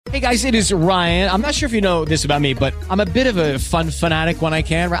Hey guys, it is Ryan. I'm not sure if you know this about me, but I'm a bit of a fun fanatic when I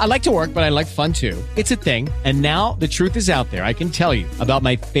can. I like to work, but I like fun too. It's a thing. And now the truth is out there. I can tell you about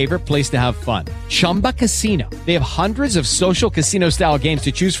my favorite place to have fun. Chumba Casino. They have hundreds of social casino style games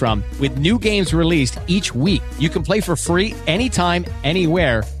to choose from with new games released each week. You can play for free anytime,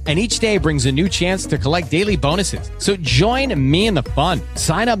 anywhere. And each day brings a new chance to collect daily bonuses. So join me in the fun.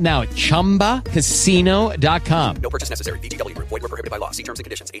 Sign up now at ChumbaCasino.com. No purchase necessary. VGW. Void where prohibited by law. See terms and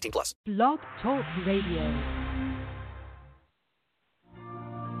conditions. 18 plus. Blog Talk Radio.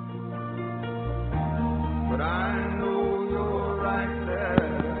 But I know you're right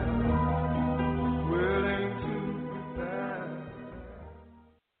there, willing to prepare.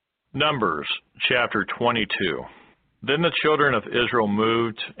 Numbers chapter 22. Then the children of Israel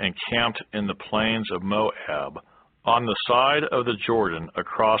moved and camped in the plains of Moab, on the side of the Jordan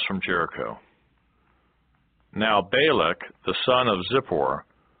across from Jericho. Now Balak, the son of Zippor,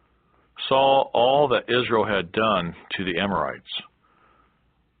 saw all that Israel had done to the Amorites.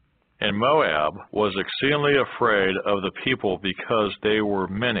 And Moab was exceedingly afraid of the people because they were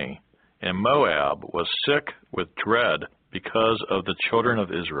many, and Moab was sick with dread because of the children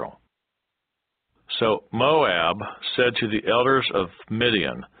of Israel. So Moab said to the elders of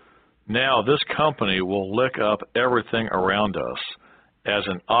Midian, "Now this company will lick up everything around us, as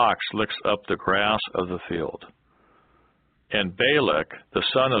an ox licks up the grass of the field." And Balak, the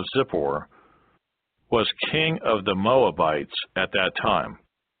son of Zippor, was king of the Moabites at that time.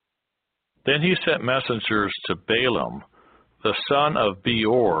 Then he sent messengers to Balaam, the son of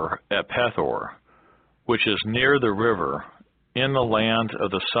Beor at Pethor, which is near the river, in the land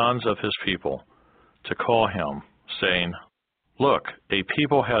of the sons of his people, to call him, saying, "Look, a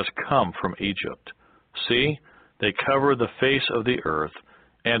people has come from Egypt. See, they cover the face of the earth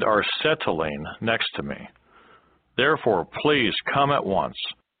and are settling next to me. Therefore, please come at once.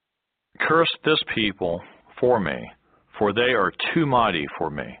 Curse this people for me, for they are too mighty for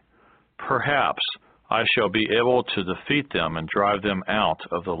me. Perhaps I shall be able to defeat them and drive them out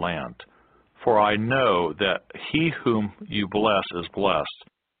of the land. For I know that he whom you bless is blessed,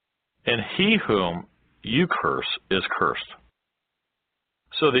 and he whom you curse is cursed."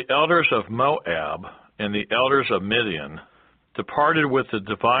 So the elders of Moab and the elders of Midian departed with the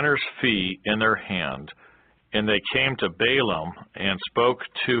diviner's fee in their hand, and they came to Balaam and spoke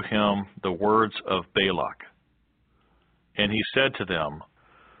to him the words of Balak. And he said to them,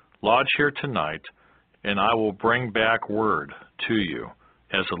 "Lodge here tonight, and I will bring back word to you,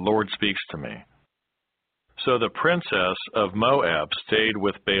 as the Lord speaks to me." So the princess of Moab stayed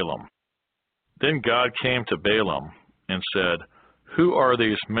with Balaam. Then God came to Balaam and said, "Who are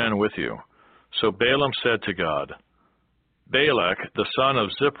these men with you?" So Balaam said to God, "Balak, the son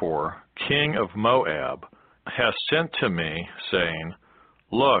of Zippor, king of Moab, has sent to me, saying,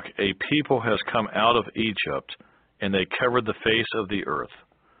 'Look, a people has come out of Egypt, and they covered the face of the earth.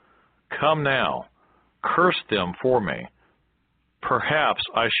 Come now, curse them for me. Perhaps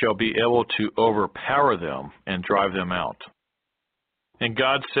I shall be able to overpower them and drive them out.' And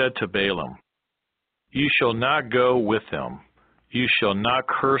God said to Balaam, 'You shall not go with them. You shall not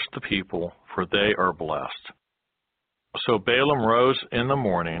curse the people, for they are blessed.' So Balaam rose in the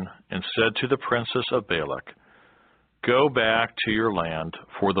morning and said to the princess of Balak, 'Go back to your land,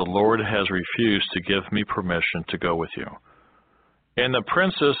 for the Lord has refused to give me permission to go with you.' And the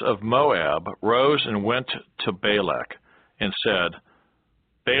princess of Moab rose and went to Balak and said,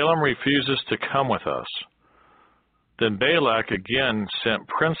 'Balaam refuses to come with us.' Then Balak again sent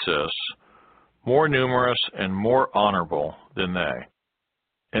princes more numerous and more honorable than they.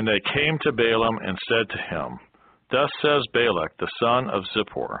 And they came to Balaam and said to him, 'Thus says Balak, the son of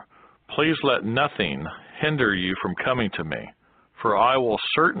Zippor, please let nothing hinder you from coming to me, for I will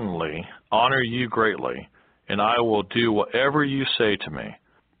certainly honor you greatly, and I will do whatever you say to me.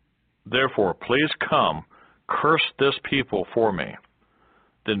 Therefore, please come, curse this people for me.'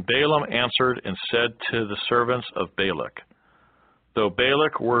 Then Balaam answered and said to the servants of Balak, 'Though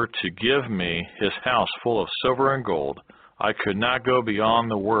Balak were to give me his house full of silver and gold, I could not go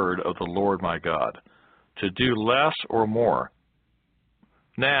beyond the word of the Lord my God, to do less or more.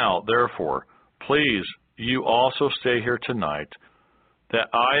 Now, therefore, please you also stay here tonight, that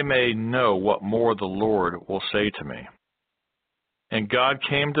I may know what more the Lord will say to me.' And God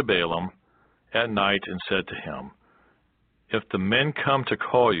came to Balaam at night and said to him, 'If the men come to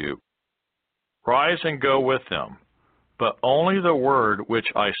call you, rise and go with them, but only the word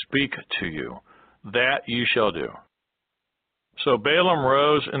which I speak to you, that you shall do.' So Balaam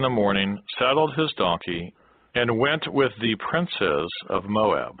rose in the morning, saddled his donkey, and went with the princes of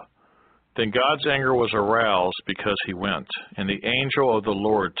Moab. Then God's anger was aroused because he went, and the angel of the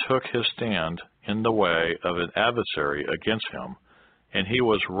Lord took his stand in the way of an adversary against him, and he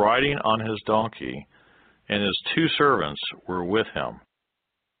was riding on his donkey, and his 2 servants were with him.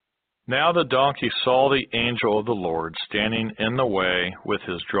 Now the donkey saw the angel of the Lord standing in the way with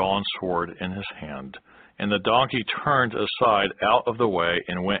his drawn sword in his hand, and the donkey turned aside out of the way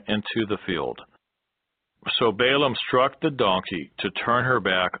and went into the field. So Balaam struck the donkey to turn her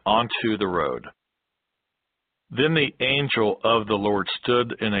back onto the road. Then the angel of the Lord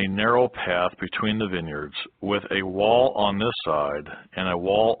stood in a narrow path between the vineyards, with a wall on this side and a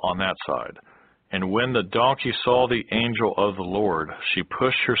wall on that side. And when the donkey saw the angel of the Lord, she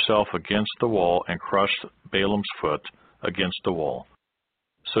pushed herself against the wall and crushed Balaam's foot against the wall.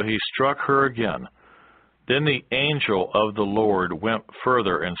 So he struck her again. Then the angel of the Lord went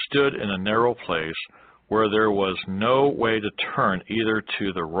further and stood in a narrow place where there was no way to turn either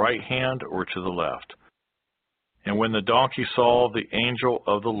to the right hand or to the left. And when the donkey saw the angel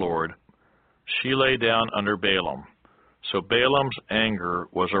of the Lord, she lay down under Balaam. So Balaam's anger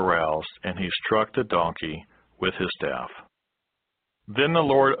was aroused, and he struck the donkey with his staff. Then the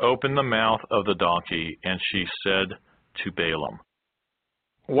Lord opened the mouth of the donkey, and she said to Balaam,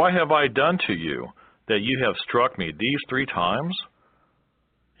 "Why have I done to you that you have struck me these 3 times?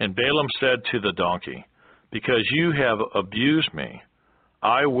 And Balaam said to the donkey, "Because you have abused me,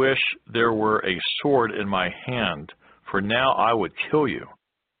 I wish there were a sword in my hand, for now I would kill you."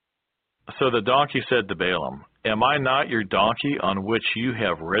 So the donkey said to Balaam, "Am I not your donkey on which you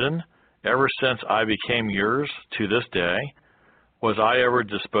have ridden ever since I became yours to this day? Was I ever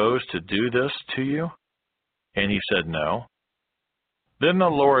disposed to do this to you?" And he said, "No." Then the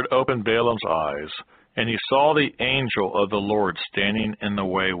Lord opened Balaam's eyes, and he saw the angel of the Lord standing in the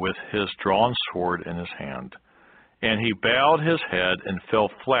way with his drawn sword in his hand. And he bowed his head and fell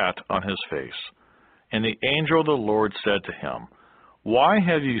flat on his face. And the angel of the Lord said to him, "Why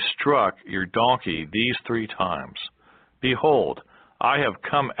have you struck your donkey these 3 times? Behold, I have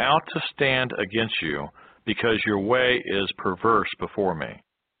come out to stand against you, because your way is perverse before me.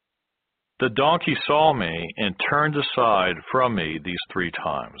 The donkey saw me and turned aside from me these 3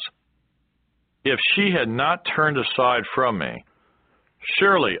 times. If she had not turned aside from me,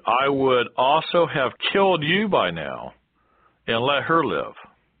 surely I would also have killed you by now and let her live."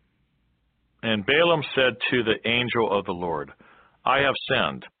 And Balaam said to the angel of the Lord, "I have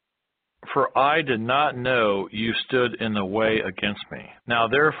sinned, for I did not know you stood in the way against me. Now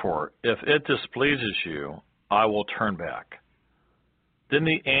therefore, if it displeases you, I will turn back." Then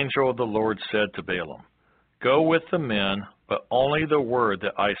the angel of the Lord said to Balaam, "Go with the men, but only the word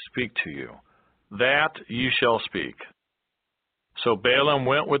that I speak to you, that you shall speak." So Balaam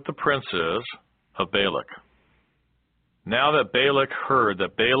went with the princes of Balak. Now that Balak heard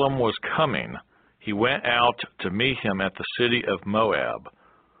that Balaam was coming, he went out to meet him at the city of Moab,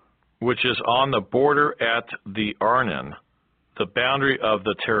 which is on the border at the Arnon, the boundary of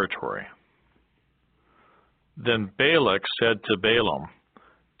the territory. Then Balak said to Balaam,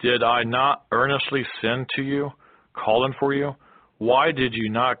 "Did I not earnestly send to you, calling for you? Why did you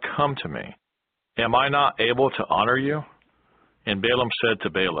not come to me? Am I not able to honor you?" And Balaam said to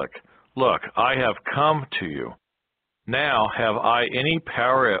Balak, "Look, I have come to you. Now have I any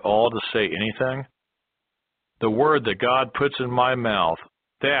power at all to say anything? The word that God puts in my mouth,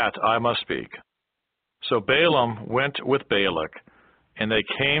 that I must speak." So Balaam went with Balak, and they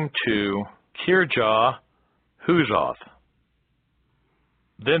came to Kirjah-Huzoth.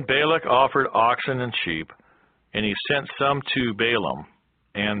 Then Balak offered oxen and sheep, and he sent some to Balaam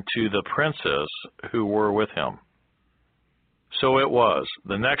and to the princes who were with him. So it was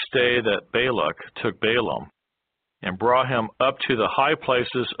the next day that Balak took Balaam and brought him up to the high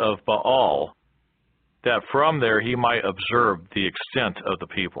places of Baal, that from there he might observe the extent of the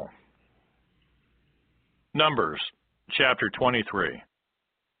people. Numbers chapter 23.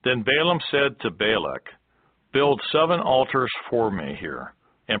 Then Balaam said to Balak, "Build 7 altars for me here,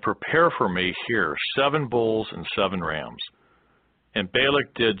 and prepare for me here 7 bulls and 7 rams." And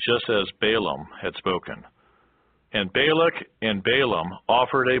Balak did just as Balaam had spoken. And Balak and Balaam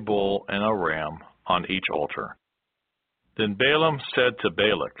offered a bull and a ram on each altar. Then Balaam said to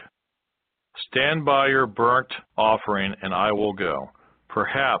Balak, "Stand by your burnt offering, and I will go.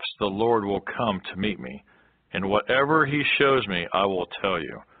 Perhaps the Lord will come to meet me, and whatever he shows me I will tell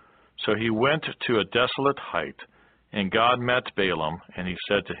you." So he went to a desolate height, and God met Balaam, and he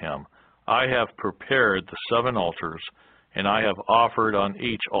said to him, "I have prepared the 7 altars, and I have offered on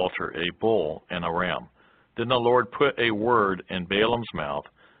each altar a bull and a ram." Then the Lord put a word in Balaam's mouth,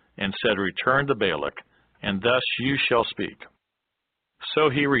 and said, "Return to Balak, and thus you shall speak." So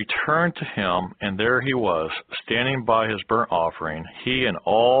he returned to him, and there he was, standing by his burnt offering, he and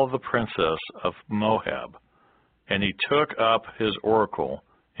all the princes of Moab. And he took up his oracle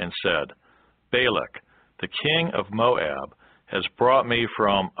and said, Balak, the king of Moab, has brought me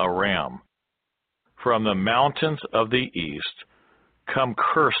from Aram, from the mountains of the east. Come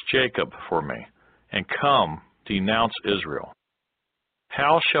curse Jacob for me, and come denounce Israel.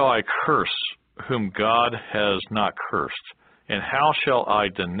 How shall I curse whom God has not cursed? And how shall I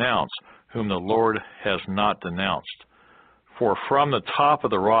denounce whom the Lord has not denounced? For from the top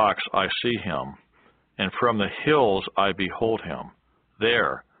of the rocks I see him, and from the hills I behold him.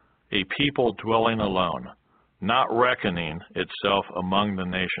 There, a people dwelling alone, not reckoning itself among the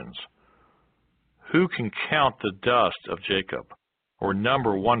nations. Who can count the dust of Jacob, or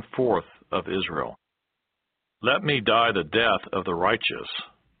number 1/4 of Israel? Let me die the death of the righteous,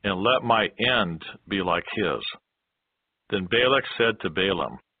 and let my end be like his. Then Balak said to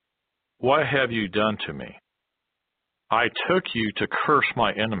Balaam, What have you done to me? I took you to curse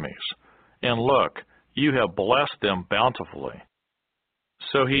my enemies, and look, you have blessed them bountifully.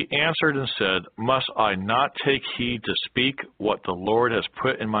 So he answered and said, Must I not take heed to speak what the Lord has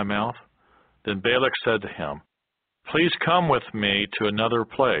put in my mouth? Then Balak said to him, Please come with me to another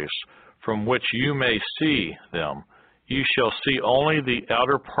place, from which you may see them. You shall see only the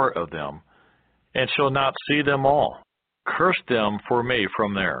outer part of them, and shall not see them all. Curse them for me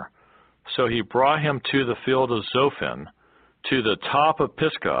from there. So he brought him to the field of Zophim, to the top of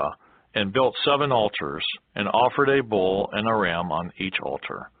Pisgah, and built 7 altars, and offered a bull and a ram on each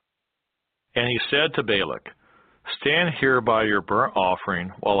altar. And he said to Balak, Stand here by your burnt offering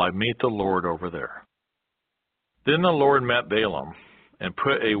while I meet the Lord over there. Then the Lord met Balaam, and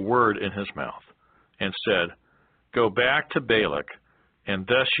put a word in his mouth, and said, Go back to Balak, and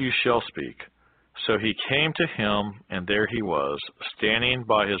thus you shall speak. So he came to him, and there he was, standing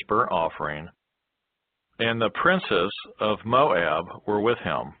by his burnt offering. And the princes of Moab were with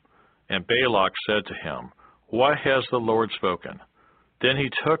him. And Balak said to him, What has the Lord spoken? Then he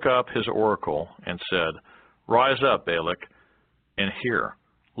took up his oracle and said, Rise up, Balak, and hear.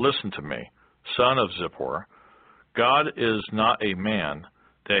 Listen to me, son of Zippor. God is not a man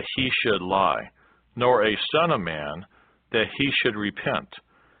that he should lie, nor a son of man that he should repent.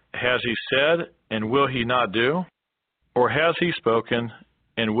 Has he said, and will he not do? Or has he spoken,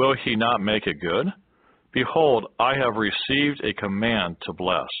 and will he not make it good? Behold, I have received a command to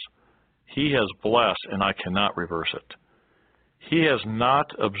bless. He has blessed, and I cannot reverse it. He has not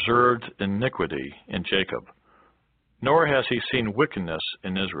observed iniquity in Jacob, nor has he seen wickedness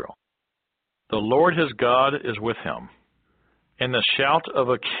in Israel. The Lord his God is with him, and the shout of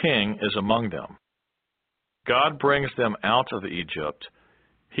a king is among them. God brings them out of Egypt.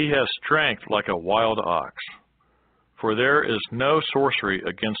 He has strength like a wild ox. For there is no sorcery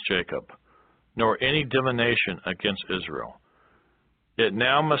against Jacob, nor any divination against Israel. It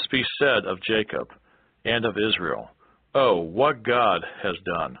now must be said of Jacob and of Israel, Oh, what God has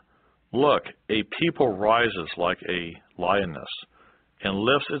done! Look, a people rises like a lioness, and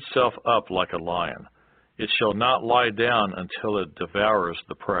lifts itself up like a lion. It shall not lie down until it devours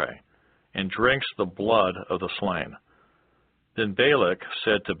the prey, and drinks the blood of the slain. Then Balak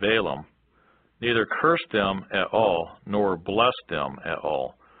said to Balaam, Neither curse them at all, nor bless them at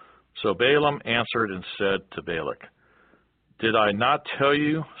all. So Balaam answered and said to Balak, Did I not tell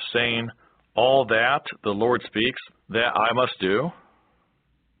you, saying, All that the Lord speaks, that I must do?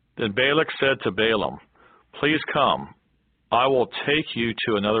 Then Balak said to Balaam, Please come, I will take you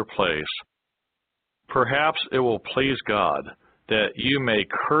to another place. Perhaps it will please God, that you may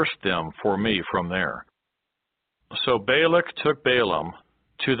curse them for me from there. So Balak took Balaam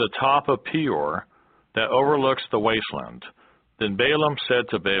to the top of Peor, that overlooks the wasteland. Then Balaam said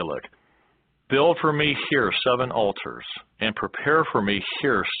to Balak, Build for me here 7 altars, and prepare for me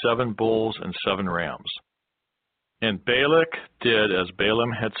here 7 bulls and 7 rams. And Balak did as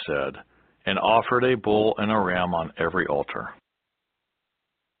Balaam had said, and offered a bull and a ram on every altar.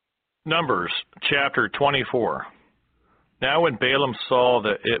 Numbers chapter 24. Now when Balaam saw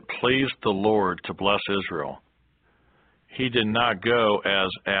that it pleased the Lord to bless Israel, he did not go as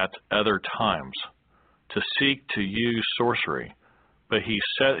at other times to seek to use sorcery, but he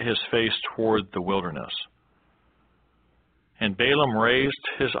set his face toward the wilderness. And Balaam raised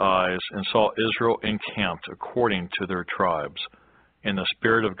his eyes and saw Israel encamped according to their tribes, and the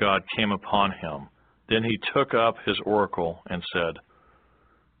Spirit of God came upon him. Then he took up his oracle and said,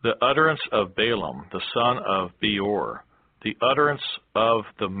 The utterance of Balaam, the son of Beor, the utterance of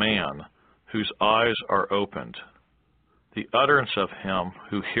the man whose eyes are opened, the utterance of him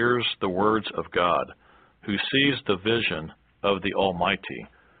who hears the words of God, who sees the vision of the Almighty,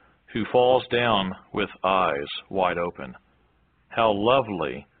 who falls down with eyes wide open. How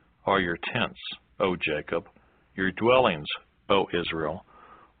lovely are your tents, O Jacob, your dwellings, O Israel,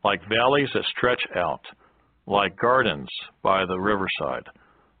 like valleys that stretch out, like gardens by the riverside,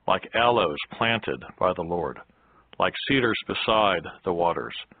 like aloes planted by the Lord, like cedars beside the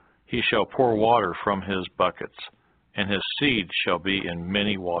waters. He shall pour water from his buckets, and his seed shall be in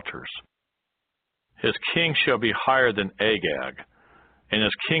many waters. His king shall be higher than Agag, and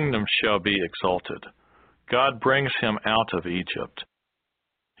his kingdom shall be exalted. God brings him out of Egypt.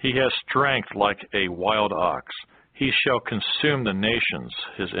 He has strength like a wild ox. He shall consume the nations,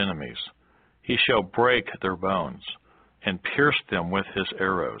 his enemies. He shall break their bones, and pierce them with his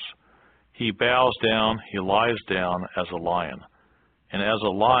arrows. He bows down, he lies down as a lion, and as a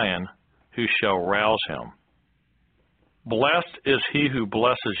lion, who shall rouse him? Blessed is he who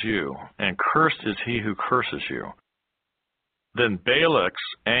blesses you, and cursed is he who curses you. Then Balak's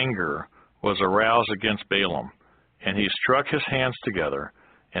anger was aroused against Balaam, and he struck his hands together,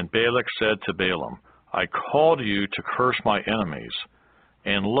 and Balak said to Balaam, I called you to curse my enemies,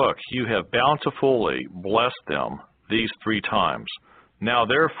 and look, you have bountifully blessed them these 3 times. Now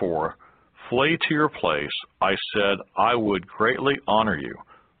therefore, flee to your place. I said I would greatly honor you,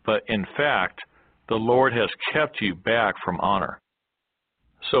 but in fact, the Lord has kept you back from honor.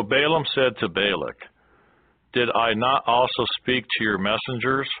 So Balaam said to Balak, Did I not also speak to your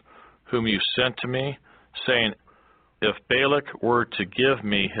messengers, whom you sent to me, saying, If Balak were to give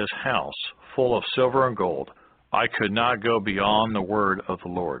me his house full of silver and gold, I could not go beyond the word of the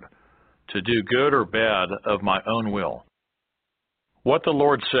Lord, to do good or bad of my own will. What the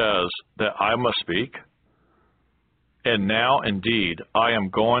Lord says, that I must speak? And now, indeed, I am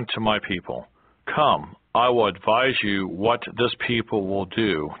going to my people. Come, I will advise you what this people will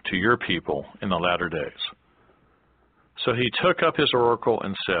do to your people in the latter days. So he took up his oracle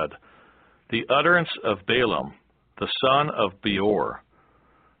and said, The utterance of Balaam, the son of Beor,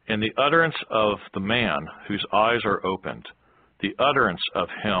 and the utterance of the man whose eyes are opened, the utterance of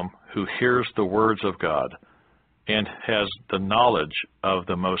him who hears the words of God, and has the knowledge of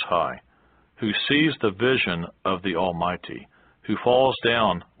the Most High, who sees the vision of the Almighty, who falls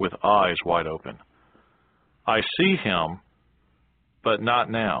down with eyes wide open. I see him, but not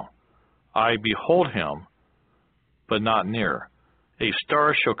now. I behold him, but not near. A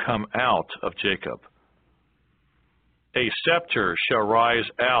star shall come out of Jacob. A scepter shall rise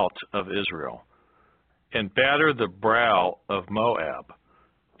out of Israel, and batter the brow of Moab,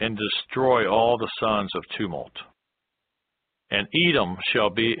 and destroy all the sons of tumult. And Edom shall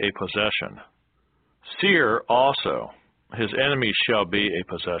be a possession. Seir also, his enemy, shall be a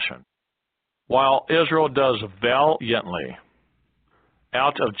possession. While Israel does valiantly,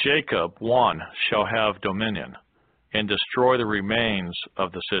 out of Jacob one shall have dominion, and destroy the remains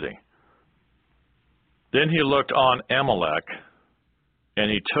of the city. Then he looked on Amalek,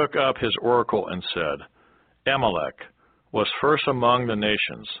 and he took up his oracle and said, Amalek was first among the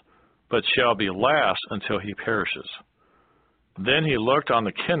nations, but shall be last until he perishes. Then he looked on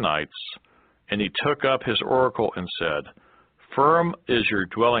the Kenites, and he took up his oracle and said, Firm is your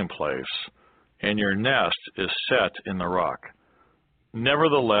dwelling place, and your nest is set in the rock.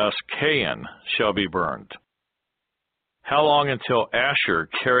 Nevertheless, Cain shall be burned. How long until Asher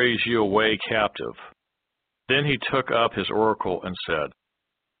carries you away captive? Then he took up his oracle and said,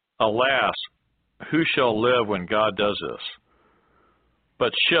 Alas, who shall live when God does this?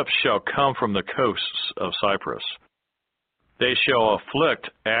 But ships shall come from the coasts of Cyprus. They shall afflict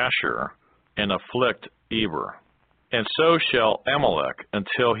Asher and afflict Eber, and so shall Amalek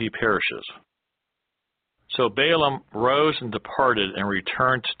until he perishes. So Balaam rose and departed and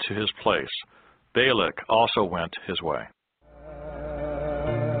returned to his place. Balak also went his way.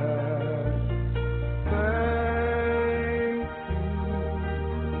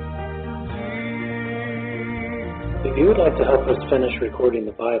 If you would like to help us finish recording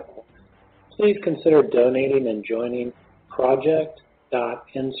the Bible, please consider donating and joining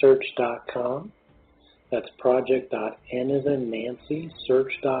project.nsearch.com. That's project.n as in Nancy,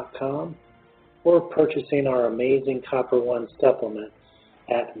 search.com, or purchasing our amazing Copper One supplement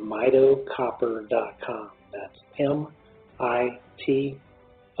at mitocopper.com. That's M-I-T-O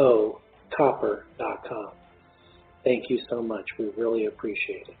copper.com. Thank you so much. We really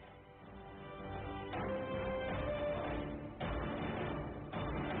appreciate it.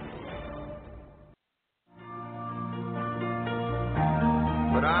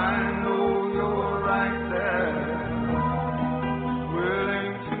 But I know you're right there,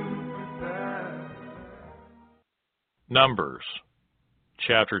 willing to prepare. Numbers,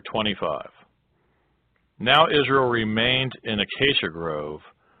 chapter 25. Now Israel remained in Acacia Grove,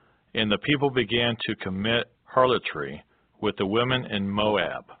 and the people began to commit harlotry with the women in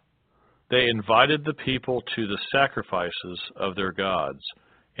Moab. They invited the people to the sacrifices of their gods,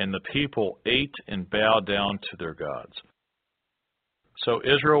 and the people ate and bowed down to their gods. So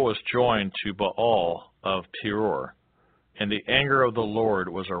Israel was joined to Baal of Peor, and the anger of the Lord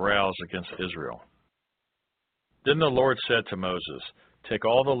was aroused against Israel. Then the Lord said to Moses, "Take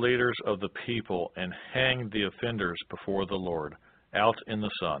all the leaders of the people and hang the offenders before the Lord out in the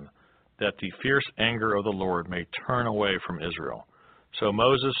sun, that the fierce anger of the Lord may turn away from Israel." So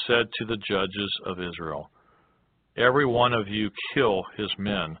Moses said to the judges of Israel, "Every one of you kill his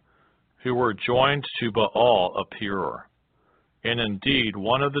men who were joined to Baal of Peor." And indeed,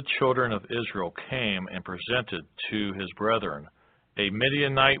 one of the children of Israel came and presented to his brethren a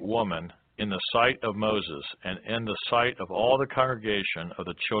Midianite woman in the sight of Moses and in the sight of all the congregation of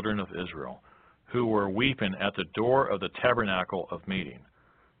the children of Israel, who were weeping at the door of the tabernacle of meeting.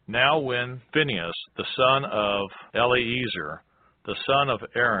 Now when Phinehas, the son of Eleazar, the son of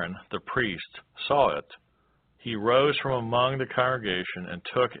Aaron the priest, saw it, he rose from among the congregation and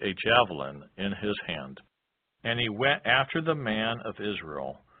took a javelin in his hand. And he went after the man of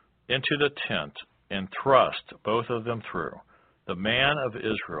Israel into the tent and thrust both of them through, the man of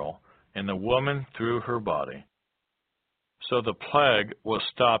Israel and the woman through her body. So the plague was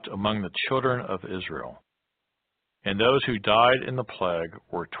stopped among the children of Israel, and those who died in the plague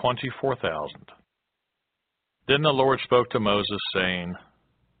were 24,000. Then the Lord spoke to Moses, saying,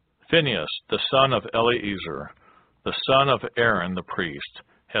 "Phinehas, the son of Eleazar, the son of Aaron the priest,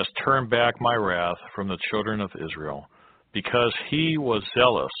 has turned back my wrath from the children of Israel, because he was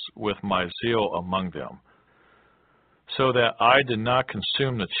zealous with my zeal among them, so that I did not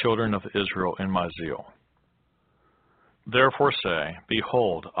consume the children of Israel in my zeal. Therefore say,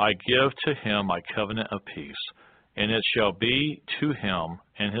 Behold, I give to him my covenant of peace, and it shall be to him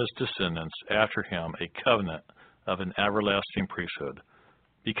and his descendants after him a covenant of an everlasting priesthood,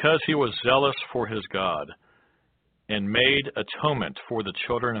 because he was zealous for his God, and made atonement for the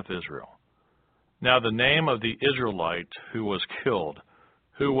children of Israel. Now the name of the Israelite who was killed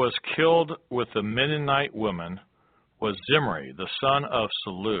with the Midianite woman, was Zimri, the son of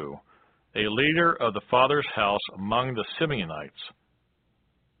Salu, a leader of the father's house among the Simeonites.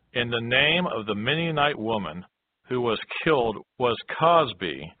 And the name of the Midianite woman who was killed was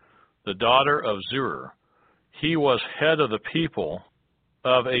Cosbi, the daughter of Zur. He was head of the people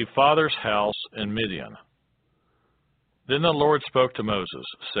of a father's house in Midian. Then the Lord spoke to Moses,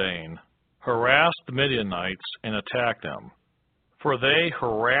 saying, Harass the Midianites and attack them, for they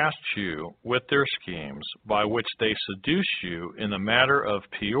harassed you with their schemes, by which they seduced you in the matter of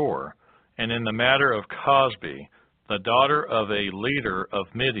Peor, and in the matter of Cosbi, the daughter of a leader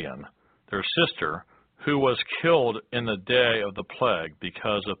of Midian, their sister, who was killed in the day of the plague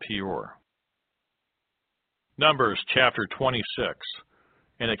because of Peor. Numbers chapter 26.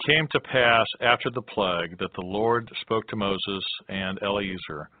 And it came to pass after the plague that the Lord spoke to Moses and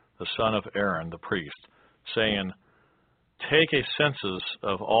Eleazar, the son of Aaron the priest, saying, Take a census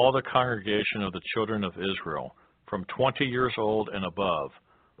of all the congregation of the children of Israel, from 20 years old and above,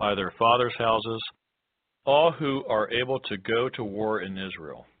 by their fathers' houses, all who are able to go to war in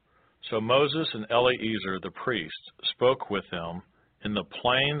Israel. So Moses and Eleazar the priest spoke with them in the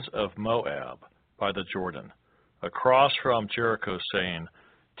plains of Moab by the Jordan, across from Jericho, saying,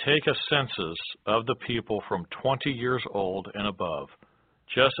 Take a census of the people from 20 years old and above,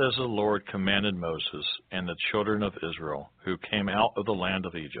 just as the Lord commanded Moses and the children of Israel who came out of the land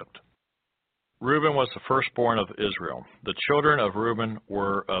of Egypt. Reuben was the firstborn of Israel. The children of Reuben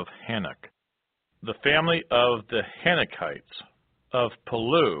were of Hanok, the family of the Hanokites, of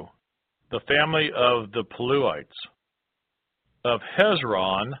Palu, the family of the Paluites, of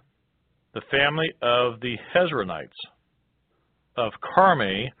Hezron, the family of the Hezronites, of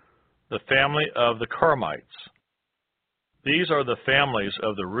Carmi, the family of the Carmites. These are the families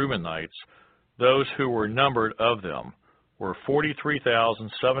of the Reubenites. Those who were numbered of them were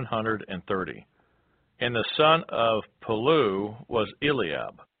 43,730. And the son of Palu was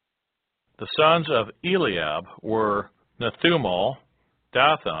Eliab. The sons of Eliab were Nethumal,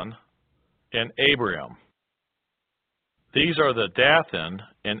 Dathan, and Abiram. These are the Dathan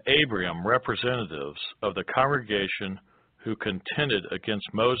and Abiram representatives of the congregation who contended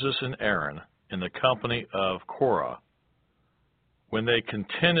against Moses and Aaron in the company of Korah, when they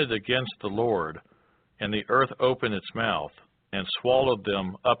contended against the Lord, and the earth opened its mouth and swallowed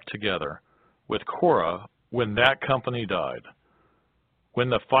them up together with Korah when that company died, when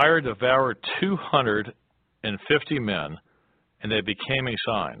the fire devoured 250 men, and they became a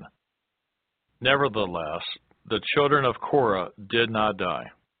sign. Nevertheless, the children of Korah did not die.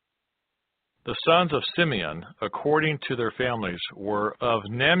 The sons of Simeon, according to their families, were of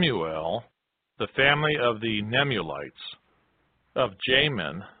Nemuel, the family of the Nemuelites, of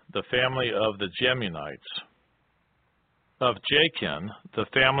Jamin, the family of the Jamunites, of Jachin, the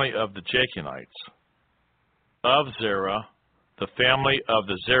family of the Jachinites, of Zerah, the family of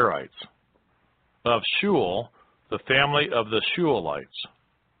the Zerites, of Shual, the family of the Shualites.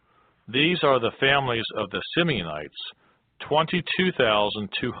 These are the families of the Simeonites,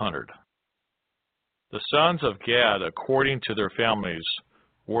 22,200. The sons of Gad, according to their families,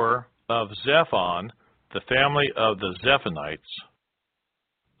 were of Zephon, the family of the Zephonites,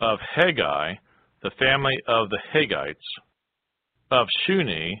 of Haggai, the family of the Haggites, of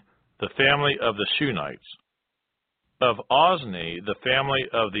Shuni, the family of the Shunites, of Ozni, the family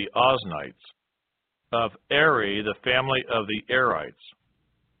of the Oznites, of Eri, the family of the Erites,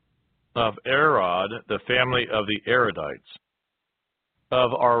 of Arod, the family of the Arodites,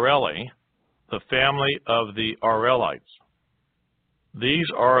 of Areli, the family of the Arelites. These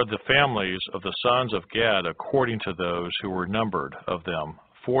are the families of the sons of Gad according to those who were numbered of them,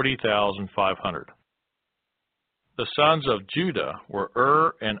 40,500. The sons of Judah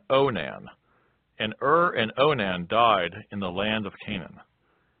were and Onan, and and Onan died in the land of Canaan.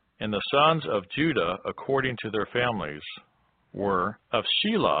 And the sons of Judah according to their families were of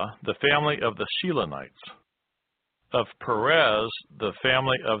Shelah, the family of the Shelanites, of Perez, the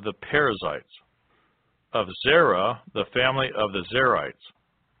family of the Perizzites, of Zerah, the family of the Zerites.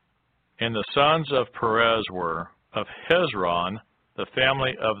 And the sons of Perez were of Hezron, the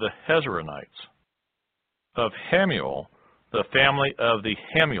family of the Hezronites, of Hamuel, the family of the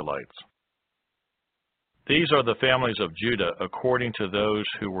Hamulites. These are the families of Judah according to those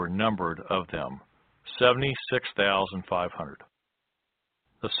who were numbered of them, 76,500.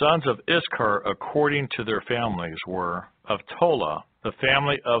 The sons of Issachar according to their families were of Tola, the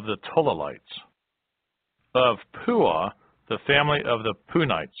family of the Tolalites, of Puah, the family of the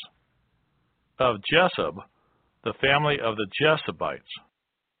Punites, of Jesub, the family of the Jesubites,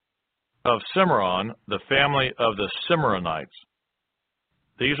 of Cimeron, the family of the Cimeronites.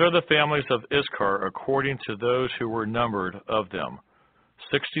 These are the families of Issachar according to those who were numbered of them,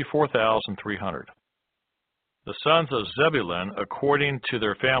 64,300. The sons of Zebulun according to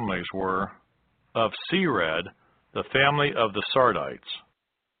their families were of Sered, the family of the Sardites,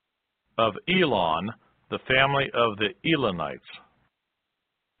 of Elon, the family of the Elonites,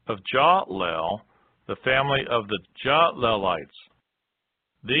 of Jahleel, the family of the Jahleelites.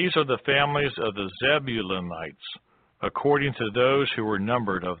 These are the families of the Zebulunites, according to those who were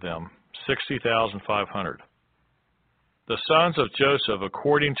numbered of them, 60,500. The sons of Joseph,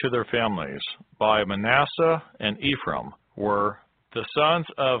 according to their families, by Manasseh and Ephraim, were the sons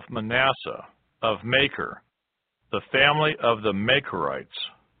of Manasseh, of Machir, the family of the Machirites,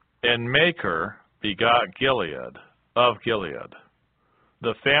 and Machir begot Gilead, of Gilead,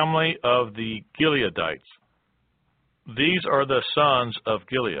 the family of the Gileadites. These are the sons of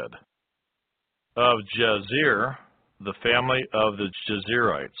Gilead, of Jazer, the family of the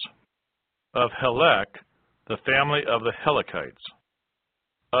Jazerites, of Helek, the family of the Helekites,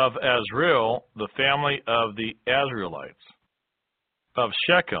 of Azriel, the family of the Azrielites, of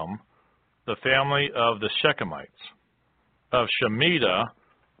Shechem, the family of the Shechemites, of Shemitah,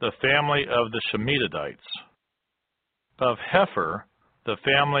 the family of the Shemitadites, of Hepher, the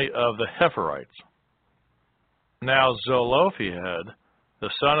family of the Hepherites. Now Zelophehad, the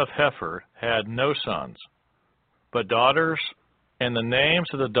son of Hepher, had no sons, but daughters, and the names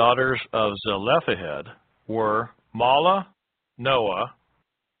of the daughters of Zelophehad were Mahlah, Noah,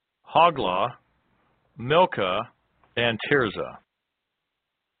 Hoglah, Milcah, and Tirzah.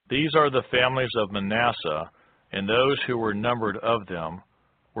 These are the families of Manasseh, and those who were numbered of them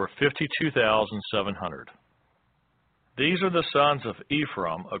were 52,700. These are the sons of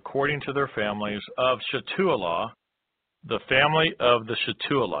Ephraim, according to their families, of Shetuelah, the family of the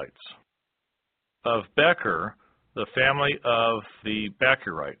Shetuelites, of Becher, the family of the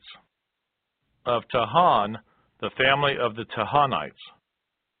Becherites, of Tahan, the family of the Tahanites.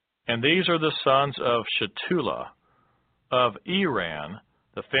 And these are the sons of Shetulah, of Eran,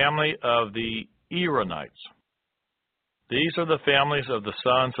 the family of the Eranites. These are the families of the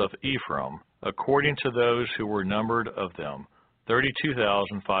sons of Ephraim, according to those who were numbered of them,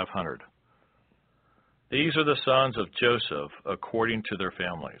 32,500. These are the sons of Joseph, according to their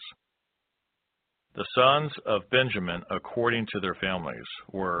families. The sons of Benjamin, according to their families,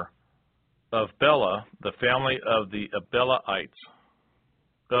 were of Bela, the family of the Abelaites,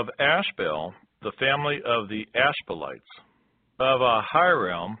 of Ashbel, the family of the Ashbelites, of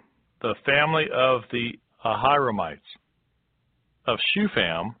Ahiram, the family of the Ahiramites. Of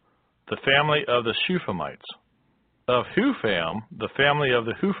Shupham, the family of the Shuphamites. Of Hupham, the family of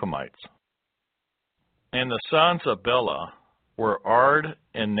the Huphamites. And the sons of Bela were Ard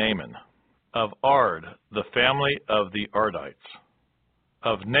and Naaman. Of Ard, the family of the Ardites.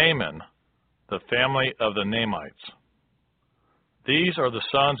 Of Naaman, the family of the Naamites. These are the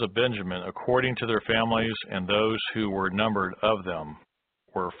sons of Benjamin according to their families, and those who were numbered of them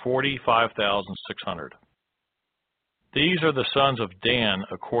were 45,600. These are the sons of Dan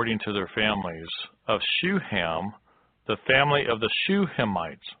according to their families. Of Shuham, the family of the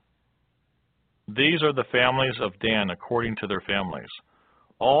Shuhamites. These are the families of Dan according to their families.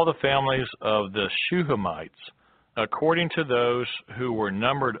 All the families of the Shuhamites, according to those who were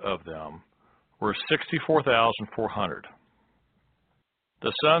numbered of them, were 64,400.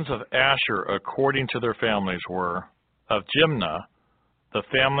 The sons of Asher according to their families were, of Jimnah, the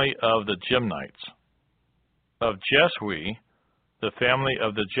family of the Jimnites. Of Jesui, the family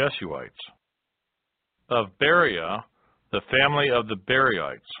of the Jesuites. Of Beriah, the family of the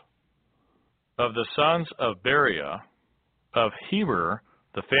Beriites. Of the sons of Beriah, of Heber,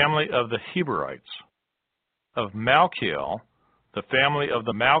 the family of the Heberites. Of Malchiel, the family of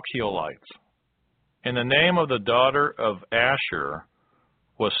the Malchielites. And the name of the daughter of Asher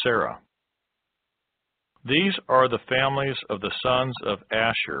was Sarah. These are the families of the sons of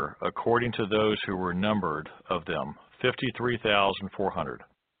Asher, according to those who were numbered of them, 53,400.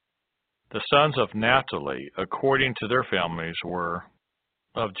 The sons of Naphtali, according to their families, were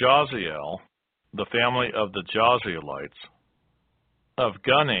of Jahziel, the family of the Jahzielites. Of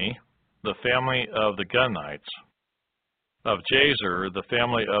Guni, the family of the Gunites. Of Jazer, the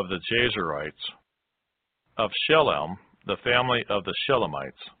family of the Jazerites. Of Shelem, the family of the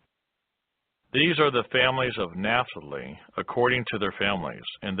Shelemites. These are the families of Naphtali, according to their families,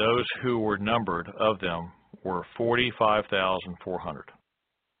 and those who were numbered of them were 45,400.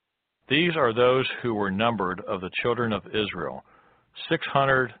 These are those who were numbered of the children of Israel,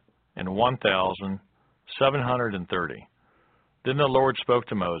 601,730. Then the Lord spoke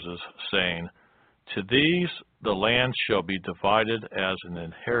to Moses, saying, To these the land shall be divided as an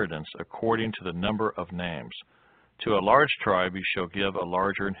inheritance according to the number of names. To a large tribe you shall give a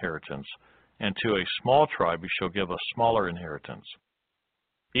larger inheritance, and to a small tribe you shall give a smaller inheritance.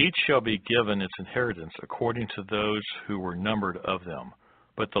 Each shall be given its inheritance according to those who were numbered of them,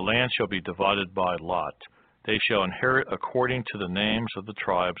 but the land shall be divided by lot. They shall inherit according to the names of the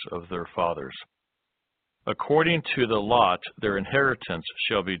tribes of their fathers. According to the lot, their inheritance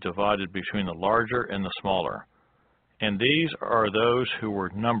shall be divided between the larger and the smaller. And these are those who were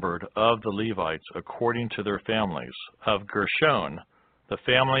numbered of the Levites according to their families. Of Gershon, the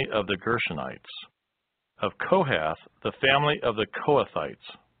family of the Gershonites. Of Kohath, the family of the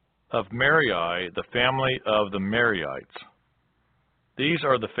Kohathites. Of Merari, the family of the Merarites. These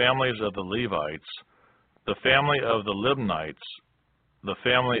are the families of the Levites, the family of the Libnites, the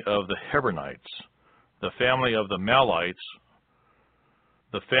family of the Hebronites, the family of the Malites,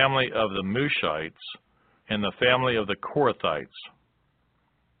 the family of the Mushites, and the family of the Korathites.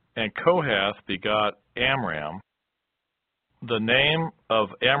 And Kohath begot Amram. The name of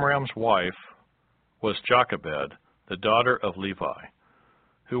Amram's wife was Jochebed, the daughter of Levi,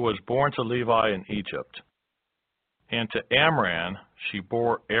 who was born to Levi in Egypt. And to Amram she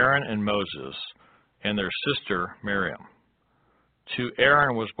bore Aaron and Moses, and their sister Miriam. To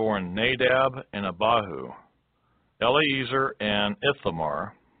Aaron was born Nadab and Abihu, Eleazar and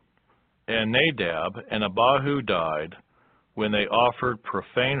Ithamar. And Nadab and Abihu died when they offered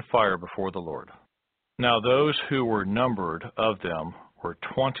profane fire before the Lord. Now those who were numbered of them were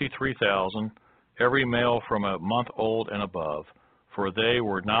 23,000, every male from a month old and above, for they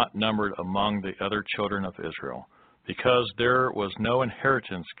were not numbered among the other children of Israel, because there was no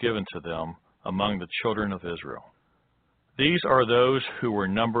inheritance given to them among the children of Israel. These are those who were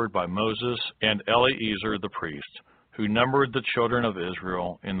numbered by Moses and Eleazar the priest, who numbered the children of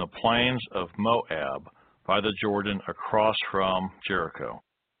Israel in the plains of Moab by the Jordan across from Jericho.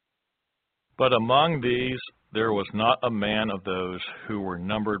 But among these there was not a man of those who were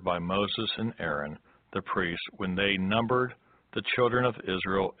numbered by Moses and Aaron the priest when they numbered the children of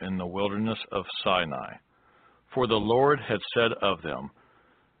Israel in the wilderness of Sinai. For the Lord had said of them,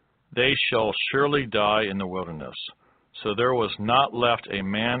 They shall surely die in the wilderness. So there was not left a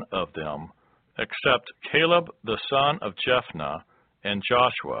man of them, except Caleb the son of Jephunneh and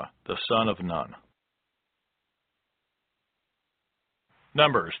Joshua the son of Nun.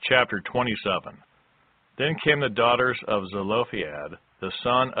 Numbers chapter 27. Then came the daughters of Zelophehad, the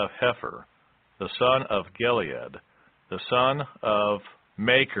son of Hepher, the son of Gilead, the son of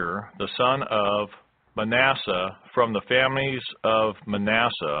Machir, the son of Manasseh, from the families of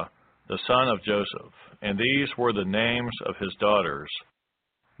Manasseh, the son of Joseph. And these were the names of his daughters: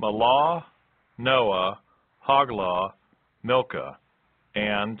 Mahlah, Noah, Hoglah, Milcah,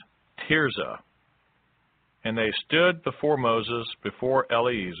 and Tirzah. And they stood before Moses, before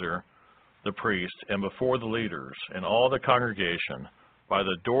Eleazar the priest, and before the leaders, and all the congregation, by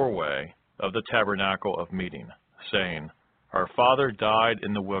the doorway of the tabernacle of meeting, saying, Our father died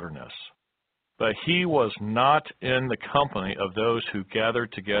in the wilderness, but he was not in the company of those who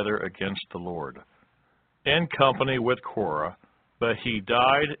gathered together against the Lord, in company with Korah, but he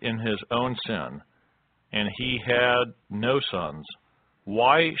died in his own sin, and he had no sons.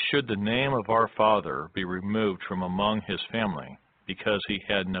 Why should the name of our father be removed from among his family, because he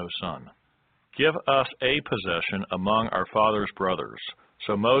had no son? Give us a possession among our father's brothers.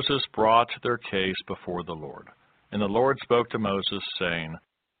 So Moses brought their case before the Lord. And the Lord spoke to Moses, saying,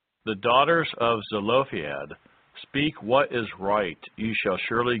 The daughters of Zelophehad speak what is right. You shall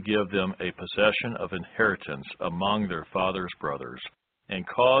surely give them a possession of inheritance among their father's brothers, and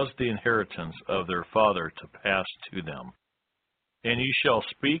cause the inheritance of their father to pass to them. And ye shall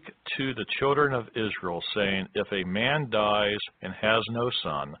speak to the children of Israel, saying, If a man dies and has no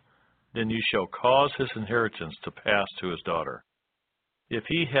son, then you shall cause his inheritance to pass to his daughter. If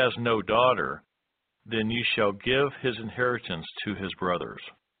he has no daughter, then you shall give his inheritance to his brothers.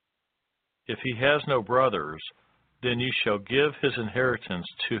 If he has no brothers, then you shall give his inheritance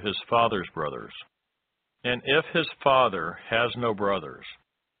to his father's brothers. And if his father has no brothers,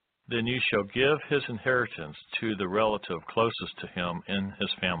 then you shall give his inheritance to the relative closest to him in his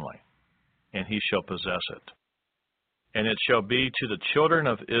family, and he shall possess it. And it shall be to the children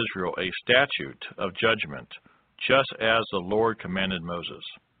of Israel a statute of judgment, just as the Lord commanded Moses.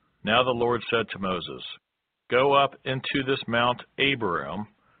 Now the Lord said to Moses, Go up into this Mount Abarim,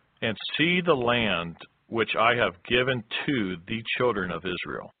 and see the land which I have given to the children of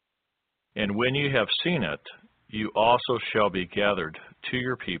Israel. And when you have seen it, you also shall be gathered to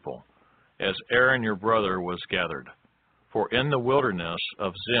your people, as Aaron your brother was gathered. For in the wilderness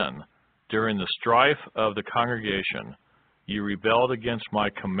of Zin, during the strife of the congregation, you rebelled against my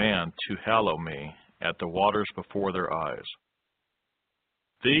command to hallow me at the waters before their eyes.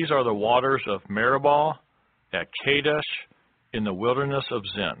 These are the waters of Meribah, at Kadesh, in the wilderness of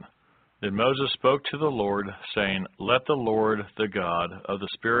Zin. Then Moses spoke to the Lord, saying, Let the Lord, the God of the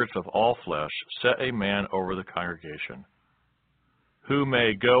spirits of all flesh, set a man over the congregation, who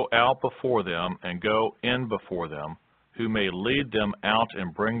may go out before them and go in before them, who may lead them out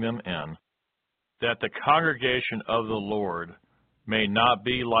and bring them in, that the congregation of the Lord may not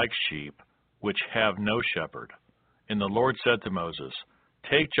be like sheep, which have no shepherd. And the Lord said to Moses,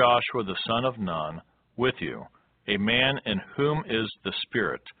 Take Joshua the son of Nun with you, a man in whom is the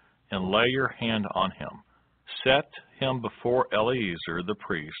Spirit, and lay your hand on him. Set him before Eleazar the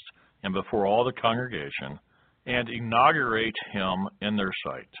priest, and before all the congregation, and inaugurate him in their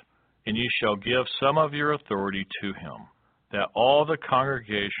sight. And ye shall give some of your authority to him, that all the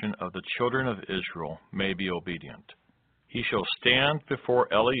congregation of the children of Israel may be obedient. He shall stand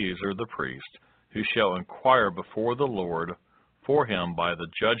before Eleazar the priest, who shall inquire before the Lord for him by the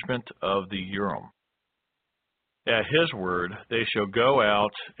judgment of the Urim. At his word they shall go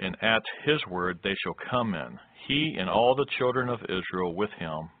out, and at his word they shall come in, he and all the children of Israel with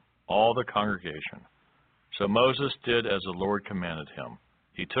him, all the congregation. So Moses did as the Lord commanded him.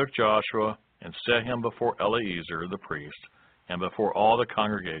 He took Joshua and set him before Eleazar the priest, and before all the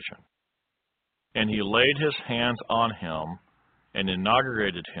congregation. And he laid his hands on him, and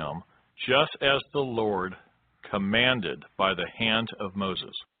inaugurated him, just as the Lord commanded by the hand of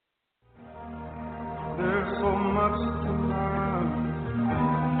Moses. There's so much to learn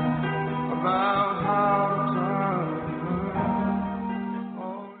about how to turn.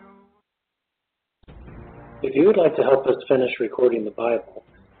 If you would like to help us finish recording the Bible,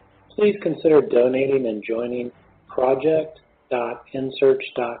 please consider donating and joining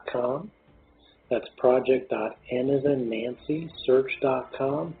project.nsearch.com. That's project.n as in Nancy,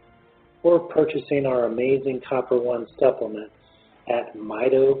 search.com, or purchasing our amazing Copper One supplement at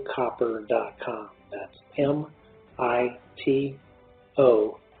mitocopper.com. That's M-I-T-O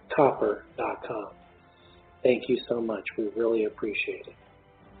copper.com. Thank you so much. We really appreciate it.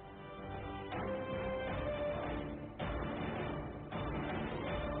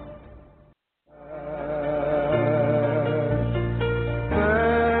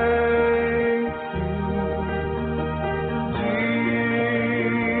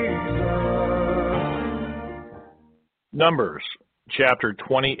 Numbers, chapter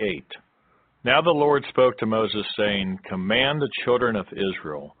 28. Now the Lord spoke to Moses, saying, Command the children of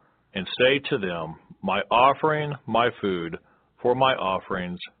Israel, and say to them, My offering, my food, for my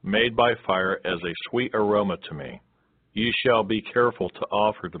offerings, made by fire as a sweet aroma to me, ye shall be careful to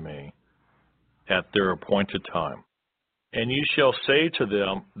offer to me at their appointed time. And ye shall say to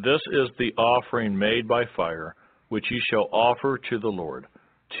them, This is the offering made by fire, which ye shall offer to the Lord,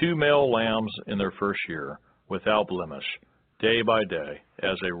 2 male lambs in their first year, without blemish, day by day,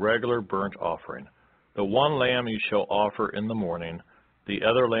 as a regular burnt offering. The one lamb ye shall offer in the morning, the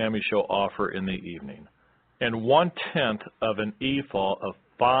other lamb ye shall offer in the evening. And 1/10 of an ephah of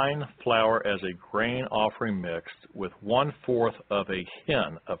fine flour as a grain offering mixed with 1/4 of a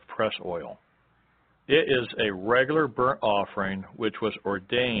hin of pressed oil. It is a regular burnt offering which was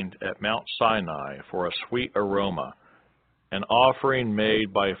ordained at Mount Sinai for a sweet aroma, an offering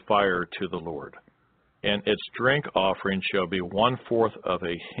made by fire to the Lord. And its drink offering shall be 1/4 of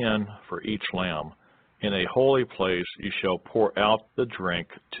a hin for each lamb. In a holy place you shall pour out the drink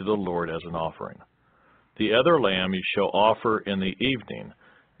to the Lord as an offering. The other lamb you shall offer in the evening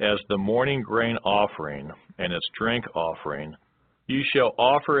as the morning grain offering and its drink offering. You shall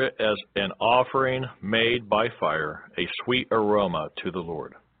offer it as an offering made by fire, a sweet aroma to the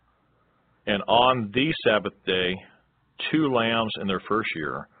Lord. And on the Sabbath day, 2 lambs in their first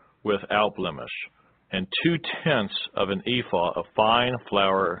year, without blemish, and 2/10 of an ephah of fine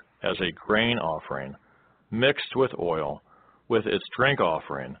flour as a grain offering, mixed with oil, with its drink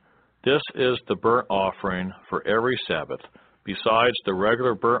offering. This is the burnt offering for every Sabbath, besides the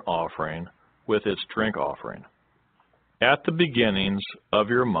regular burnt offering with its drink offering. At the beginnings of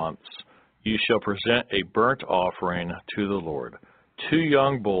your months you shall present a burnt offering to the Lord, 2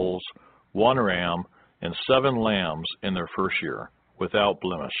 young bulls, 1 ram, and 7 lambs in their first year, without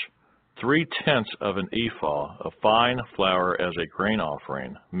blemish, 3/10 of an ephah of fine flour as a grain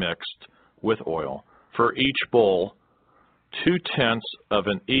offering, mixed with oil. For each bull, 2/10 of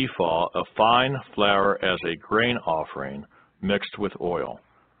an ephah of fine flour as a grain offering, mixed with oil.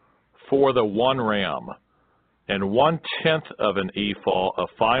 For the 1 ram, and 1/10 of an ephah of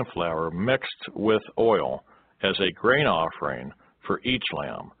fine flour mixed with oil as a grain offering for each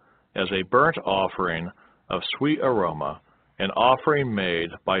lamb, as a burnt offering of sweet aroma, an offering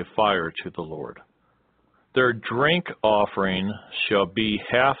made by fire to the Lord. Their drink offering shall be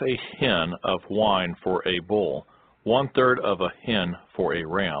half a hin of wine for a bull, 1/3 of a hin for a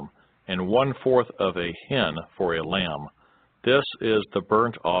ram, and 1/4 of a hin for a lamb. This is the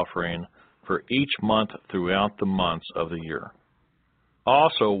burnt offering for each month throughout the months of the year.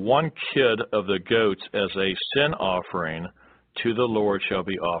 Also 1 kid of the goats as a sin offering to the Lord shall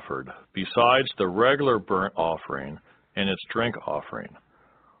be offered, besides the regular burnt offering and its drink offering.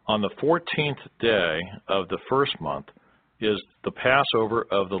 On the 14th day of the first month is the Passover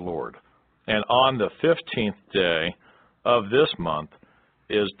of the Lord, and on the 15th day of this month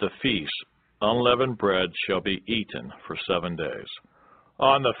is the feast. Unleavened bread shall be eaten for 7 days.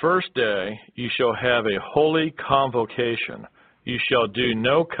 On the first day you shall have a holy convocation. You shall do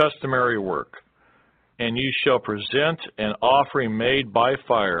no customary work, and you shall present an offering made by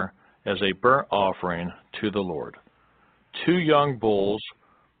fire as a burnt offering to the Lord. 2 young bulls,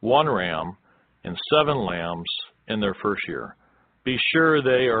 1 ram, and 7 lambs in their first year. Be sure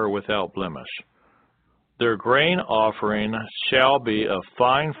they are without blemish. Their grain offering shall be of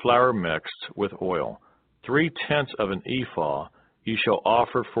fine flour mixed with oil. 3/10 of an ephah you shall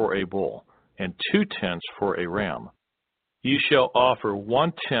offer for a bull, and 2/10 for a ram. You shall offer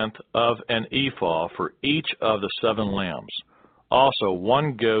 1/10 of an ephah for each of the 7 lambs. Also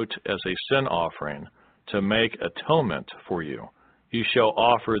 1 goat as a sin offering to make atonement for you. You shall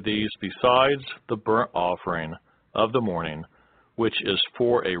offer these besides the burnt offering of the morning, which is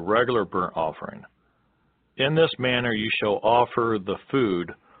for a regular burnt offering. In this manner you shall offer the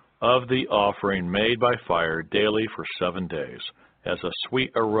food of the offering made by fire daily for 7 days, as a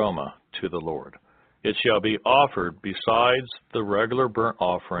sweet aroma to the Lord. It shall be offered besides the regular burnt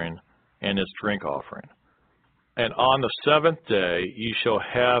offering and its drink offering. And on the 7th day you shall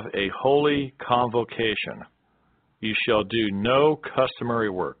have a holy convocation. You shall do no customary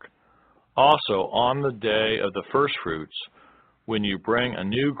work. Also on the day of the firstfruits, when you bring a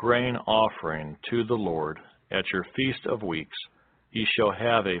new grain offering to the Lord at your feast of weeks, you shall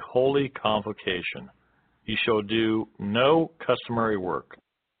have a holy convocation. You shall do no customary work.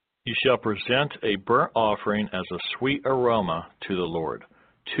 You shall present a burnt offering as a sweet aroma to the Lord,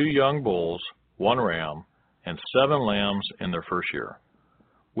 2 young bulls, 1 ram, and 7 lambs in their first year,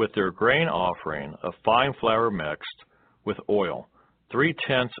 with their grain offering of fine flour mixed with oil,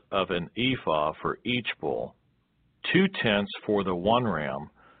 3/10 of an ephah for each bull, 2/10 for the 1 ram,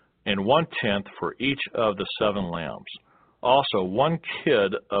 and 1/10 for each of the 7 lambs. Also 1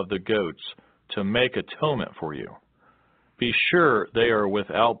 kid of the goats to make atonement for you. Be sure they are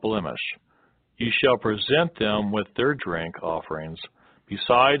without blemish. You shall present them with their drink offerings,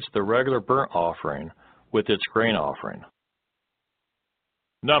 besides the regular burnt offering with its grain offering.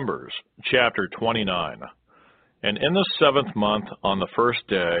 Numbers chapter 29. And in the 7th month, on the 1st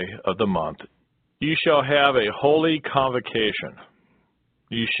day of the month, you shall have a holy convocation.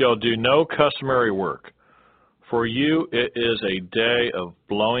 You shall do no customary work. For you it is a day of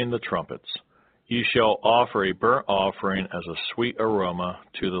blowing the trumpets. You shall offer a burnt offering as a sweet aroma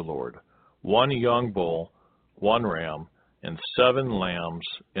to the Lord, 1 young bull, 1 ram, and 7 lambs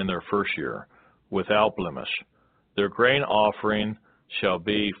in their first year, without blemish. Their grain offering shall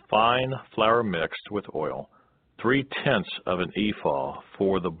be fine flour mixed with oil, 3/10 of an ephah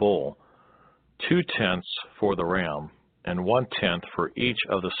for the bull, 2/10 for the ram, and 1/10 for each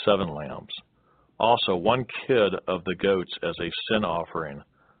of the 7 lambs. Also 1 kid of the goats as a sin offering,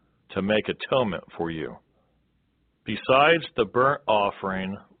 to make atonement for you. Besides the burnt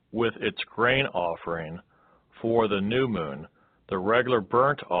offering with its grain offering for the new moon, the regular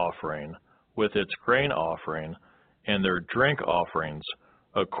burnt offering with its grain offering, and their drink offerings,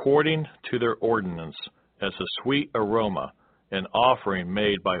 according to their ordinance, as a sweet aroma, an offering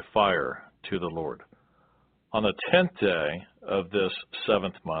made by fire to the Lord. On the 10th day of this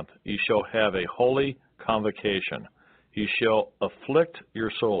 7th month, ye shall have a holy convocation. Ye shall afflict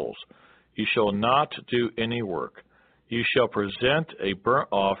your souls. Ye shall not do any work. Ye shall present a burnt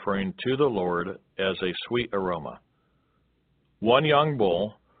offering to the Lord as a sweet aroma. 1 young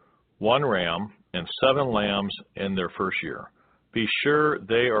bull, 1 ram, and 7 lambs in their first year. Be sure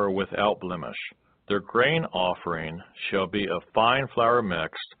they are without blemish. Their grain offering shall be of fine flour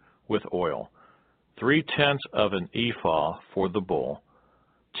mixed with oil, 3/10 of an ephah for the bull,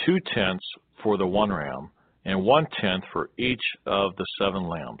 2/10 for the 1 ram, and 1/10 for each of the 7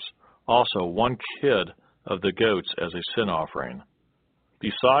 lambs. Also 1 kid of the goats as a sin offering.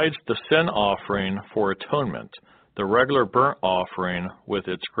 Besides the sin offering for atonement, the regular burnt offering with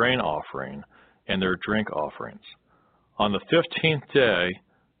its grain offering, and their drink offerings. On the 15th day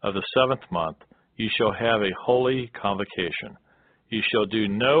of the 7th month, ye shall have a holy convocation. Ye shall do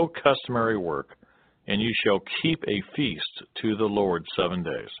no customary work, and ye shall keep a feast to the Lord 7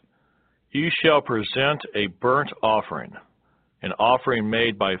 days. Ye shall present a burnt offering, an offering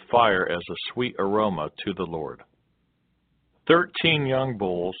made by fire as a sweet aroma to the Lord. 13 young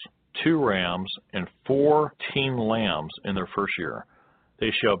bulls, 2 rams, and 14 lambs in their first year.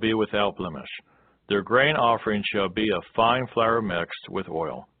 They shall be without blemish. Their grain offering shall be of fine flour mixed with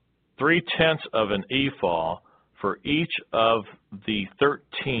oil, 3/10 of an ephah for each of the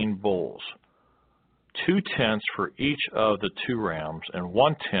 13 bulls, 2/10 for each of the 2 rams, and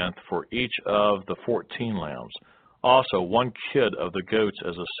 1/10 for each of the 14 lambs. Also 1 kid of the goats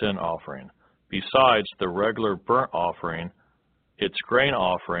as a sin offering, besides the regular burnt offering, its grain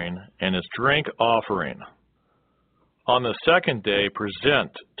offering, and its drink offering. On the 2nd day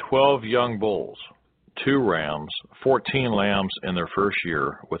present 12 young bulls, 2 rams, 14 lambs in their first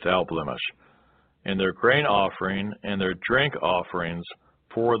year, without blemish, and their grain offering and their drink offerings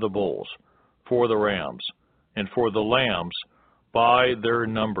for the bulls, for the rams, and for the lambs by their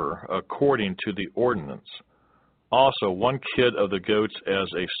number, according to the ordinance. Also 1 kid of the goats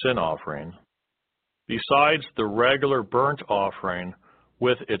as a sin offering, besides the regular burnt offering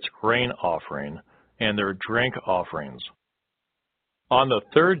with its grain offering, and their drink offerings. On the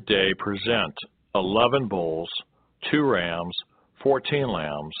 3rd day present 11 bulls, 2 rams, 14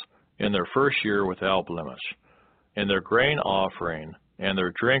 lambs, in their first year without blemish, and their grain offering and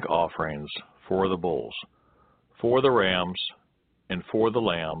their drink offerings for the bulls, for the rams, and for the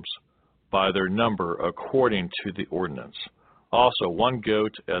lambs, by their number according to the ordinance. Also 1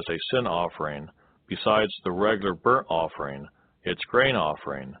 goat as a sin offering, besides the regular burnt offering, its grain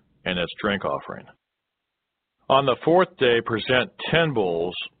offering, and its drink offering. On the 4th day present 10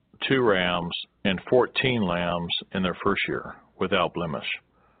 bulls, 2 rams, and 14 lambs in their first year, without blemish,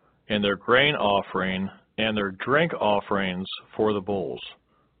 and their grain offering and their drink offerings for the bulls,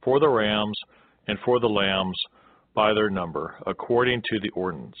 for the rams, and for the lambs by their number, according to the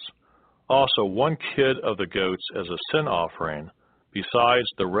ordinance. Also 1 kid of the goats as a sin offering, besides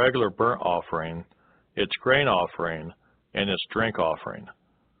the regular burnt offering, its grain offering, and its drink offering.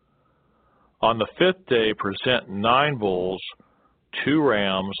 On the 5th day present 9 bulls, 2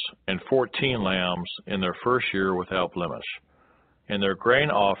 rams, and 14 lambs in their first year without blemish, and their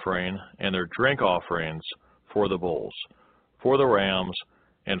grain offering and their drink offerings for the bulls, for the rams,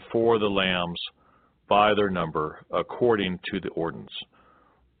 and for the lambs by their number, according to the ordinance.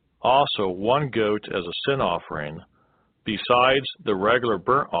 Also 1 goat as a sin offering, besides the regular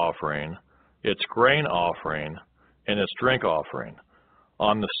burnt offering, its grain offering, and its drink offering.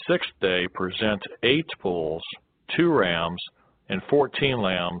 On the 6th day present 8 bulls, 2 rams, and 14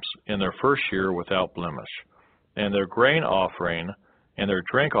 lambs in their first year without blemish, and their grain offering and their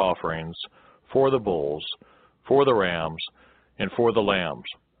drink offerings for the bulls, for the rams, and for the lambs,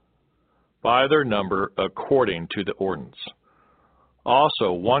 by their number according to the ordinance.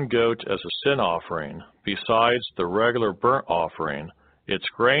 Also 1 goat as a sin offering, besides the regular burnt offering, its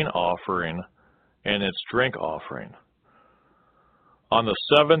grain offering, and its drink offering. On the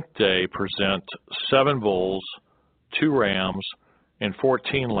 7th day present 7 bulls, 2 rams, and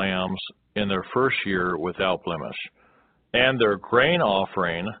 14 lambs in their first year without blemish, and their grain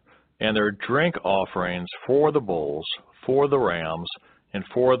offering and their drink offerings for the bulls, for the rams, and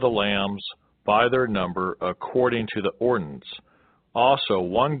for the lambs by their number according to the ordinance. Also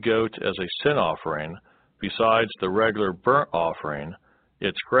 1 goat as a sin offering, besides the regular burnt offering,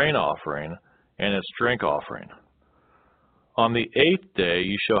 its grain offering, and its drink offering. On the 8th day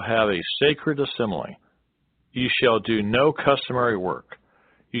you shall have a sacred assembly. You shall do no customary work.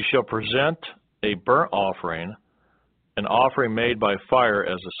 You shall present a burnt offering, an offering made by fire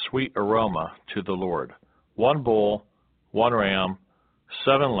as a sweet aroma to the Lord. 1 bull, 1 ram,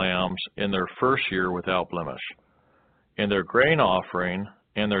 7 lambs in their first year without blemish. And their grain offering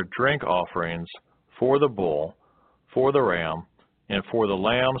and their drink offerings for the bull, for the ram, and for the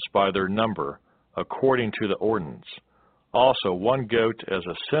lambs by their number, according to the ordinance. Also 1 goat as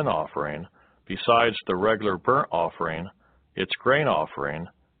a sin offering, besides the regular burnt offering, its grain offering,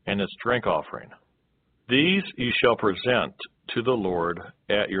 and its drink offering. These you shall present to the Lord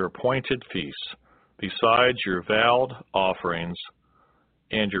at your appointed feasts, besides your vowed offerings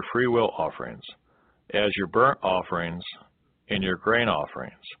and your freewill offerings, as your burnt offerings and your grain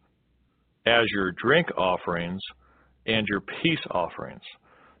offerings, as your drink offerings and your peace offerings.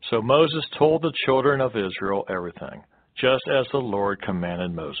 So Moses told the children of Israel everything, just as the Lord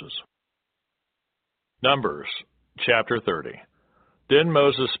commanded Moses. Numbers chapter 30. Then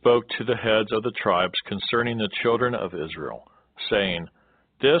Moses spoke to the heads of the tribes concerning the children of Israel, saying,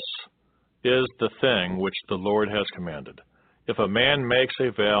 This is the thing which the Lord has commanded. If a man makes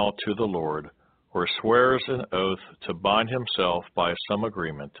a vow to the Lord, or swears an oath to bind himself by some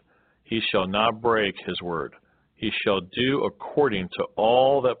agreement, he shall not break his word. He shall do according to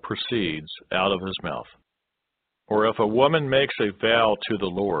all that proceeds out of his mouth. Or if a woman makes a vow to the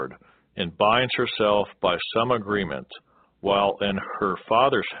Lord, and binds herself by some agreement, while in her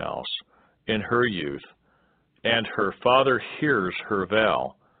father's house, in her youth, and her father hears her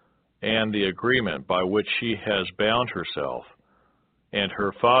vow, and the agreement by which she has bound herself, and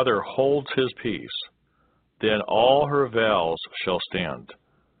her father holds his peace, then all her vows shall stand,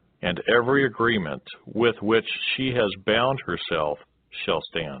 and every agreement with which she has bound herself shall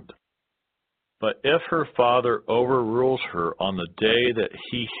stand. But if her father overrules her on the day that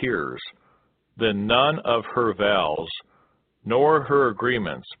he hears, then none of her vows, nor her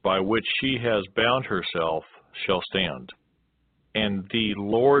agreements by which she has bound herself shall stand. And the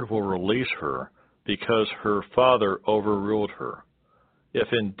Lord will release her, because her father overruled her. If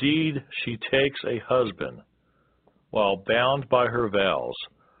indeed she takes a husband, while bound by her vows,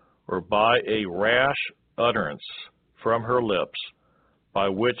 or by a rash utterance from her lips, by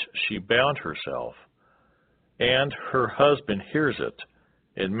which she bound herself, and her husband hears it,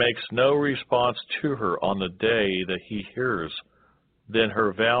 and makes no response to her on the day that he hears, then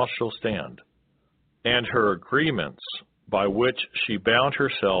her vow shall stand, and her agreements by which she bound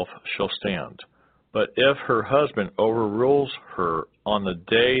herself shall stand. But if her husband overrules her on the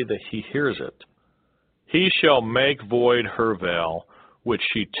day that he hears it, he shall make void her vow which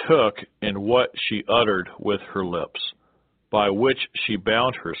she took and what she uttered with her lips, by which she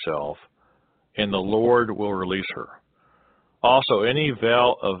bound herself, and the Lord will release her. Also any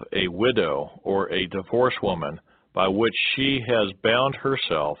vow of a widow or a divorced woman by which she has bound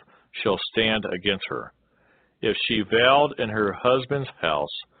herself shall stand against her. If she vowed in her husband's house,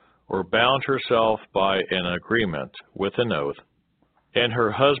 or bound herself by an agreement with an oath, and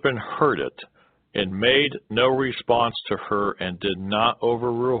her husband heard it, and made no response to her and did not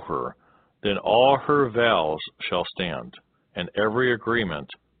overrule her, then all her vows shall stand, and every agreement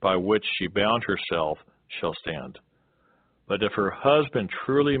by which she bound herself shall stand. But if her husband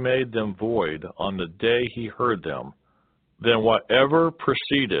truly made them void on the day he heard them, then whatever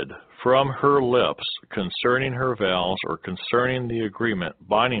proceeded from her lips concerning her vows or concerning the agreement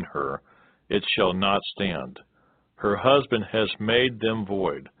binding her, it shall not stand. Her husband has made them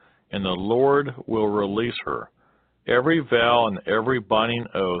void, and the Lord will release her, every vow and every binding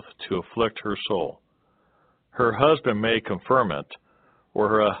oath to afflict her soul. Her husband may confirm it, or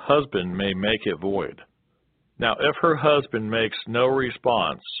her husband may make it void. Now if her husband makes no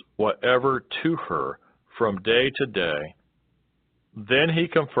response whatever to her from day to day, then he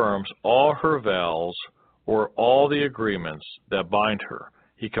confirms all her vows or all the agreements that bind her.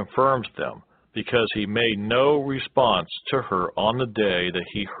 He confirms them, because he made no response to her on the day that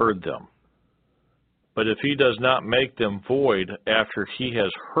he heard them. But if he does not make them void after he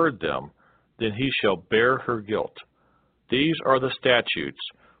has heard them, then he shall bear her guilt. These are the statutes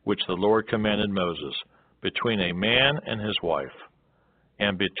which the Lord commanded Moses, between a man and his wife,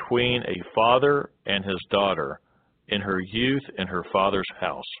 and between a father and his daughter, in her youth in her father's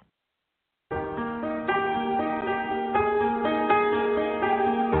house.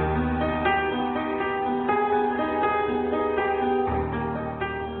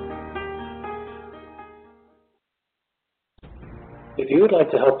 If you would like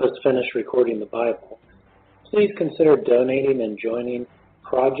to help us finish recording the Bible, please consider donating and joining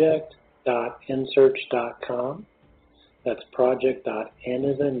project.nsearch.com. That's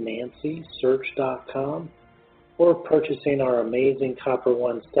project.n-as-in-Nancy-search.com, or purchasing our amazing Copper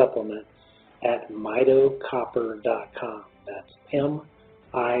One supplement at mitocopper.com. That's M-I-T-O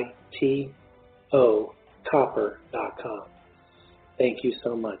copper.com. Thank you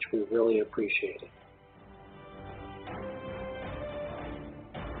so much. We really appreciate it.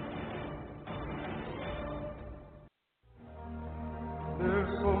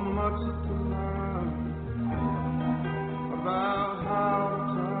 There's so much to learn about how to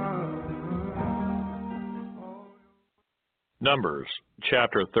turn. Numbers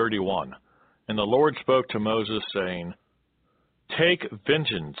chapter 31. And the Lord spoke to Moses, saying, Take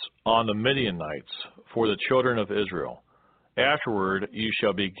vengeance on the Midianites for the children of Israel. Afterward you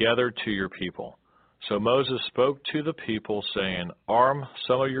shall be gathered to your people. So Moses spoke to the people, saying, Arm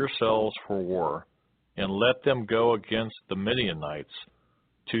some of yourselves for war, and let them go against the Midianites,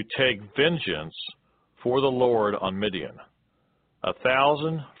 to take vengeance for the Lord on Midian.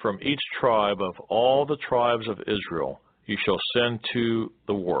 1,000 from each tribe of all the tribes of Israel you shall send to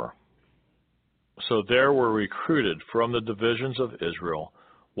the war. So there were recruited from the divisions of Israel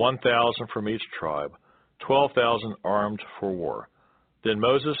 1,000 from each tribe, 12,000 armed for war. Then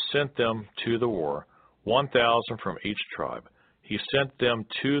Moses sent them to the war, 1,000 from each tribe. He sent them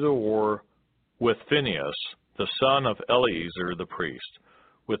to the war with Phinehas, the son of Eleazar the priest,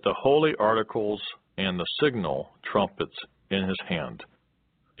 with the holy articles and the signal trumpets in his hand.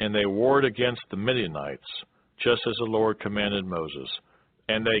 And they warred against the Midianites, just as the Lord commanded Moses.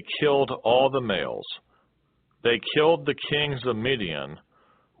 And they killed all the males. They killed the kings of Midian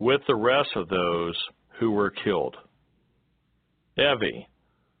with the rest of those who were killed: Evi,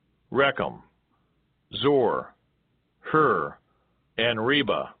 Rechem, Zor, Hur, and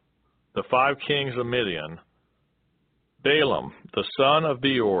Reba, the 5 kings of Midian. Balaam, the son of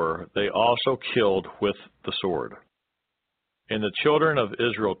Beor, they also killed with the sword. And the children of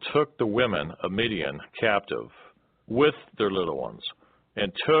Israel took the women of Midian captive with their little ones,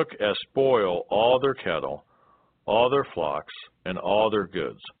 and took as spoil all their cattle, all their flocks, and all their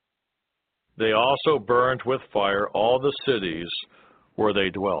goods. They also burned with fire all the cities where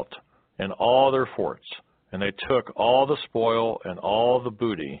they dwelt, and all their forts, and they took all the spoil and all the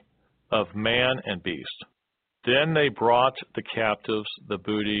booty of man and beast. Then they brought the captives, the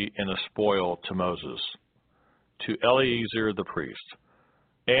booty, and the spoil to Moses, to Eleazar the priest,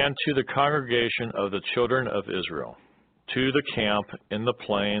 and to the congregation of the children of Israel, to the camp in the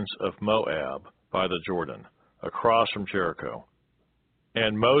plains of Moab by the Jordan, across from Jericho.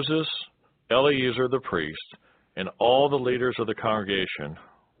 And Moses, Eleazar the priest, and all the leaders of the congregation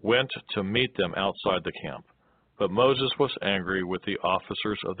went to meet them outside the camp. But Moses was angry with the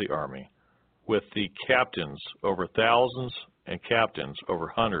officers of the army, with the captains over thousands and captains over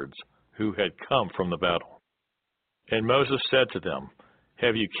hundreds who had come from the battle. And Moses said to them,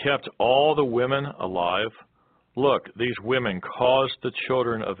 Have you kept all the women alive? Look, these women caused the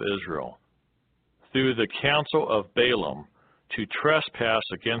children of Israel, through the counsel of Balaam, to trespass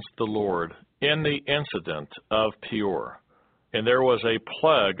against the Lord in the incident of Peor. And there was a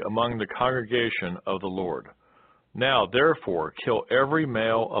plague among the congregation of the Lord. Now therefore kill every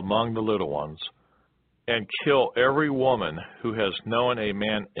male among the little ones, and kill every woman who has known a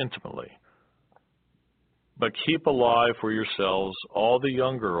man intimately. But keep alive for yourselves all the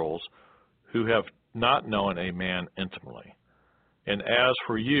young girls who have not known a man intimately. And as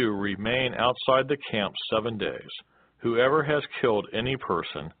for you, remain outside the camp 7 days. Whoever has killed any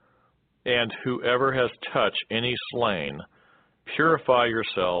person, and whoever has touched any slain, Purify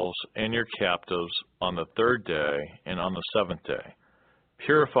yourselves and your captives on the 3rd day and on the 7th day.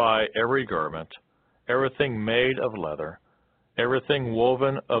 Purify every garment, everything made of leather, everything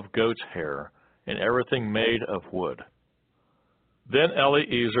woven of goat's hair, and everything made of wood. Then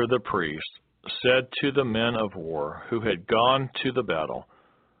Eleazar the priest said to the men of war who had gone to the battle,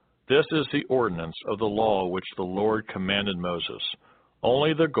 "This is the ordinance of the law which the Lord commanded Moses.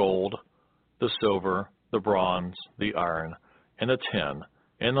 Only the gold, the silver, the bronze, the iron, and the tin,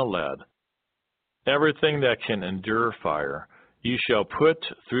 and the lead, everything that can endure fire, you shall put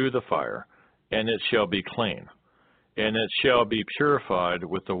through the fire, and it shall be clean, and it shall be purified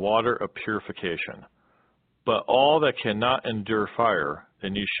with the water of purification. But all that cannot endure fire,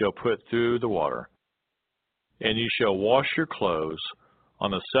 then you shall put through the water. And you shall wash your clothes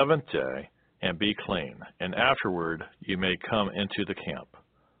on the 7th day, and be clean, and afterward you may come into the camp."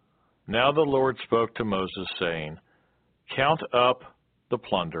 Now the Lord spoke to Moses, saying, "Count up the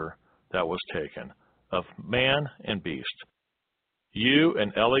plunder that was taken, of man and beast. You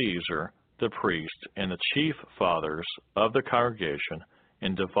and Eleazar the priest and the chief fathers of the congregation,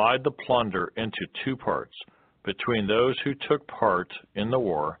 and divide the plunder into 2 parts, between those who took part in the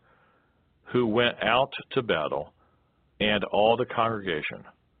war, who went out to battle, and all the congregation.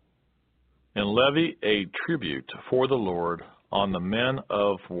 And levy a tribute for the Lord on the men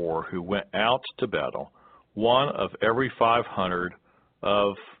of war who went out to battle, 1 of every 500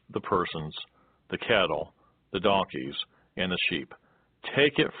 of the persons, the cattle, the donkeys, and the sheep.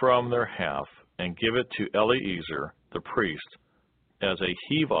 Take it from their half, and give it to Eleazar the priest as a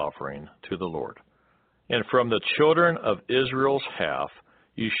heave offering to the Lord. And from the children of Israel's half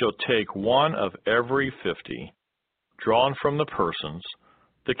you shall take 1 of every 50, drawn from the persons,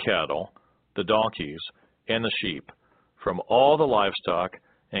 the cattle, the donkeys, and the sheep, from all the livestock,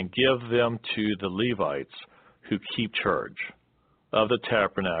 and give them to the Levites who keep charge of the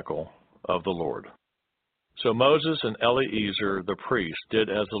tabernacle of the Lord." So Moses and Eleazar the priest did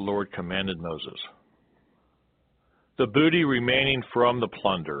as the Lord commanded Moses. The booty remaining from the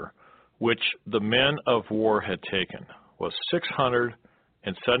plunder, which the men of war had taken, was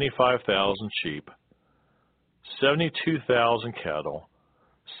 675,000 sheep, 72,000 cattle,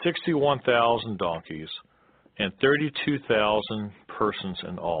 61,000 donkeys, and 32,000 persons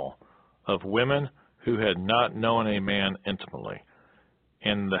in all, of women who had not known a man intimately.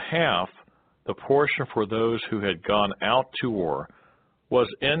 And the half, the portion for those who had gone out to war,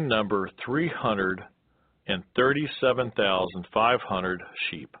 was in number 337,500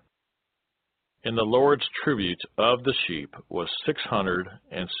 sheep. And the Lord's tribute of the sheep was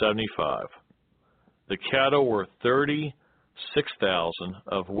 675. The cattle were 36,000,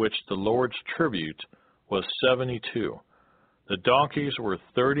 of which the Lord's tribute was 72. The donkeys were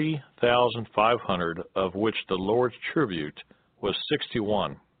 30,500, of which the Lord's tribute was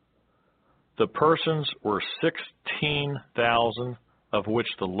 61. The persons were 16,000, of which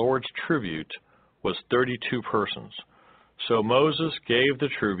the Lord's tribute was 32 persons. So Moses gave the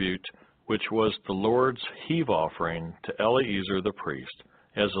tribute, which was the Lord's heave offering, to Eleazar the priest,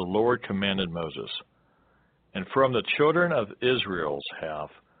 as the Lord commanded Moses. And from the children of Israel's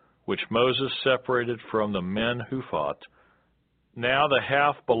half, which Moses separated from the men who fought, now the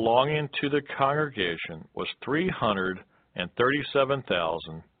half belonging to the congregation was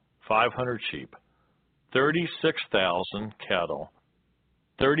 337,500 sheep, 36,000 cattle,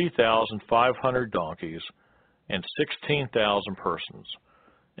 30,500 donkeys, and 16,000 persons.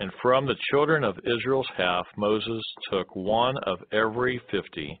 And from the children of Israel's half, Moses took 1 of every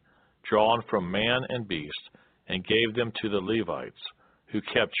 50, drawn from man and beast, and gave them to the Levites, who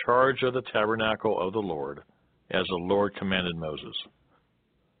kept charge of the tabernacle of the Lord, as the Lord commanded Moses.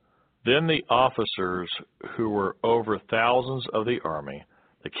 Then the officers who were over thousands of the army,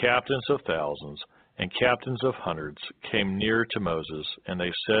 the captains of thousands, and captains of hundreds, came near to Moses, and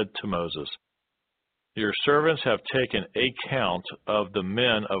they said to Moses, "Your servants have taken a count of the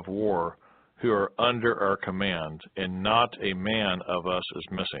men of war who are under our command, and not a man of us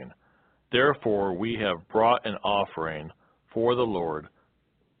is missing. Therefore we have brought an offering for the Lord,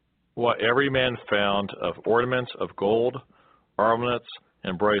 what every man found of ornaments of gold, armlets,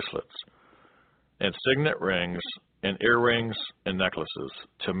 and bracelets, and signet rings, and earrings, and necklaces,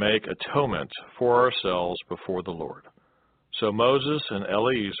 to make atonement for ourselves before the Lord." So Moses and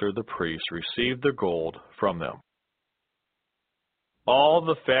Eleazar the priest received the gold from them. All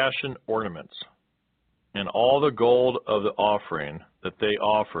the fashion ornaments, and all the gold of the offering that they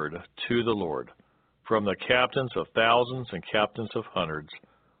offered to the Lord, from the captains of thousands and captains of hundreds,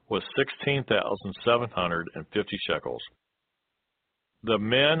 was 16,750 shekels. The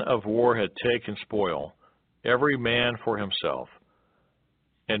men of war had taken spoil, every man for himself.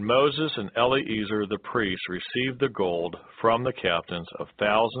 And Moses and Eleazar the priest received the gold from the captains of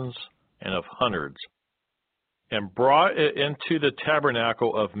thousands and of hundreds, and brought it into the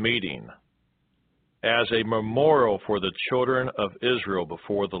tabernacle of meeting, as a memorial for the children of Israel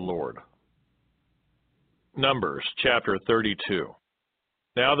before the Lord. Numbers chapter 32.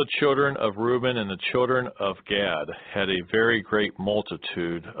 Now the children of Reuben and the children of Gad had a very great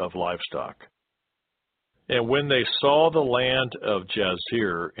multitude of livestock. And when they saw the land of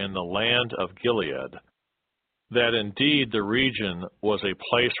Jazer and the land of Gilead, that indeed the region was a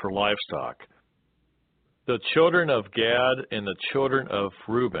place for livestock, the children of Gad and the children of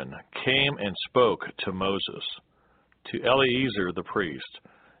Reuben came and spoke to Moses, to Eleazar the priest,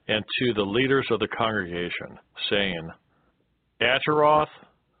 and to the leaders of the congregation, saying, Ataroth,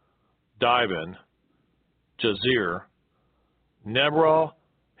 Dibon, Jazer, Nebrah,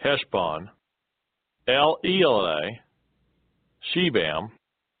 Heshbon, El-Eleh, Shebam,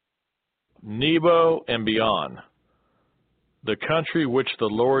 Nebo, and beyond, the country which the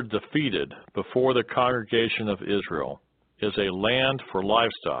Lord defeated before the congregation of Israel, is a land for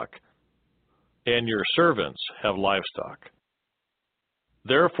livestock, and your servants have livestock.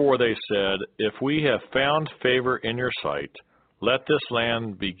 Therefore they said, If we have found favor in your sight, let this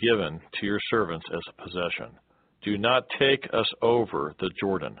land be given to your servants as a possession. Do not take us over the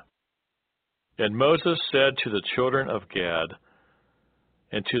Jordan. And Moses said to the children of Gad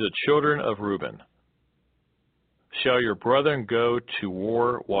and to the children of Reuben, Shall your brethren go to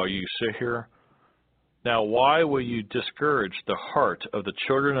war while you sit here? Now why will you discourage the heart of the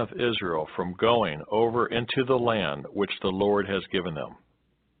children of Israel from going over into the land which the Lord has given them?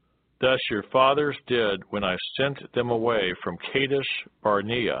 Thus your fathers did when I sent them away from Kadesh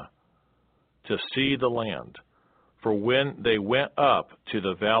Barnea to see the land. For when they went up to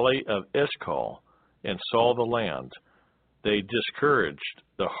the valley of Eshcol and saw the land, they discouraged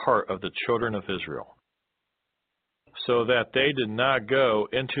the heart of the children of Israel, so that they did not go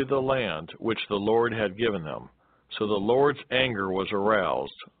into the land which the Lord had given them. So the Lord's anger was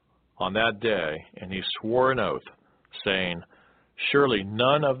aroused on that day, and he swore an oath, saying, Surely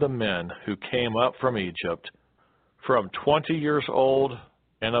none of the men who came up from Egypt, from 20 years old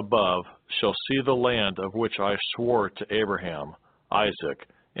and above, shall see the land of which I swore to Abraham, Isaac,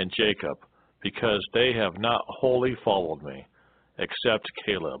 and Jacob, because they have not wholly followed me, except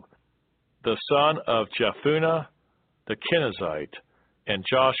Caleb, the son of Jephunneh the Kenizzite, and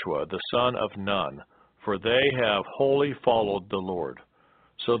Joshua the son of Nun, for they have wholly followed the Lord.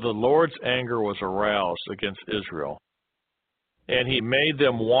 So the Lord's anger was aroused against Israel, and he made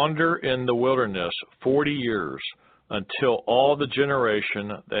them wander in the wilderness 40 years, until all the generation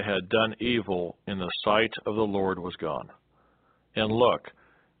that had done evil in the sight of the Lord was gone. And look,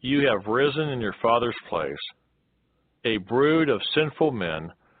 you have risen in your father's place, a brood of sinful men,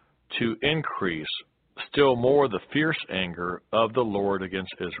 to increase still more the fierce anger of the Lord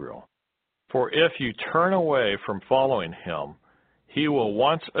against Israel. For if you turn away from following him, he will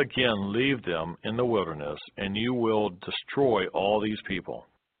once again leave them in the wilderness, and you will destroy all these people.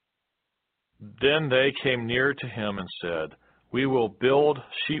 Then they came near to him and said, We will build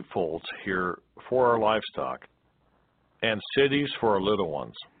sheepfolds here for our livestock, and cities for our little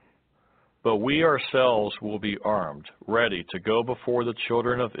ones. But we ourselves will be armed, ready to go before the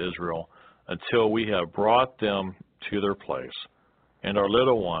children of Israel, until we have brought them to their place, and our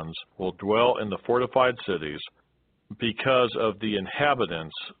little ones will dwell in the fortified cities because of the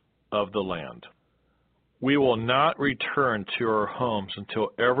inhabitants of the land. We will not return to our homes until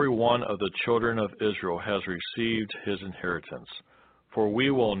every one of the children of Israel has received his inheritance, for we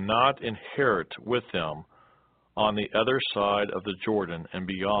will not inherit with them on the other side of the Jordan and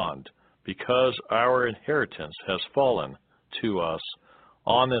beyond, because our inheritance has fallen to us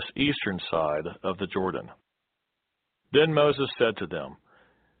on this eastern side of the Jordan. Then Moses said to them,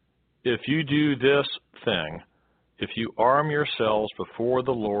 If you do this thing, if you arm yourselves before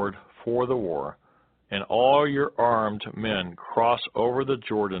the Lord for the war, and all your armed men cross over the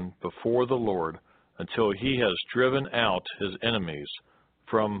Jordan before the Lord until he has driven out his enemies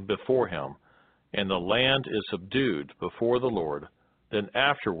from before him, and the land is subdued before the Lord, then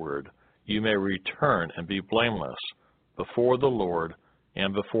afterward you may return and be blameless before the Lord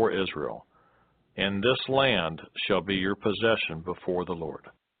and before Israel, and this land shall be your possession before the Lord.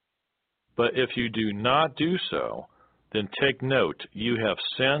 But if you do not do so, then take note you have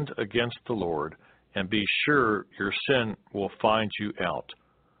sinned against the Lord, and be sure your sin will find you out.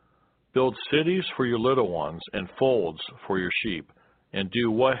 Build cities for your little ones and folds for your sheep, and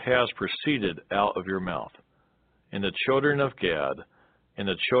do what has proceeded out of your mouth. And the children of Gad and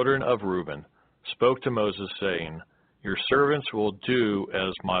the children of Reuben spoke to Moses, saying, Your servants will do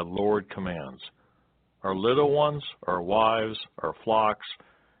as my Lord commands. Our little ones, our wives, our flocks,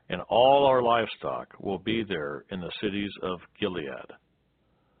 and all our livestock will be there in the cities of Gilead.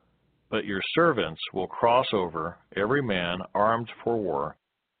 But your servants will cross over, every man armed for war,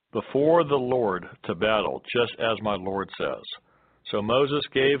 before the Lord to battle, just as my Lord says. So Moses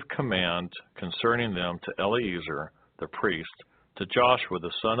gave command concerning them to Eleazar the priest, to Joshua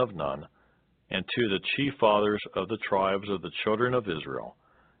the son of Nun, and to the chief fathers of the tribes of the children of Israel.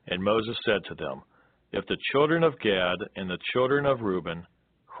 And Moses said to them, If the children of Gad and the children of Reuben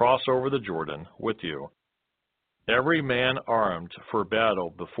cross over the Jordan with you, every man armed for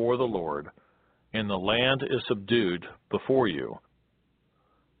battle before the Lord, and the land is subdued before you,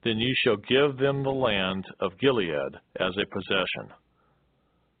 then you shall give them the land of Gilead as a possession.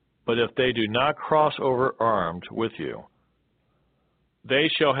 But if they do not cross over armed with you, they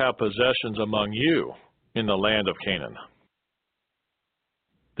shall have possessions among you in the land of Canaan.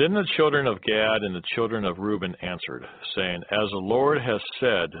 Then the children of Gad and the children of Reuben answered, saying, As the Lord has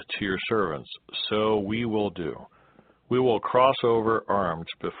said to your servants, so we will do. We will cross over armed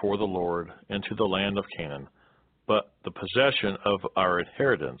before the Lord into the land of Canaan, but the possession of our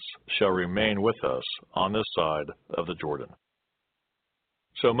inheritance shall remain with us on this side of the Jordan.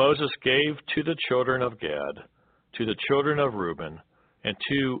 So Moses gave to the children of Gad, to the children of Reuben, and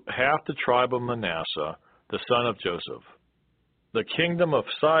to half the tribe of Manasseh, the son of Joseph, the kingdom of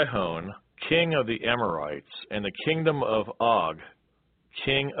Sihon, king of the Amorites, and the kingdom of Og,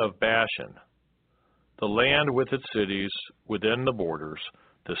 king of Bashan, the land with its cities within the borders,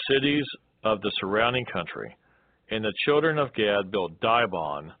 the cities of the surrounding country. And the children of Gad built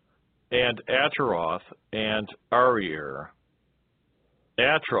Dibon, and Ataroth, and Aroer,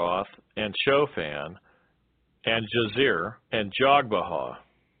 Atroth, and Shophan, and Jazer, and Jogbehah,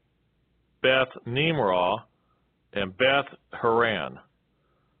 Beth Nimrah, and Beth Haran,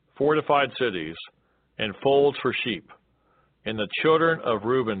 fortified cities, and folds for sheep. And the children of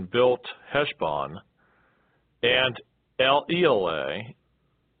Reuben built Heshbon, and Elealeh,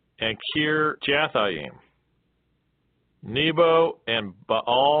 and Kirjathaim, Nebo and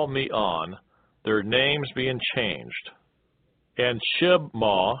Baal-Meon, their names being changed, and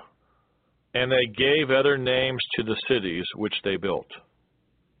Shibmah, and they gave other names to the cities which they built.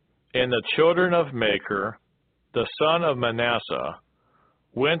 And the children of Machir, the son of Manasseh,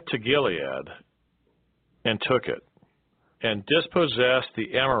 went to Gilead and took it, and dispossessed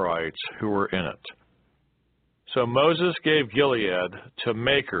the Amorites who were in it. So Moses gave Gilead to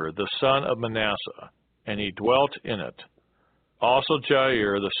Machir, the son of Manasseh, and he dwelt in it. Also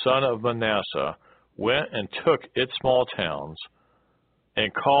Jair, the son of Manasseh, went and took its small towns,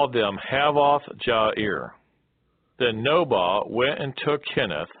 and called them Havoth-Jair. Then Nobah went and took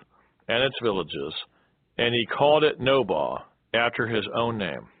Kenneth and its villages, and he called it Nobah, after his own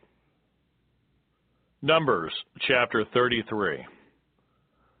name. Numbers chapter 33.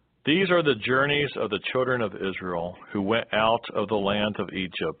 These are the journeys of the children of Israel who went out of the land of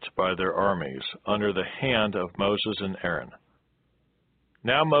Egypt by their armies under the hand of Moses and Aaron.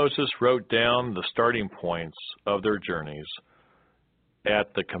 Now Moses wrote down the starting points of their journeys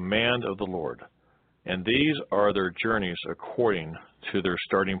at the command of the Lord, and these are their journeys according to their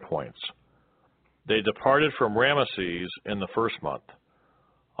starting points. They departed from Ramesses in the first month.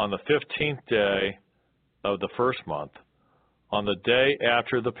 On the 15th day of the first month, on the day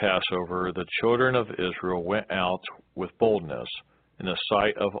after the Passover, the children of Israel went out with boldness in the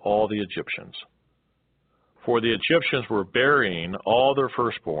sight of all the Egyptians. For the Egyptians were burying all their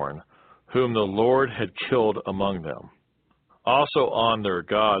firstborn, whom the Lord had killed among them. Also on their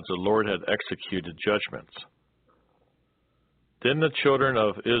gods the Lord had executed judgments. Then the children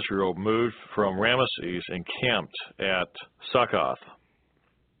of Israel moved from Ramesses and camped at Succoth.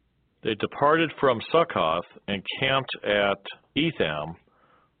 They departed from Succoth and camped at Etham,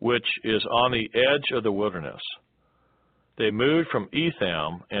 which is on the edge of the wilderness. They moved from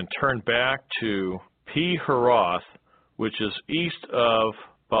Etham and turned back to Pi-Haroth, which is east of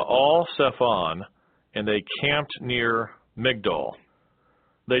Baal-Zephon, and they camped near Migdol.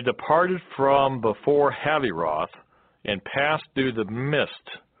 They departed from before Haviroth and passed through the midst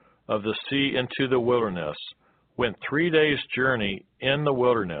of the sea into the wilderness, went 3 days' journey in the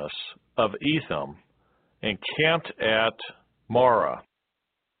wilderness of Etham, and camped at Marah.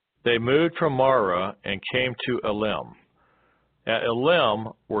 They moved from Marah and came to Elim. At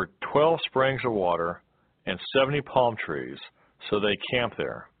Elim were 12 springs of water and 70 palm trees, so they camped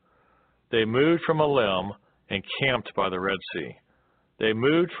there. They moved from Elim and camped by the Red Sea. They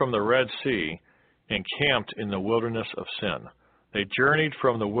moved from the Red Sea and camped in the wilderness of Sin. They journeyed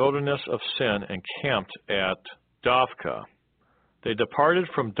from the wilderness of Sin and camped at Dophkah. They departed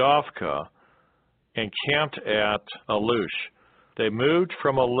from Dophkah and camped at Alush. They moved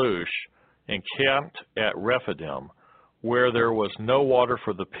from Alush and camped at Rephidim, where there was no water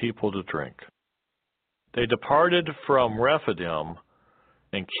for the people to drink. They departed from Rephidim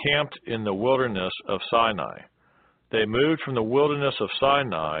and camped in the wilderness of Sinai. They moved from the wilderness of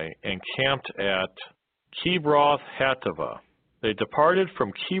Sinai and camped at Kibroth-Hattaavah. They departed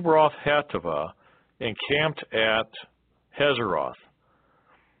from Kibroth-Hattaavah and camped at Hazeroth.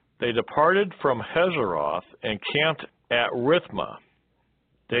 They departed from Hazeroth and camped at Rithmah.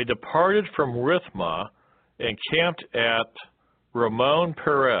 They departed from Rithmah and camped at Ramon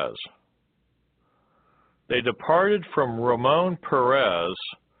Perez. They departed from Ramon Perez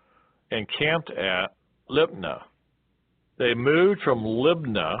and camped at Libnah. They moved from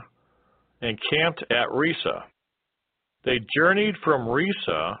Libnah and camped at Risa. They journeyed from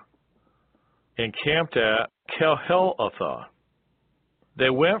Risa and camped at Kelhelatha. They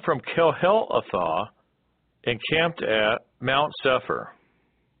went from Kelhelatha and camped at Mount Sephir.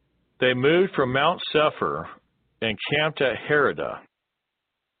 They moved from Mount Sephir and camped at Heridah.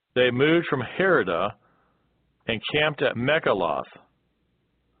 They moved from Heridah and camped at Mechaloth.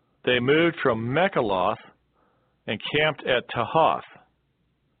 They moved from Mechaloth and camped at Tahath.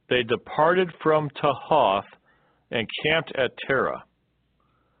 They departed from Tahath and camped at Terah.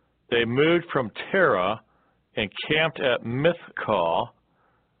 They moved from Terah and camped at Mithkal.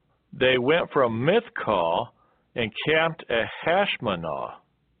 They went from Mithkal and camped at Hashmanah.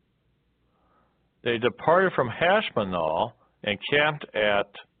 They departed from Hashmanah and camped at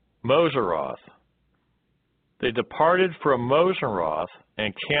Moseroth. They departed from Moseroth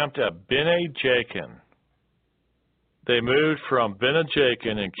and camped at Bene Jakin. They moved from Bene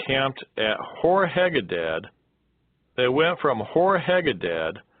Jakin and camped at Hor-Hagadad. They went from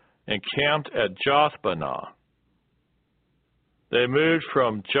Hor-Hagadad and camped at Jothbanah. They moved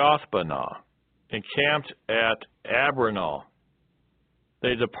from Jothbanah and camped at Abranal.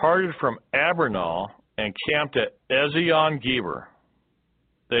 They departed from Abranal and camped at Ezion-Geber.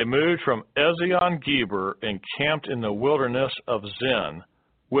 They moved from Ezion-Geber and camped in the wilderness of Zin,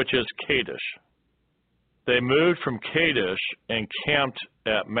 which is Kadesh. They moved from Kadesh and camped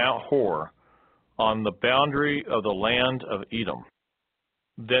at Mount Hor, on the boundary of the land of Edom.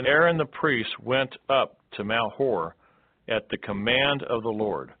 Then Aaron the priest went up to Mount Hor at the command of the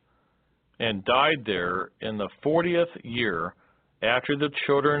Lord, and died there in the 40th year after the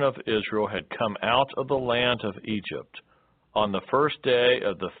children of Israel had come out of the land of Egypt. On the first day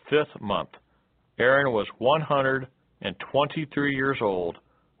of the 5th month, Aaron was 123 years old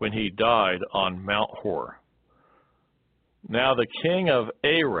when he died on Mount Hor. Now the king of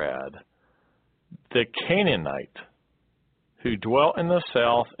Arad, the Canaanite, who dwelt in the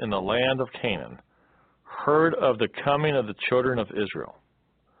south in the land of Canaan, heard of the coming of the children of Israel.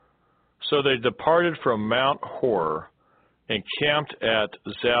 So they departed from Mount Hor and camped at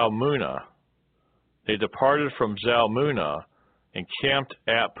Zalmunna. They departed from Zalmunna and camped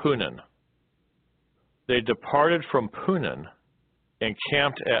at Punan. They departed from Punan and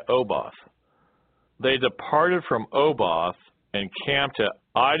camped at Oboth. They departed from Oboth and camped at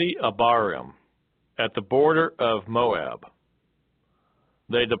Idi-Abarim, at the border of Moab.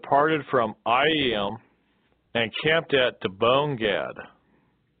 They departed from Iam and camped at Dibon-Gad.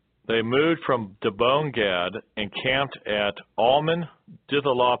 They moved from Dibon-Gad and camped at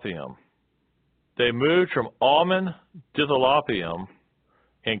Almon-Dithalopium. They moved from Almon-Dithalopium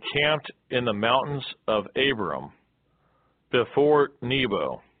and camped in the mountains of Abiram, before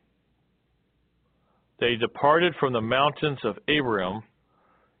Nebo. They departed from the mountains of Abiram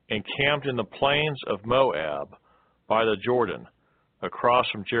and camped in the plains of Moab by the Jordan, across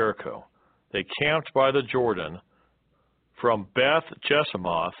from Jericho. They camped by the Jordan from Beth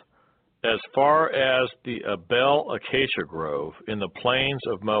Jesimoth as far as the Abel Acacia Grove in the plains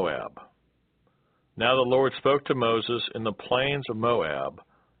of Moab. Now the Lord spoke to Moses in the plains of Moab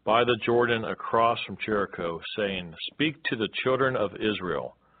by the Jordan across from Jericho, saying, Speak to the children of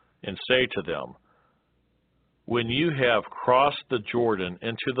Israel, and say to them, When you have crossed the Jordan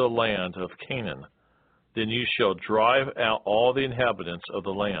into the land of Canaan, then you shall drive out all the inhabitants of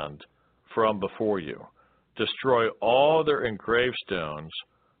the land from before you. Destroy all their engraved stones,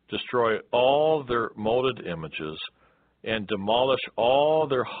 destroy all their molded images, and demolish all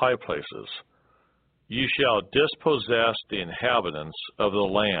their high places. You shall dispossess the inhabitants of the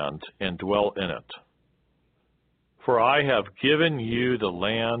land and dwell in it. For I have given you the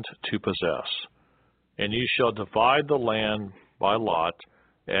land to possess, and you shall divide the land by lot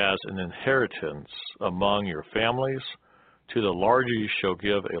as an inheritance among your families, To the larger you shall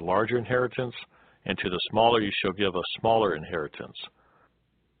give a larger inheritance, and to the smaller you shall give a smaller inheritance.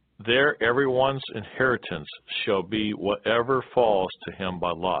 There everyone's inheritance shall be whatever falls to him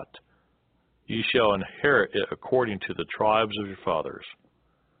by lot. You shall inherit it according to the tribes of your fathers.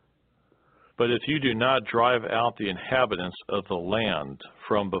 But if you do not drive out the inhabitants of the land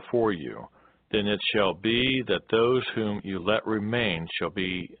from before you, then it shall be that those whom you let remain shall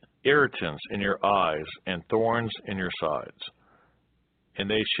be irritants in your eyes and thorns in your sides. And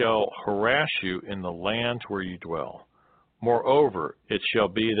they shall harass you in the land where you dwell. Moreover, it shall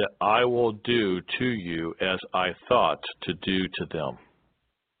be that I will do to you as I thought to do to them.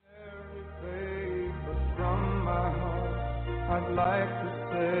 From my heart, I'd like to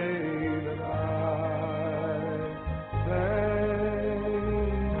say that I thank you.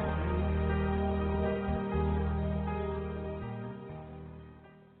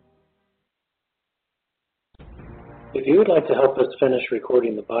 If you would like to help us finish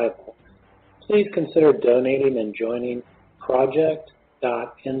recording the Bible, please consider donating and joining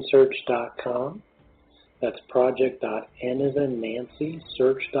project.nsearch.com. That's project.n as in Nancy,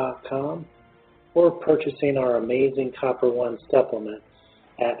 search.com, or purchasing our amazing Copper One supplement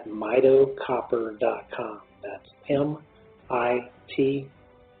at mitocopper.com. That's M-I-T-O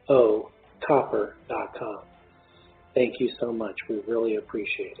copper.com. Thank you so much. We really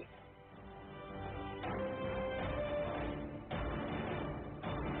appreciate it.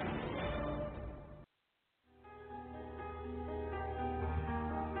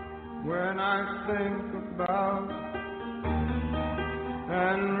 When I think about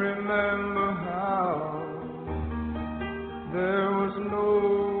and remember how there was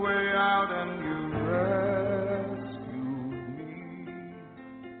no way out and you rescued me.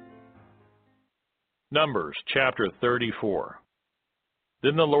 Numbers chapter 34.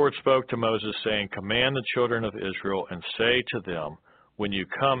 Then the Lord spoke to Moses, saying, Command the children of Israel, and say to them, When you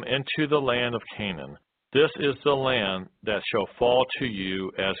come into the land of Canaan, this is the land that shall fall to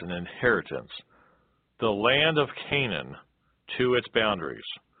you as an inheritance, the land of Canaan to its boundaries.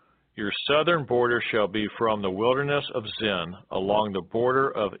 Your southern border shall be from the wilderness of Zin along the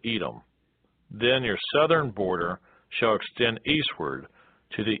border of Edom. Then your southern border shall extend eastward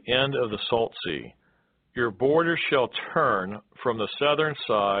to the end of the Salt Sea. Your border shall turn from the southern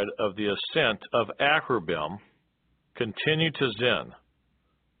side of the ascent of Akrabim, continue to Zin,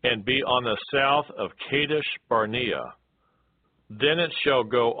 and be on the south of Kadesh Barnea. Then it shall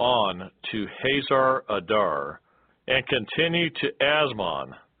go on to Hazar Adar, and continue to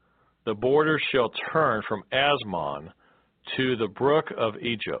Asmon. The border shall turn from Asmon to the brook of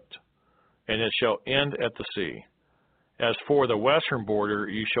Egypt, and it shall end at the sea. As for the western border,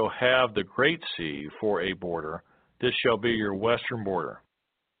 you shall have the great sea for a border. This shall be your western border,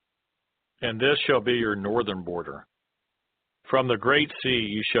 and this shall be your northern border. From the great sea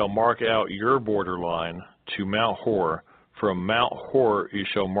you shall mark out your borderline to Mount Hor. From Mount Hor you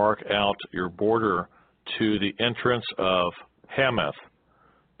shall mark out your border to the entrance of Hamath.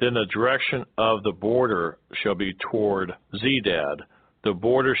 Then the direction of the border shall be toward Zedad. The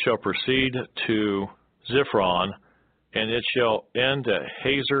border shall proceed to Ziphron, and it shall end at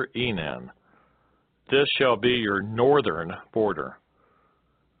Hazar Enan. This shall be your northern border.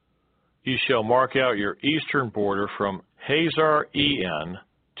 You shall mark out your eastern border from Hazar En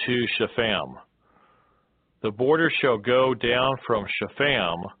to Shepham. The border shall go down from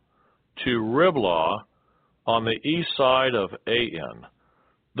Shepham to Riblah on the east side of An.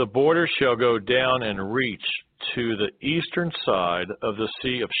 The border shall go down and reach to the eastern side of the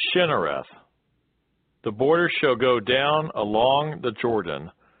Sea of Shinnereth. The border shall go down along the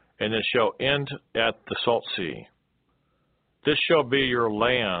Jordan, and it shall end at the Salt Sea. This shall be your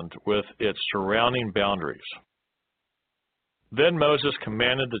land with its surrounding boundaries. Then Moses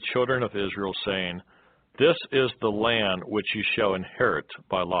commanded the children of Israel, saying, This is the land which you shall inherit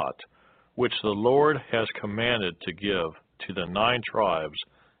by lot, which the Lord has commanded to give to the 9 tribes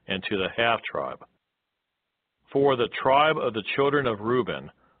and to the half-tribe. For the tribe of the children of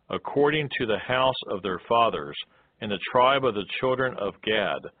Reuben, according to the house of their fathers, and the tribe of the children of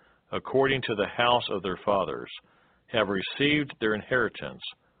Gad, according to the house of their fathers, have received their inheritance.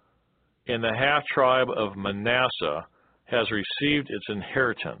 And the half-tribe of Manasseh has received its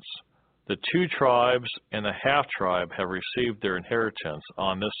inheritance. The 2 tribes and the half-tribe have received their inheritance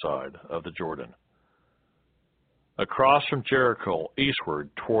on this side of the Jordan, across from Jericho eastward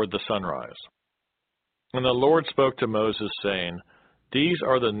toward the sunrise. And the Lord spoke to Moses, saying, These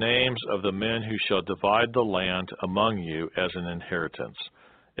are the names of the men who shall divide the land among you as an inheritance: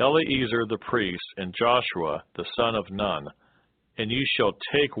 Eleazar the priest and Joshua the son of Nun. And you shall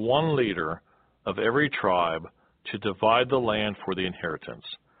take 1 leader of every tribe to divide the land for the inheritance.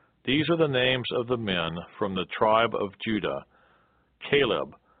 These are the names of the men from the tribe of Judah: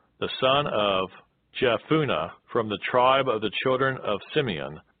 Caleb, the son of Jephunneh, from the tribe of the children of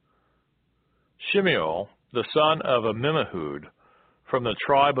Simeon; Shemuel, the son of Ammihud, from the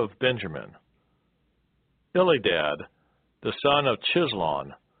tribe of Benjamin; Elidad, the son of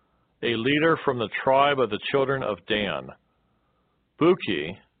Chislon, a leader from the tribe of the children of Dan;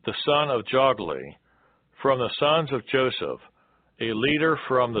 Buki, the son of Jogli, from the sons of Joseph, a leader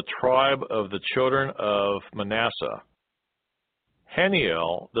from the tribe of the children of Manasseh;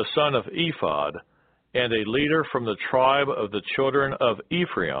 Haniel, the son of Ephod, and a leader from the tribe of the children of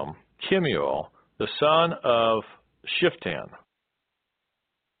Ephraim; Kemuel, the son of Shiftan,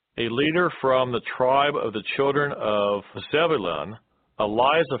 a leader from the tribe of the children of Zebulun;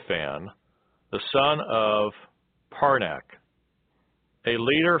 Elizaphan, the son of Parnak, a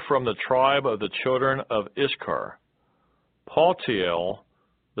leader from the tribe of the children of Issachar; Paltiel,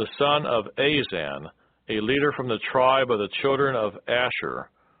 the son of Azan, a leader from the tribe of the children of Asher;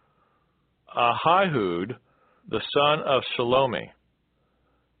 Ahihud, the son of Shalomi,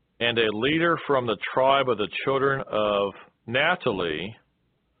 and a leader from the tribe of the children of Naphtali;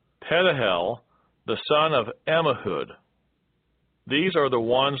 Pedahel, the son of Ammihud. These are the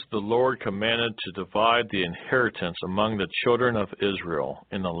ones the Lord commanded to divide the inheritance among the children of Israel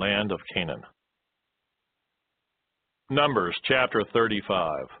in the land of Canaan. Numbers chapter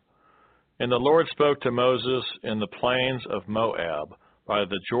 35. And the Lord spoke to Moses in the plains of Moab by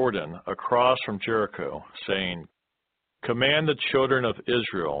the Jordan across from Jericho, saying, Command the children of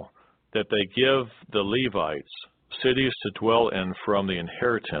Israel that they give the Levites cities to dwell in from the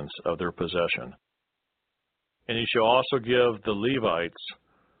inheritance of their possession. And you shall also give the Levites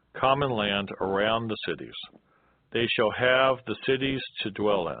common land around the cities. They shall have the cities to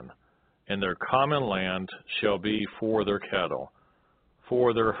dwell in, and their common land shall be for their cattle,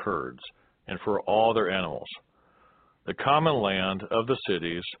 for their herds, and for all their animals. The common land of the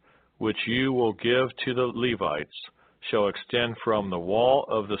cities which you will give to the Levites shall extend from the wall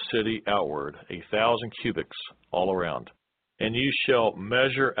of the city outward 1,000 cubits all around. And you shall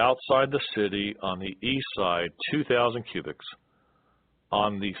measure outside the city on the east side 2,000 cubits,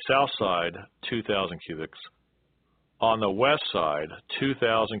 on the south side 2,000 cubits, on the west side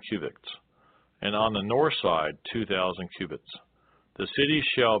 2,000 cubits, and on the north side 2,000 cubits. The city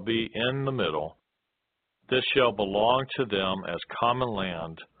shall be in the middle. This shall belong to them as common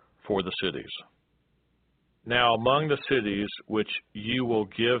land for the cities. Now among the cities which you will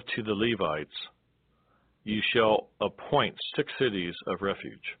give to the Levites, you shall appoint 6 cities of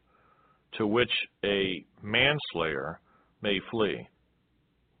refuge, to which a manslayer may flee.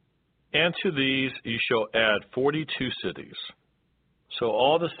 And to these you shall add 42 cities. So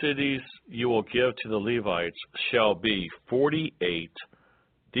all the cities you will give to the Levites shall be 48.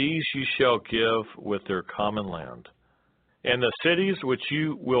 These you shall give with their common land. And the cities which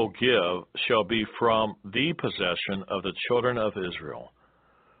you will give shall be from the possession of the children of Israel.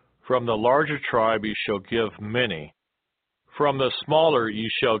 From the larger tribe you shall give many. From the smaller you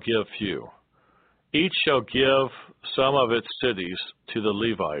shall give few. Each shall give some of its cities to the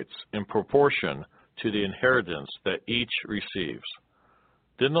Levites in proportion to the inheritance that each receives.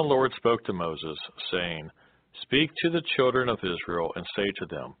 Then the Lord spoke to Moses, saying, Speak to the children of Israel and say to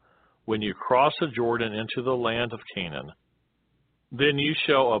them, When you cross the Jordan into the land of Canaan, then you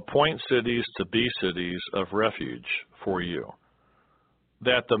shall appoint cities to be cities of refuge for you,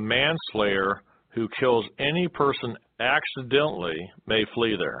 that the manslayer who kills any person accidentally may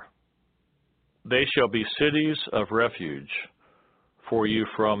flee there. They shall be cities of refuge for you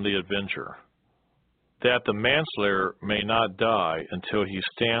from the avenger, that the manslayer may not die until he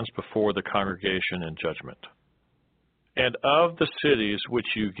stands before the congregation in judgment. And of the cities which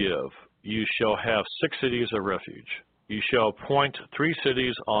you give, you shall have 6 cities of refuge. You shall appoint 3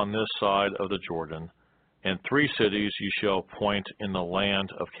 cities on this side of the Jordan, and 3 cities you shall appoint in the land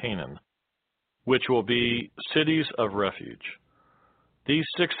of Canaan, which will be cities of refuge. These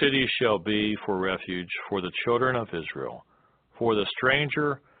 6 cities shall be for refuge for the children of Israel, for the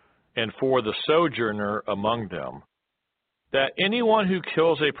stranger and for the sojourner among them, that anyone who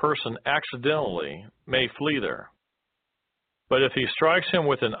kills a person accidentally may flee there. But if he strikes him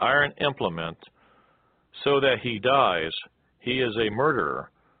with an iron implement, so that he dies, he is a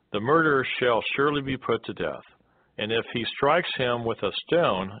murderer. The murderer shall surely be put to death. And if he strikes him with a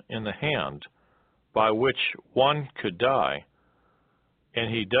stone in the hand, by which one could die,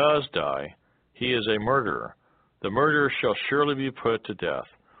 and he does die, he is a murderer. The murderer shall surely be put to death.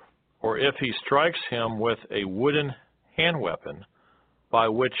 Or if he strikes him with a wooden hand weapon, by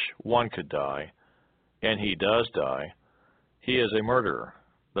which one could die, and he does die, he is a murderer.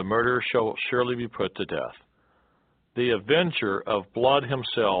 The murderer shall surely be put to death. The avenger of blood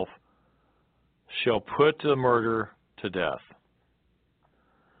himself shall put the murderer to death.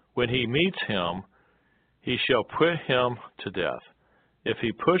 When he meets him, he shall put him to death. If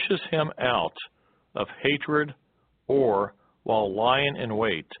he pushes him out of hatred, or, while lying in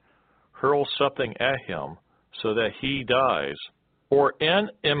wait, hurls something at him so that he dies, or in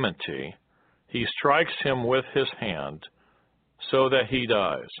enmity, he strikes him with his hand so that he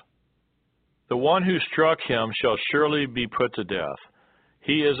dies. The one who struck him shall surely be put to death.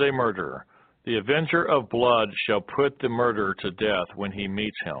 He is a murderer. The avenger of blood shall put the murderer to death when he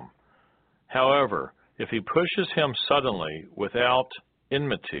meets him. However, if he pushes him suddenly without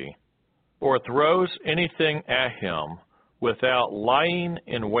enmity, or throws anything at him without lying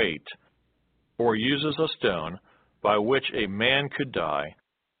in wait, or uses a stone by which a man could die,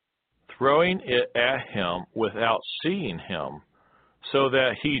 throwing it at him without seeing him, so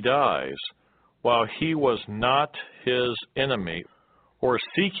that he dies, while he was not his enemy, or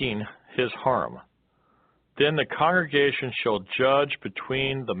seeking his harm, then the congregation shall judge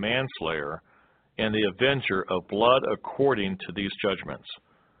between the manslayer and the avenger of blood according to these judgments.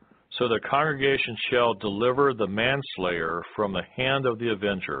 So the congregation shall deliver the manslayer from the hand of the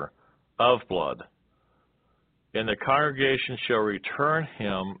avenger of blood, and the congregation shall return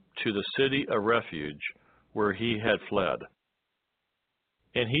him to the city of refuge where he had fled.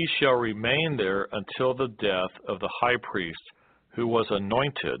 And he shall remain there until the death of the high priest who was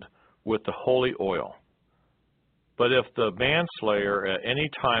anointed with the holy oil. But if the manslayer at any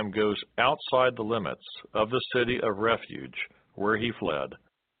time goes outside the limits of the city of refuge where he fled,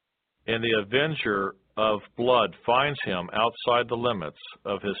 and the avenger of blood finds him outside the limits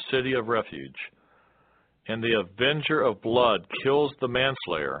of his city of refuge, and the avenger of blood kills the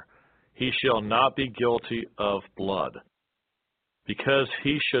manslayer, he shall not be guilty of blood, because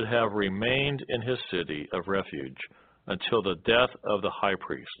he should have remained in his city of refuge until the death of the high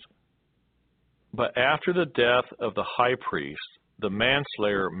priest. But after the death of the high priest, the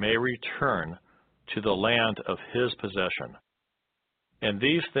manslayer may return to the land of his possession. And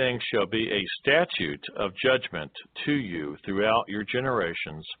these things shall be a statute of judgment to you throughout your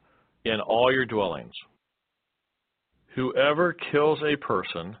generations in all your dwellings. Whoever kills a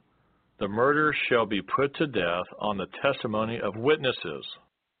person, the murderer shall be put to death on the testimony of witnesses.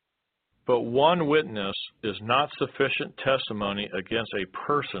 But one witness is not sufficient testimony against a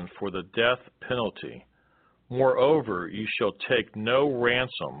person for the death penalty. Moreover, you shall take no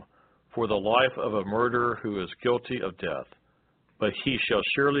ransom for the life of a murderer who is guilty of death, but he shall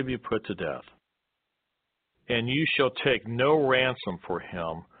surely be put to death. And you shall take no ransom for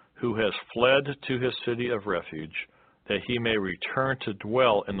him who has fled to his city of refuge, that he may return to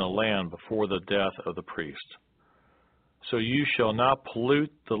dwell in the land before the death of the priest. So you shall not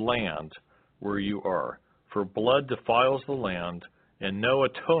pollute the land where you are, for blood defiles the land, and no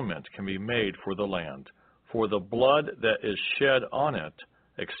atonement can be made for the land, for the blood that is shed on it,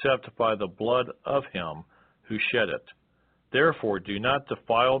 except by the blood of him who shed it. Therefore do not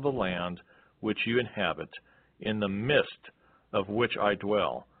defile the land which you inhabit, in the midst of which I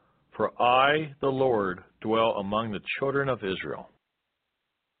dwell. For I, the Lord, dwell among the children of Israel.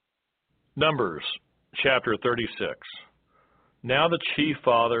 Numbers, chapter 36. Now the chief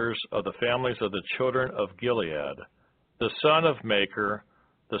fathers of the families of the children of Gilead, the son of Machir,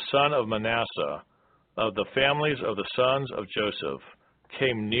 the son of Manasseh, of the families of the sons of Joseph,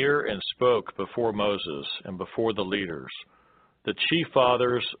 came near and spoke before Moses and before the leaders, the chief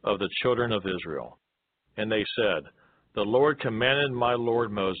fathers of the children of Israel. And they said, The Lord commanded my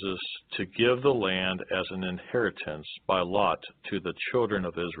lord Moses to give the land as an inheritance by lot to the children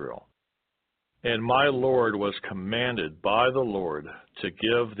of Israel. And my lord was commanded by the Lord to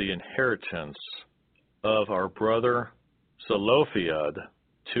give the inheritance of our brother Zelophehad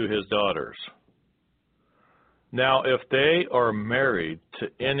to his daughters. Now if they are married to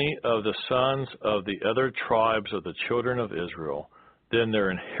any of the sons of the other tribes of the children of Israel, then their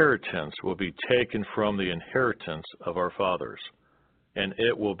inheritance will be taken from the inheritance of our fathers, and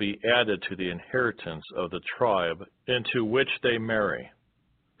it will be added to the inheritance of the tribe into which they marry.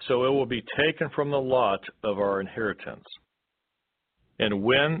 So it will be taken from the lot of our inheritance. And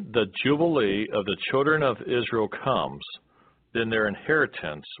when the Jubilee of the children of Israel comes, then their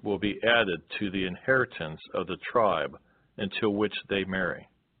inheritance will be added to the inheritance of the tribe into which they marry.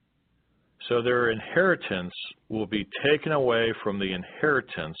 So their inheritance will be taken away from the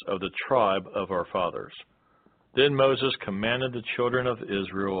inheritance of the tribe of our fathers. Then Moses commanded the children of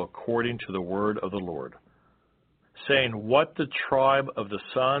Israel according to the word of the Lord. saying, "What the tribe of the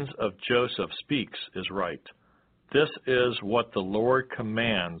sons of Joseph speaks is right. This is what the Lord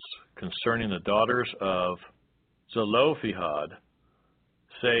commands concerning the daughters of Zelophehad,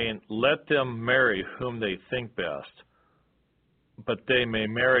 saying, let them marry whom they think best, but they may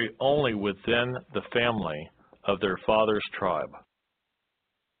marry only within the family of their father's tribe.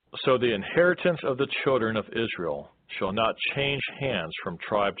 So the inheritance of the children of Israel shall not change hands from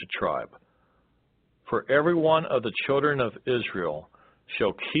tribe to tribe. For every one of the children of Israel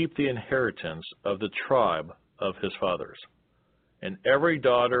shall keep the inheritance of the tribe of his fathers. And every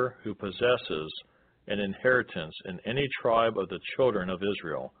daughter who possesses an inheritance in any tribe of the children of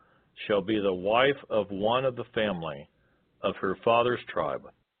Israel shall be the wife of one of the family of her father's tribe,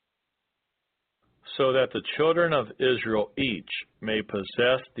 so that the children of Israel each may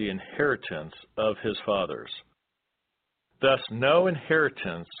possess the inheritance of his fathers. Thus no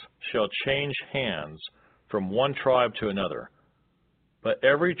inheritance shall change hands from one tribe to another, but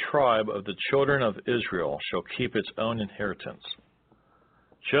every tribe of the children of Israel shall keep its own inheritance.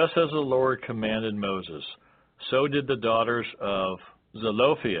 Just as the Lord commanded Moses, so did the daughters of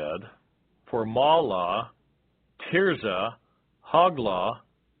Zelophehad, for Mahlah, Tirzah, Hoglah,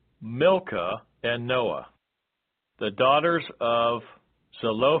 Milcah, and Noah. The daughters of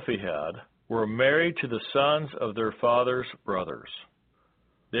Zelophehad were married to the sons of their father's brothers.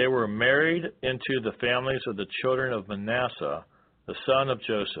 They were married into the families of the children of Manasseh, the son of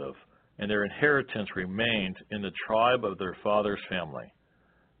Joseph, and their inheritance remained in the tribe of their father's family.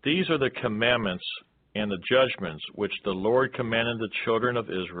 These are the commandments and the judgments which the Lord commanded the children of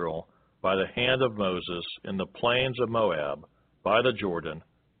Israel by the hand of Moses in the plains of Moab, by the Jordan,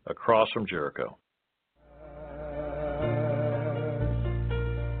 across from Jericho.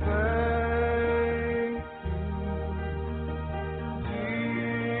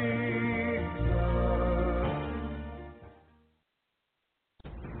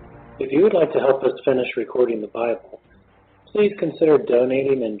 If you would like to help us finish recording the Bible, please consider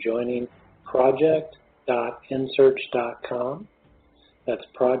donating and joining project.nsearch.com. That's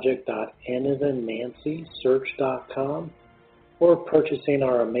project.nancy.search.com, or purchasing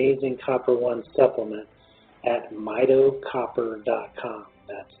our amazing Copper One supplement at mitocopper.com.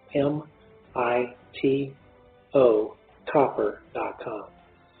 That's MITO copper.com.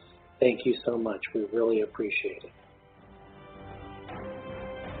 Thank you so much. We really appreciate it.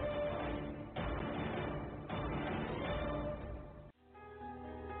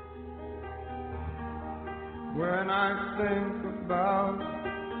 When I think about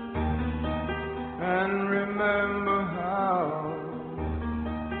and remember how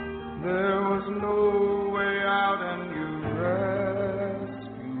there was no way out and you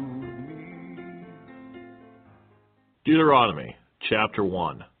rescued me. Deuteronomy chapter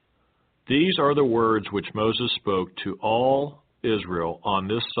 1. These are the words which Moses spoke to all Israel on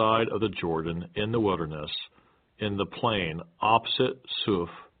this side of the Jordan in the wilderness, in the plain opposite Suf,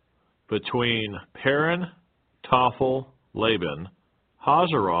 between Paran, Tophel, Laban,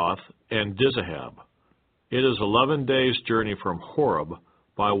 Hazeroth, and Dizahab. It is 11 days' journey from Horeb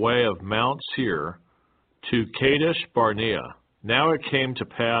by way of Mount Seir to Kadesh Barnea. Now it came to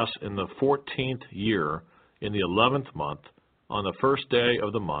pass in the 14th year, in the 11th month, on the first day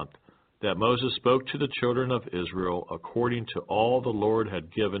of the month, that Moses spoke to the children of Israel according to all the Lord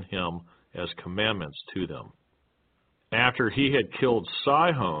had given him as commandments to them. After he had killed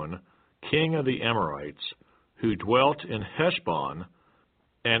Sihon, king of the Amorites, who dwelt in Heshbon,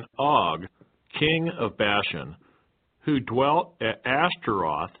 and Og, king of Bashan, who dwelt at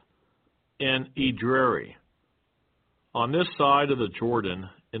Ashtaroth in Edrei. On this side of the Jordan,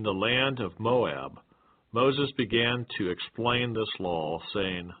 in the land of Moab, Moses began to explain this law,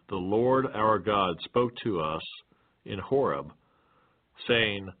 saying, The Lord our God spoke to us in Horeb,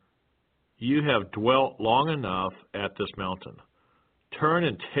 saying, You have dwelt long enough at this mountain. Turn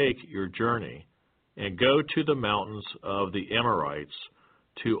and take your journey, and go to the mountains of the Amorites,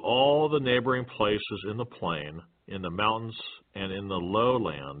 to all the neighboring places in the plain, in the mountains and in the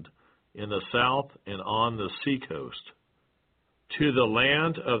lowland, in the south and on the seacoast, to the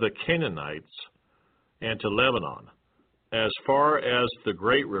land of the Canaanites, and to Lebanon, as far as the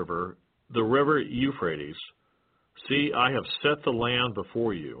great river, the river Euphrates. See, I have set the land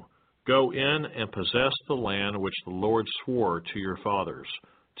before you. Go in and possess the land which the Lord swore to your fathers,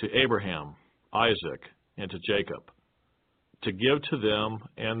 to Abraham, Isaac, and to Jacob, to give to them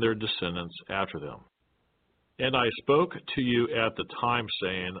and their descendants after them. And I spoke to you at the time,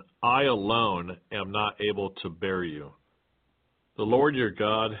 saying, I alone am not able to bear you. The Lord your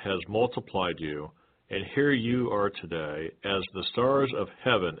God has multiplied you, and here you are today as the stars of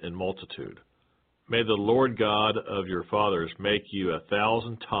heaven in multitude. May the Lord God of your fathers make you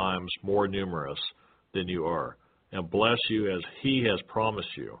 1,000 times more numerous than you are, and bless you as he has promised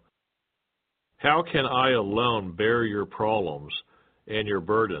you. How can I alone bear your problems and your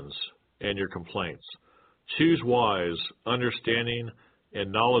burdens and your complaints? Choose wise, understanding,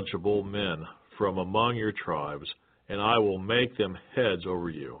 and knowledgeable men from among your tribes, and I will make them heads over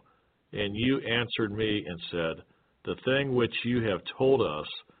you. And you answered me and said, the thing which you have told us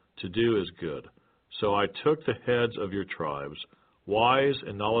to do is good. So I took the heads of your tribes, wise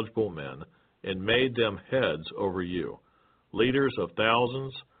and knowledgeable men, and made them heads over you, leaders of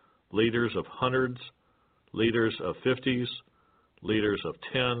thousands, leaders of hundreds, leaders of 50s, leaders of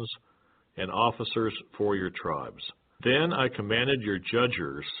 10s, and officers for your tribes. Then I commanded your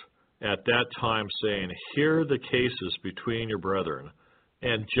judges at that time, saying, hear the cases between your brethren,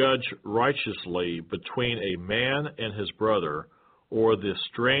 and judge righteously between a man and his brother, or the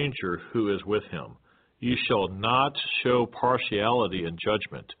stranger who is with him. You shall not show partiality in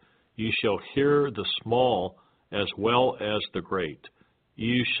judgment. You shall hear the small as well as the great.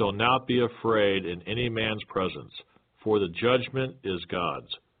 You shall not be afraid in any man's presence, for the judgment is God's.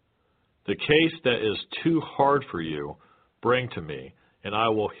 The case that is too hard for you, bring to me, and I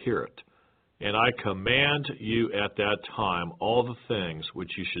will hear it. And I command you at that time all the things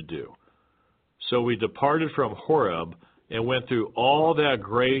which you should do. So we departed from Horeb, and went through all that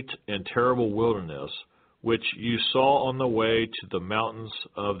great and terrible wilderness, which you saw on the way to the mountains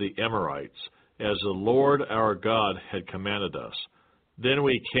of the Amorites, as the Lord our God had commanded us. Then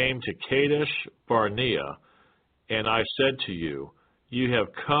we came to Kadesh Barnea, and I said to you, you have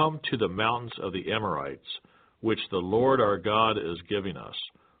come to the mountains of the Amorites, which the Lord our God is giving us.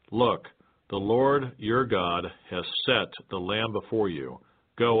 Look, the Lord your God has set the land before you.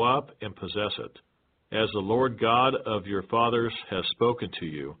 Go up and possess it. As the Lord God of your fathers has spoken to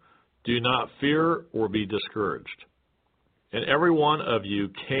you, do not fear or be discouraged. And every one of you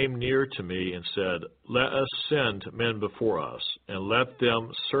came near to me and said, let us send men before us, and let them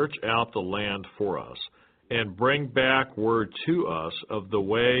search out the land for us, and bring back word to us of the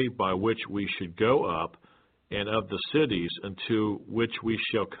way by which we should go up, and of the cities into which we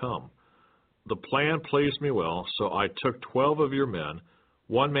shall come. The plan pleased me well, so I took 12 of your men,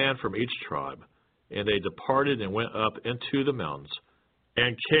 1 man from each tribe, and they departed and went up into the mountains,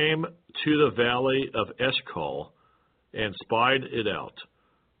 and came to the valley of Eshcol, and spied it out.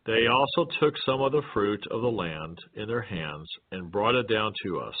 They also took some of the fruit of the land in their hands, and brought it down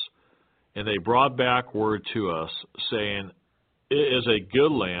to us. And they brought back word to us, saying, it is a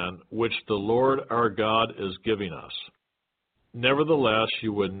good land which the Lord our God is giving us. Nevertheless,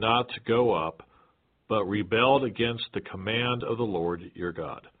 you would not go up, but rebelled against the command of the Lord your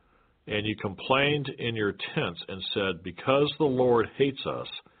God. And you complained in your tents and said, because the Lord hates us,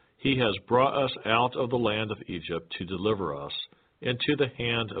 he has brought us out of the land of Egypt to deliver us into the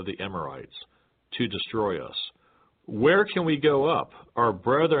hand of the Amorites, to destroy us. Where can we go up? Our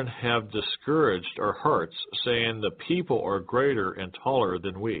brethren have discouraged our hearts, saying, the people are greater and taller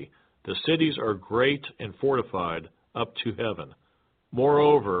than we. The cities are great and fortified up to heaven.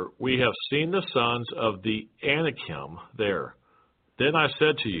 Moreover, we have seen the sons of the Anakim there. Then I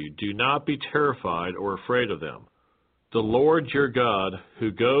said to you, do not be terrified or afraid of them. The Lord your God,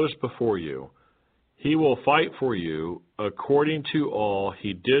 who goes before you, he will fight for you according to all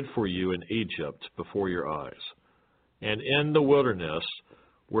he did for you in Egypt before your eyes. And in the wilderness,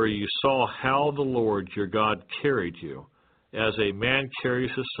 where you saw how the Lord your God carried you, as a man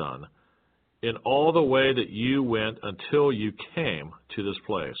carries his son, in all the way that you went until you came to this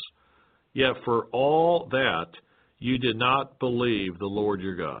place. Yet for all that, you did not believe the Lord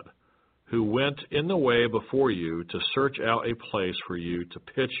your God, who went in the way before you to search out a place for you to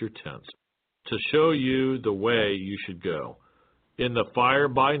pitch your tents, to show you the way you should go, in the fire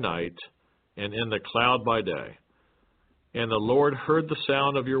by night and in the cloud by day. And the Lord heard the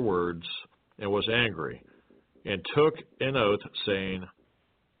sound of your words and was angry, and took an oath, saying,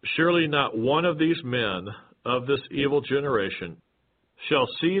 surely not one of these men of this evil generation shall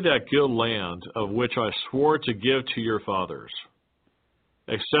see that good land of which I swore to give to your fathers.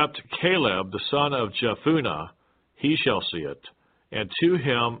 Except Caleb, the son of Jephunneh, he shall see it, and to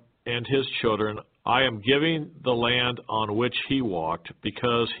him and his children I am giving the land on which he walked,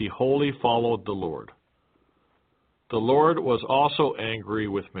 because he wholly followed the Lord. The Lord was also angry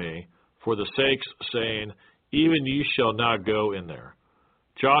with me for the sakes, saying, even you shall not go in there.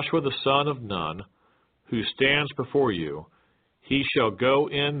 Joshua the son of Nun, who stands before you, he shall go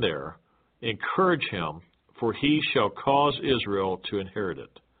in there. Encourage him, for he shall cause Israel to inherit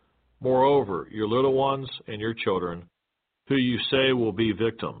it. Moreover, your little ones and your children, who you say will be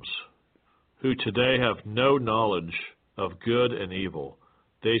victims, who today have no knowledge of good and evil,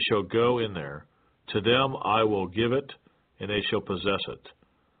 they shall go in there. To them I will give it, and they shall possess it.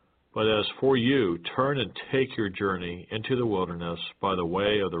 But as for you, turn and take your journey into the wilderness by the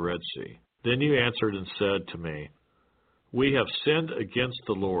way of the Red Sea. Then you answered and said to me, We have sinned against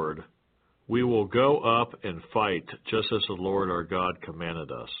the Lord. We will go up and fight, just as the Lord our God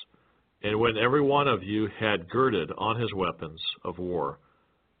commanded us. And when every one of you had girded on his weapons of war,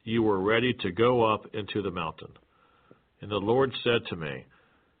 you were ready to go up into the mountain. And the Lord said to me,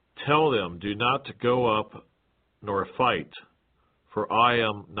 Tell them, do not go up nor fight, for I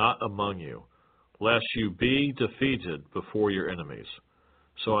am not among you, lest you be defeated before your enemies.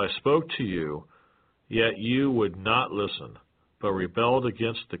 So I spoke to you, yet you would not listen, but rebelled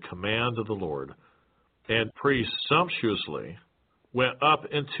against the command of the Lord, and presumptuously went up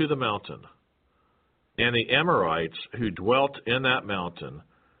into the mountain. And the Amorites who dwelt in that mountain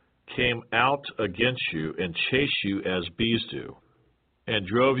came out against you and chased you as bees do, and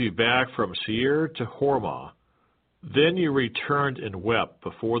drove you back from Seir to Hormah. Then you returned and wept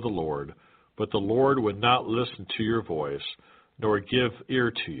before the Lord, but the Lord would not listen to your voice, nor give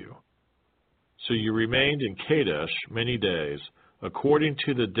ear to you. So you remained in Kadesh many days, according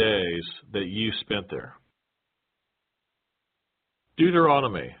to the days that you spent there.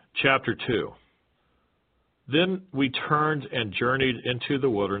 Deuteronomy chapter 2. Then we turned and journeyed into the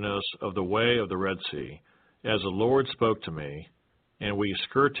wilderness of the way of the Red Sea, as the Lord spoke to me, and we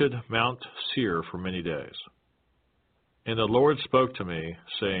skirted Mount Seir for many days. And the Lord spoke to me,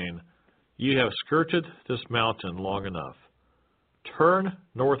 saying, You have skirted this mountain long enough. Turn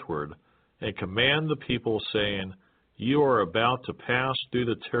northward and command the people, saying, You are about to pass through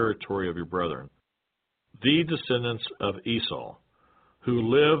the territory of your brethren, the descendants of Esau, who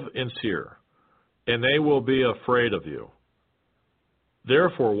live in Seir, and they will be afraid of you.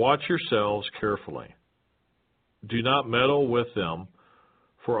 Therefore watch yourselves carefully. Do not meddle with them,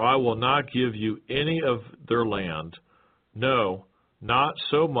 for I will not give you any of their land, no, not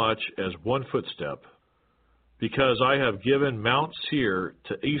so much as one footstep, because I have given Mount Seir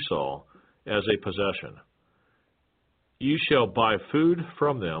to Esau as a possession. You shall buy food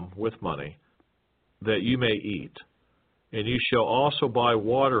from them with money, that you may eat, and you shall also buy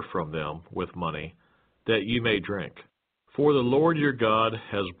water from them with money, that you may drink. For the Lord your God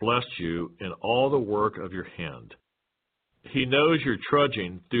has blessed you in all the work of your hand. He knows you're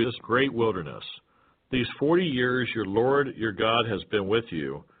trudging through this great wilderness. These 40 years your Lord your God has been with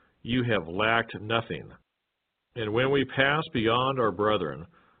you, you have lacked nothing. And when we pass beyond our brethren,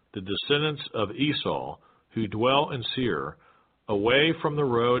 the descendants of Esau, who dwell in Seir, away from the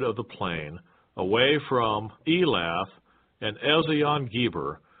road of the plain, away from Elath and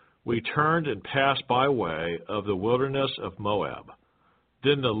Ezion-Geber, we turned and passed by way of the wilderness of Moab.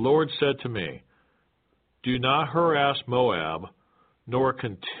 Then the Lord said to me, Do not harass Moab, nor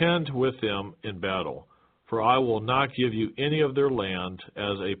contend with them in battle, for I will not give you any of their land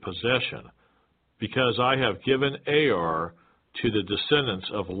as a possession, because I have given Ar to the descendants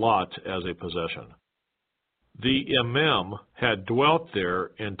of Lot as a possession. The Emim had dwelt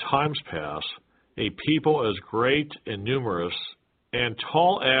there in times past, a people as great and numerous and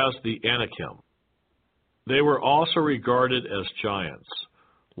tall as the Anakim. They were also regarded as giants,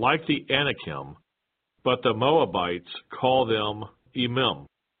 like the Anakim, but the Moabites call them Emim.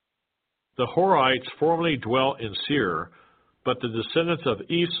 The Horites formerly dwelt in Seir, but the descendants of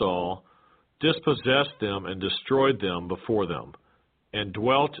Esau dispossessed them and destroyed them before them, and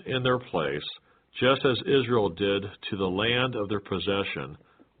dwelt in their place, just as Israel did to the land of their possession,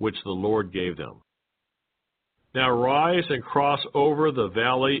 which the Lord gave them. Now rise and cross over the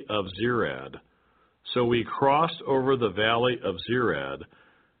valley of Zerad. So we crossed over the valley of Zerad,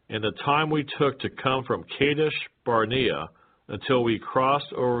 and the time we took to come from Kadesh Barnea until we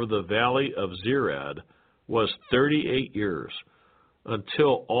crossed over the valley of Zerad was 38 years,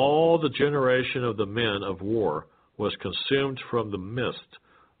 until all the generation of the men of war was consumed from the midst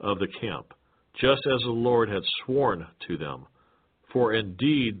of the camp, just as the Lord had sworn to them. For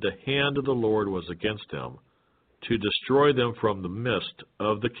indeed the hand of the Lord was against them, to destroy them from the midst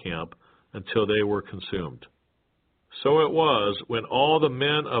of the camp until they were consumed. So it was, when all the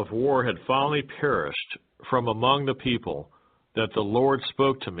men of war had finally perished from among the people, that the Lord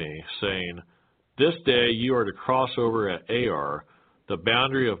spoke to me, saying, This day you are to cross over at Ar, the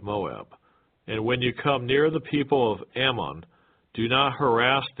boundary of Moab. And when you come near the people of Ammon, do not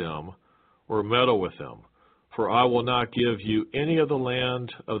harass them or meddle with them, for I will not give you any of the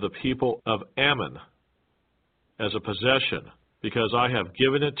land of the people of Ammon as a possession, because I have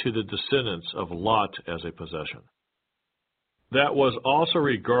given it to the descendants of Lot as a possession. That was also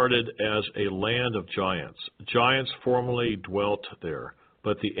regarded as a land of giants. Giants formerly dwelt there,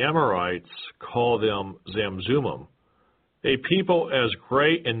 but the Amorites call them Zamzummim, a people as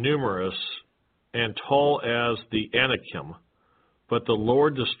great and numerous and tall as the Anakim, but the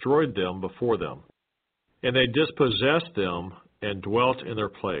Lord destroyed them before them. And they dispossessed them and dwelt in their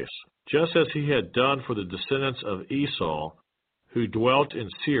place, just as he had done for the descendants of Esau, who dwelt in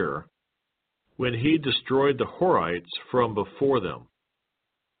Seir, when he destroyed the Horites from before them.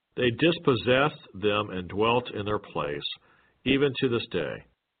 They dispossessed them and dwelt in their place, even to this day.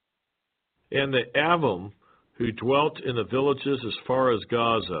 And the Avim, who dwelt in the villages as far as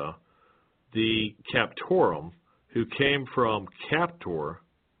Gaza, the Captorim, who came from Captor,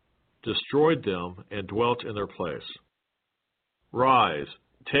 destroyed them and dwelt in their place. Rise,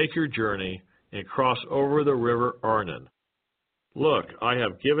 take your journey, and cross over the river Arnon. Look, I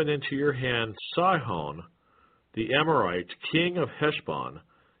have given into your hand Sihon, the Amorite, king of Heshbon,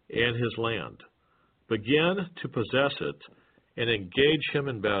 and his land. Begin to possess it, and engage him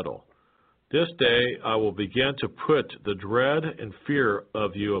in battle. This day I will begin to put the dread and fear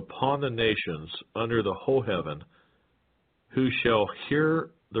of you upon the nations under the whole heaven, who shall hear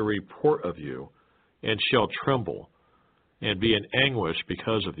the report of you, and shall tremble, and be in anguish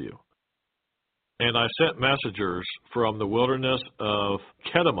because of you. And I sent messengers from the wilderness of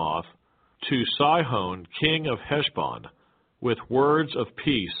Kedemoth to Sihon, king of Heshbon, with words of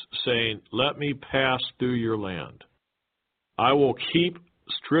peace, saying, Let me pass through your land. I will keep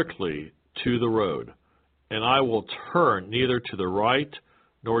strictly to the road, and I will turn neither to the right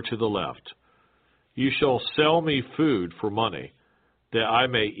nor to the left. You shall sell me food for money, that I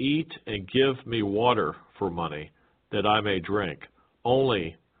may eat, and give me water for money, that I may drink.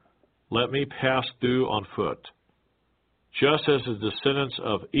 Only let me pass through on foot. Just as the descendants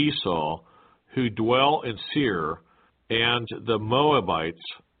of Esau, who dwell in Seir, and the Moabites,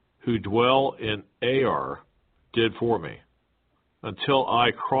 who dwell in Ar, did for me, until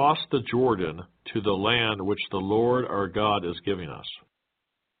I cross the Jordan to the land which the Lord our God is giving us.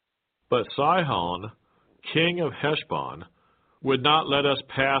 But Sihon, king of Heshbon, would not let us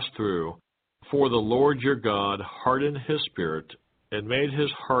pass through, for the Lord your God hardened his spirit and made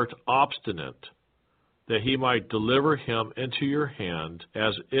his heart obstinate, that he might deliver him into your hand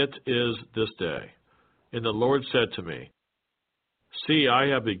as it is this day. And the Lord said to me, See, I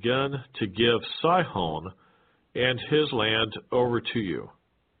have begun to give Sihon and his land over to you.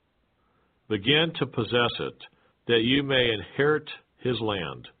 Begin to possess it, that you may inherit his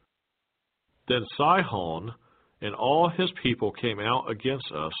land. Then Sihon and all his people came out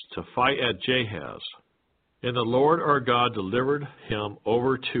against us to fight at Jahaz. And the Lord our God delivered him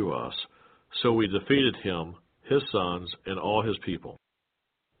over to us, so we defeated him, his sons, and all his people.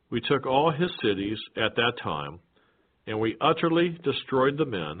 We took all his cities at that time, and we utterly destroyed the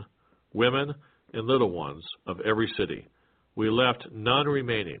men, women, and little ones of every city. We left none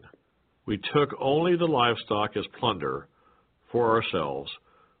remaining. We took only the livestock as plunder for ourselves,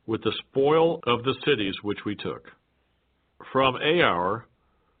 with the spoil of the cities which we took. From Ar,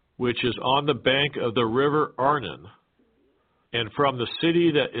 which is on the bank of the river Arnon, and from the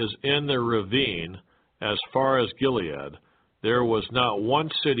city that is in the ravine, as far as Gilead, there was not one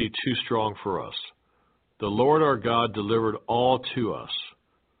city too strong for us. The Lord our God delivered all to us.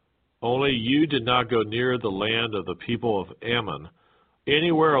 Only you did not go near the land of the people of Ammon,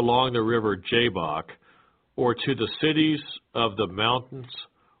 anywhere along the river Jabbok, or to the cities of the mountains,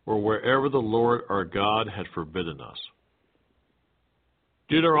 or wherever the Lord our God had forbidden us.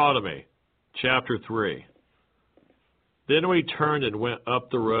 Deuteronomy, chapter 3. Then we turned and went up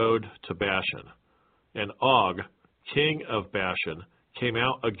the road to Bashan, and Og, king of Bashan, came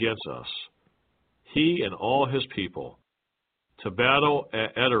out against us, he and all his people, to battle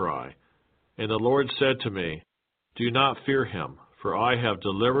at Edrei. And the Lord said to me, Do not fear him, for I have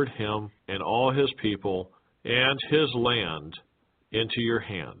delivered him and all his people and his land into your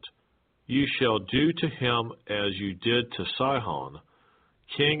hand. You shall do to him as you did to Sihon,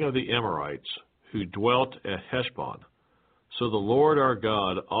 king of the Amorites, who dwelt at Heshbon. So the Lord our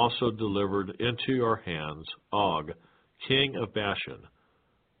God also delivered into our hands Og, king of Bashan,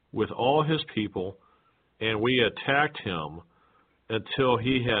 with all his people, and we attacked him until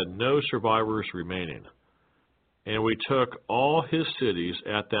he had no survivors remaining. And we took all his cities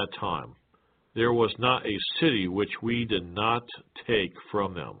at that time. There was not a city which we did not take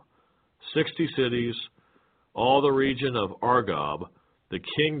from them. 60 cities, all the region of Argob, the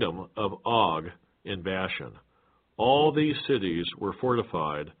kingdom of Og in Bashan. All these cities were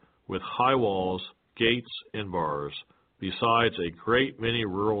fortified with high walls, gates, and bars, besides a great many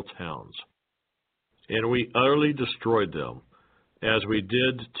rural towns. And we utterly destroyed them, as we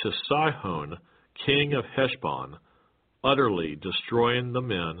did to Sihon, king of Heshbon, utterly destroying the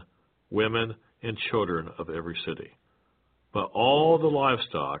men, women, and children of every city. But all the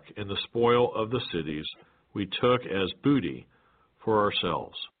livestock and the spoil of the cities we took as booty for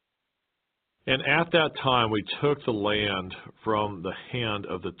ourselves. And at that time we took the land from the hand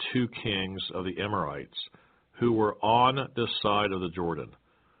of the 2 kings of the Amorites, who were on this side of the Jordan,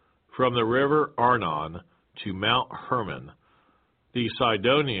 from the river Arnon to Mount Hermon. The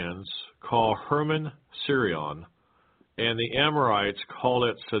Sidonians call Hermon Sirion, and the Amorites call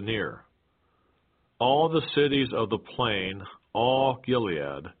it Senir. All the cities of the plain, all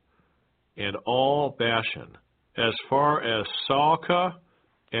Gilead, and all Bashan, as far as Salcah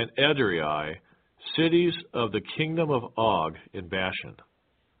and Edrei, cities of the kingdom of Og in Bashan.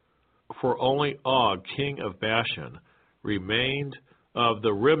 For only Og, king of Bashan, remained of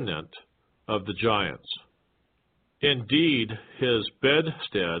the remnant of the giants. Indeed, his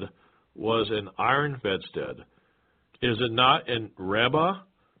bedstead was an iron bedstead. Is it not in Rabbah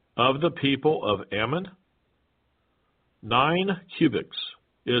of the people of Ammon? 9 cubits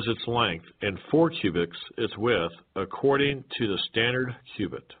is its length, and 4 cubits its width, according to the standard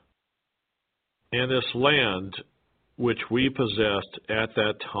cubit. And this land which we possessed at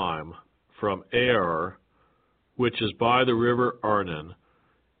that time from Ar, which is by the river Arnon,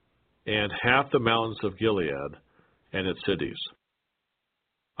 and half the mountains of Gilead, and its cities,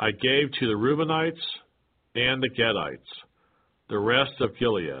 I gave to the Reubenites and the Gadites, the rest of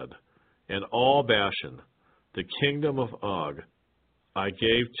Gilead, and all Bashan, the kingdom of Og, I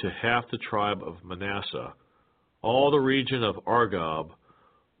gave to half the tribe of Manasseh. All the region of Argob,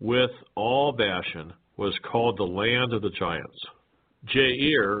 with all Bashan, was called the land of the giants.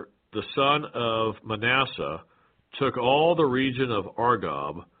 Jair, the son of Manasseh, took all the region of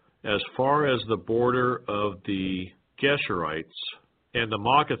Argob, as far as the border of the Geshurites and the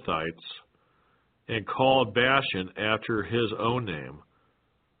Maacathites, and called Bashan after his own name,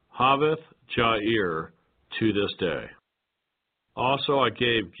 Haveth Jair, to this day. Also I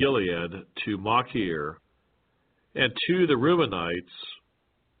gave Gilead to Machir, and to the Reubenites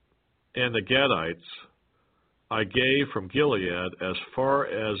and the Gadites I gave from Gilead as far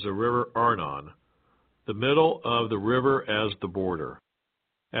as the river Arnon, the middle of the river as the border,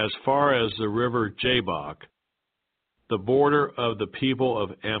 as far as the river Jabbok, the border of the people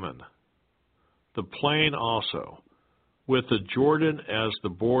of Ammon, the plain also, with the Jordan as the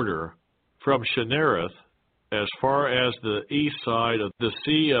border, from Shinnereth as far as the east side of the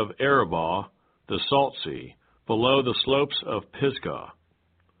sea of Arabah, the salt sea, below the slopes of Pisgah.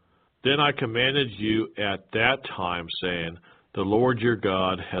 Then I commanded you at that time, saying, The Lord your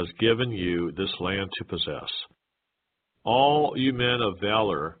God has given you this land to possess. All you men of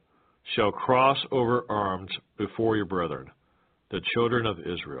valor shall cross over armed before your brethren, the children of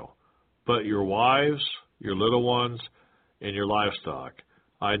Israel. But your wives, your little ones, and your livestock,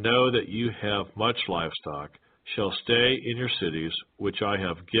 I know that you have much livestock, shall stay in your cities, which I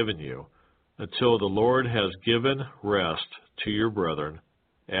have given you, until the Lord has given rest to your brethren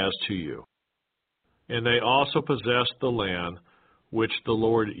as to you. And they also possess the land which the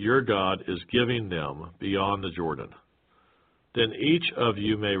Lord your God is giving them beyond the Jordan. Then each of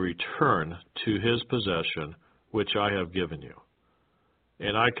you may return to his possession, which I have given you.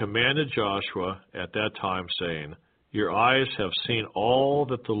 And I commanded Joshua at that time, saying, Your eyes have seen all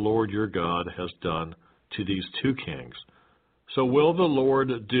that the Lord your God has done to these 2 kings. So will the Lord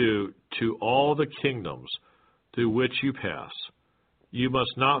do to all the kingdoms through which you pass. You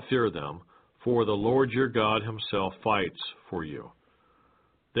must not fear them, for the Lord your God himself fights for you.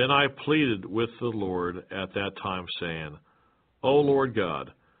 Then I pleaded with the Lord at that time, saying, O Lord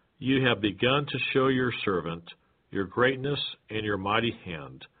God, you have begun to show your servant your greatness and your mighty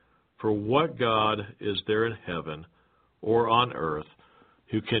hand. For what God is there in heaven or on earth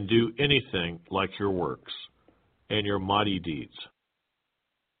who can do anything like your works and your mighty deeds?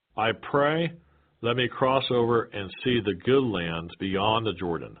 I pray, let me cross over and see the good land beyond the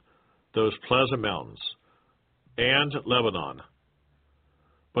Jordan, those pleasant mountains, and Lebanon.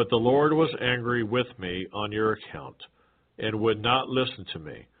 But the Lord was angry with me on your account, and would not listen to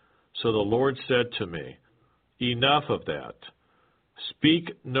me. So the Lord said to me, Enough of that.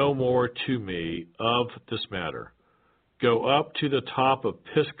 Speak no more to me of this matter. Go up to the top of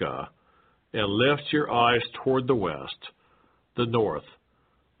Pisgah, and lift your eyes toward the west, the north,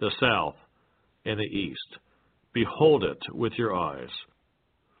 the south, and the east. Behold it with your eyes,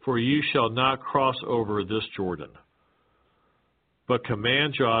 for you shall not cross over this Jordan. But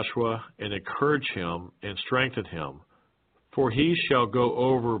command Joshua, and encourage him, and strengthen him, for he shall go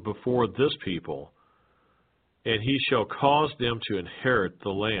over before this people, and he shall cause them to inherit the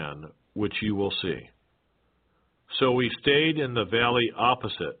land which you will see. So we stayed in the valley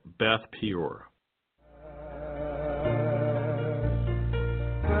opposite Beth Peor.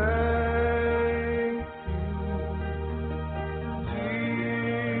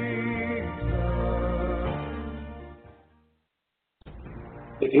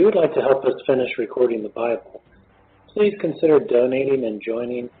 If you would like to help us finish recording the Bible, please consider donating and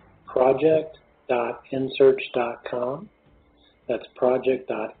joining project.nsearch.com. That's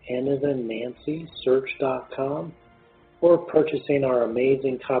project.nancysearch.com, or purchasing our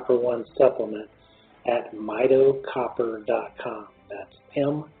amazing Copper One supplement at mitocopper.com. That's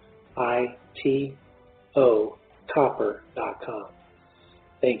MITO copper.com.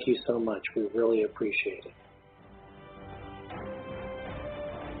 Thank you so much. We really appreciate it.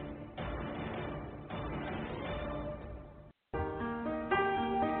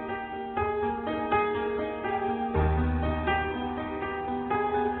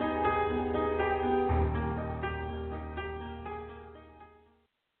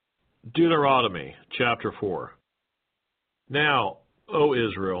 Deuteronomy chapter 4. Now, O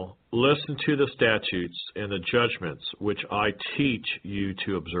Israel, listen to the statutes and the judgments which I teach you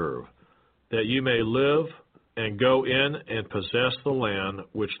to observe, that you may live and go in and possess the land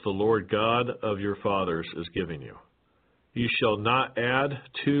which the Lord God of your fathers is giving you. You shall not add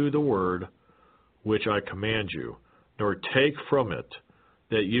to the word which I command you, nor take from it,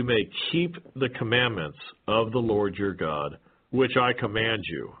 that you may keep the commandments of the Lord your God, which I command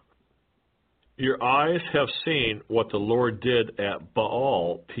you. Your eyes have seen what the Lord did at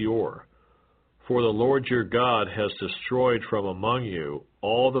Baal Peor. For the Lord your God has destroyed from among you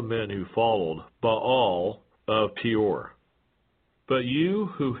all the men who followed Baal of Peor. But you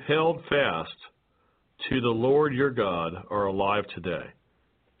who held fast to the Lord your God are alive today,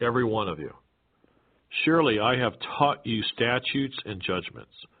 every one of you. Surely I have taught you statutes and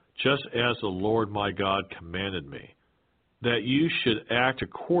judgments, just as the Lord my God commanded me, that you should act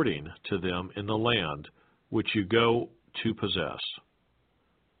according to them in the land which you go to possess.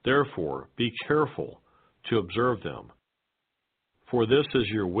 Therefore, be careful to observe them. For this is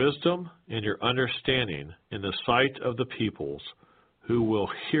your wisdom and your understanding in the sight of the peoples, who will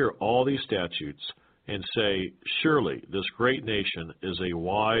hear all these statutes and say, surely this great nation is a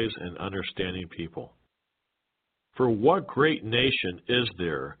wise and understanding people. For what great nation is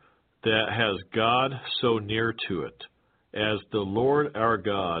there that has God so near to it, as the Lord our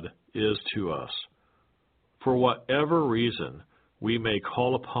God is to us? For whatever reason we may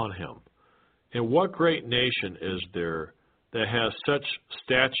call upon him. And what great nation is there that has such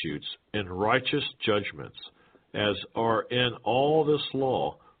statutes and righteous judgments as are in all this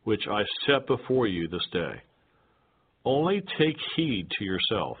law which I set before you this day? Only take heed to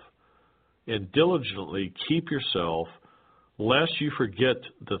yourself, and diligently keep yourself, lest you forget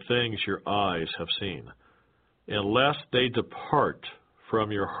the things your eyes have seen, and lest they depart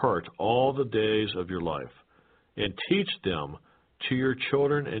from your heart all the days of your life, and teach them to your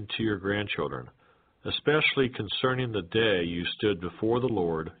children and to your grandchildren, especially concerning the day you stood before the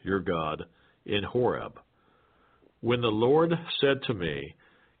Lord your God in Horeb, when the Lord said to me,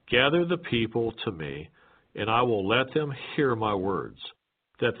 gather the people to me, and I will let them hear my words,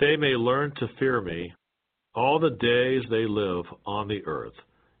 that they may learn to fear me all the days they live on the earth,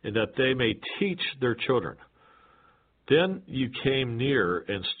 and that they may teach their children. Then you came near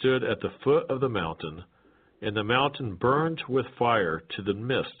and stood at the foot of the mountain, and the mountain burned with fire to the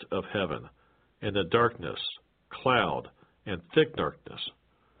midst of heaven, and the darkness, cloud, and thick darkness.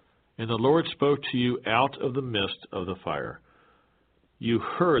 And the Lord spoke to you out of the midst of the fire. You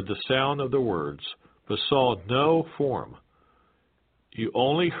heard the sound of the words, but saw no form. You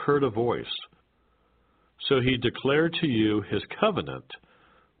only heard a voice. So he declared to you his covenant,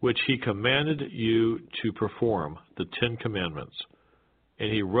 which he commanded you to perform, the 10 Commandments,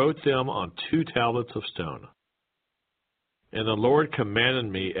 and he wrote them on 2 tablets of stone. And the Lord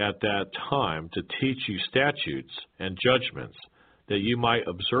commanded me at that time to teach you statutes and judgments, that you might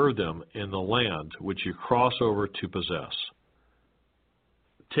observe them in the land which you cross over to possess.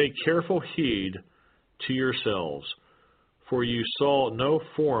 Take careful heed to yourselves, for you saw no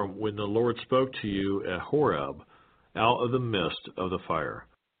form when the Lord spoke to you at Horeb out of the midst of the fire,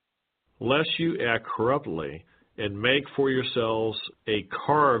 lest you act corruptly and make for yourselves a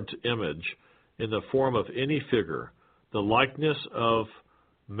carved image in the form of any figure, the likeness of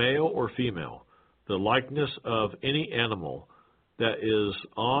male or female, the likeness of any animal that is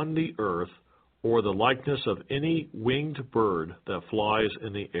on the earth, or the likeness of any winged bird that flies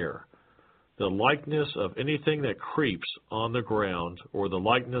in the air, the likeness of anything that creeps on the ground, or the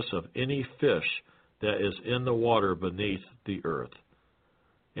likeness of any fish that is in the water beneath the earth.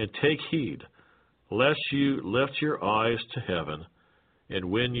 And take heed, lest you lift your eyes to heaven, and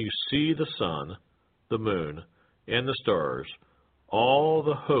when you see the sun, the moon, and the stars, all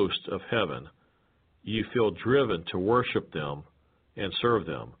the host of heaven, you feel driven to worship them and serve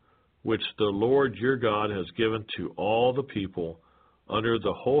them, which the Lord your God has given to all the people under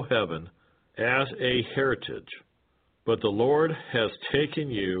the whole heaven as a heritage. But the Lord has taken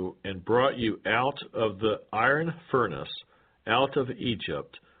you and brought you out of the iron furnace, out of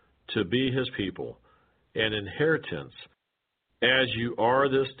Egypt, to be his people, an inheritance, as you are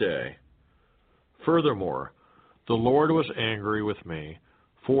this day. Furthermore, the Lord was angry with me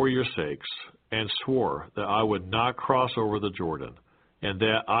for your sakes, and swore that I would not cross over the Jordan, and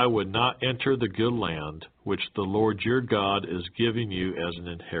that I would not enter the good land which the Lord your God is giving you as an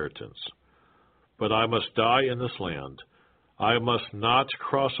inheritance. But I must die in this land. I must not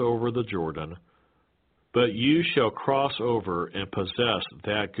cross over the Jordan, but you shall cross over and possess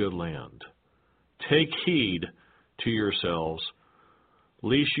that good land. Take heed to yourselves,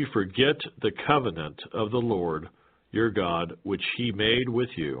 lest you forget the covenant of the Lord your God, which he made with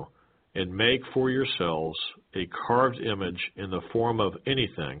you, and make for yourselves a carved image in the form of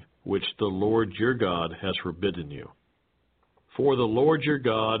anything which the Lord your God has forbidden you. For the Lord your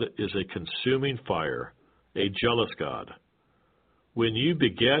God is a consuming fire, a jealous God. When you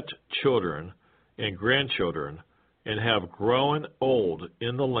beget children and grandchildren, and have grown old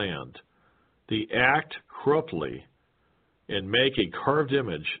in the land, the act corruptly, and make a carved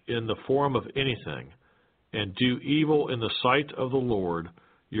image in the form of anything, and do evil in the sight of the Lord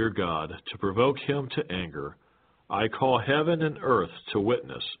your God, to provoke him to anger, I call heaven and earth to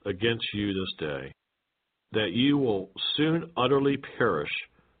witness against you this day, that you will soon utterly perish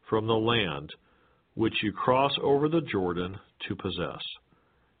from the land which you cross over the Jordan to possess.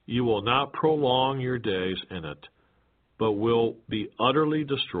 You will not prolong your days in it, but will be utterly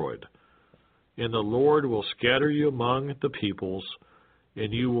destroyed. And the Lord will scatter you among the peoples,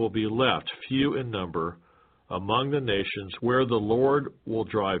 and you will be left few in number among the nations where the Lord will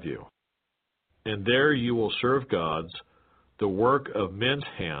drive you. And there you will serve gods, the work of men's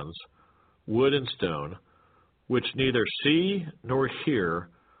hands, wood and stone, which neither see nor hear,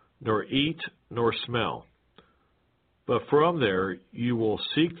 nor eat nor smell. But from there you will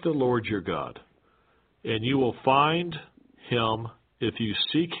seek the Lord your God, and you will find him if you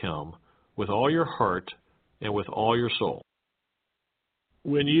seek him with all your heart and with all your soul.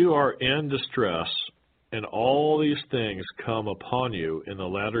 When you are in distress, and all these things come upon you in the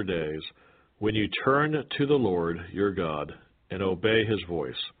latter days, when you turn to the Lord your God and obey his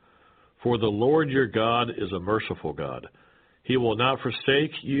voice. For the Lord your God is a merciful God. He will not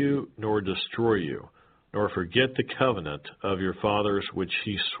forsake you nor destroy you, nor forget the covenant of your fathers which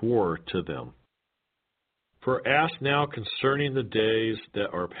he swore to them. For ask now concerning the days that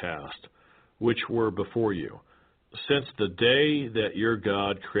are past, which were before you, since the day that your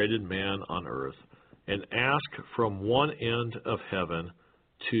God created man on earth, and ask from one end of heaven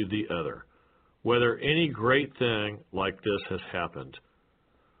to the other, whether any great thing like this has happened,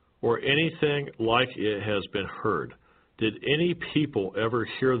 or anything like it has been heard. Did any people ever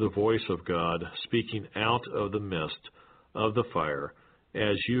hear the voice of God speaking out of the midst of the fire,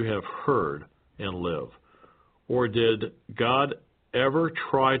 as you have heard and live? Or did God ever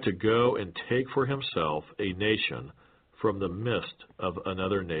try to go and take for himself a nation from the midst of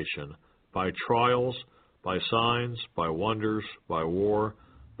another nation, by trials, by signs, by wonders, by war,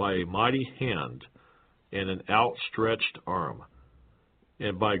 by a mighty hand and an outstretched arm,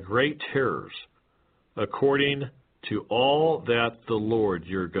 and by great terrors, according to all that the Lord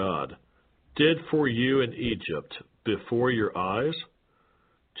your God did for you in Egypt before your eyes?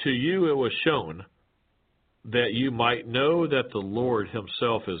 To you it was shown, that you might know that the Lord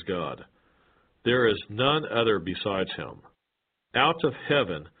himself is God. There is none other besides him. Out of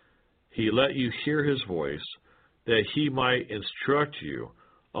heaven he let you hear his voice, that he might instruct you.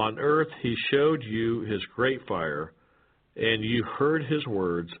 On earth he showed you his great fire, and you heard his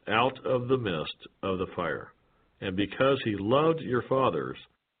words out of the midst of the fire. And because he loved your fathers,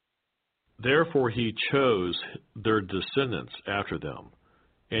 therefore he chose their descendants after them.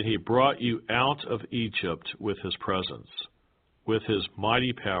 And he brought you out of Egypt with his presence, with his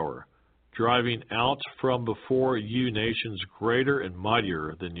mighty power, driving out from before you nations greater and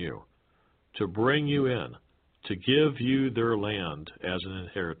mightier than you, to bring you in, to give you their land as an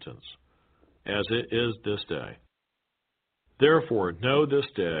inheritance, as it is this day. Therefore know this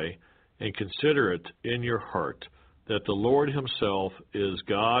day, and consider it in your heart, that the Lord himself is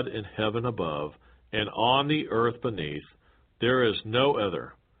God in heaven above, and on the earth beneath. There is no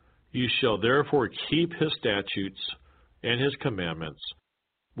other. You shall therefore keep his statutes and his commandments,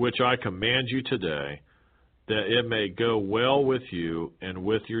 which I command you today, that it may go well with you and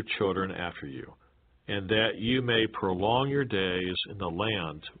with your children after you, and that you may prolong your days in the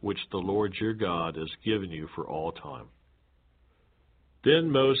land which the Lord your God has given you for all time.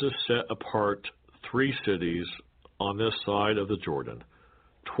 Then Moses set apart 3 cities on this side of the Jordan,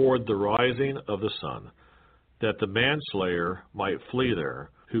 toward the rising of the sun, that the manslayer might flee there,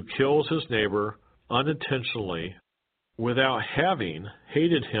 who kills his neighbor unintentionally, without having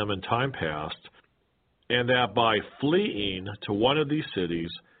hated him in time past, and that by fleeing to one of these cities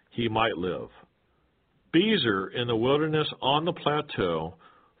he might live. Bezer in the wilderness on the plateau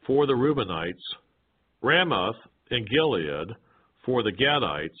for the Reubenites, Ramoth in Gilead for the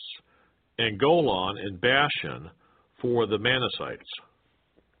Gadites, and Golan in Bashan for the Manassites.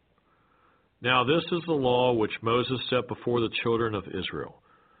 Now this is the law which Moses set before the children of Israel.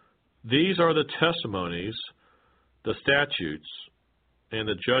 These are the testimonies, the statutes, and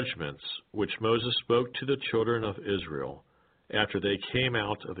the judgments which Moses spoke to the children of Israel after they came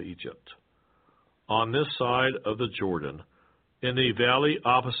out of Egypt. On this side of the Jordan, in the valley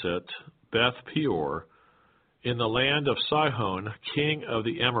opposite Beth Peor, in the land of Sihon, king of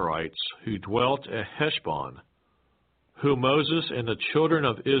the Amorites, who dwelt at Heshbon, whom Moses and the children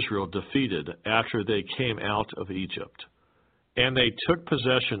of Israel defeated after they came out of Egypt. And they took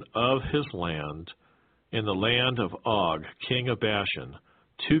possession of his land in the land of Og, king of Bashan,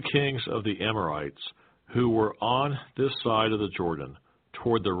 2 kings of the Amorites, who were on this side of the Jordan,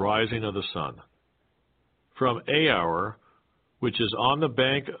 toward the rising of the sun. From Aor, which is on the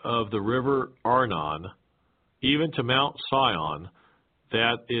bank of the river Arnon, even to Mount Sion,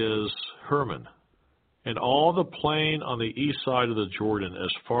 that is Hermon, and all the plain on the east side of the Jordan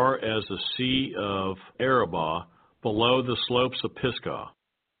as far as the sea of Arabah, below the slopes of Pisgah.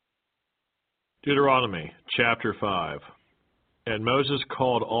 Deuteronomy chapter 5. And Moses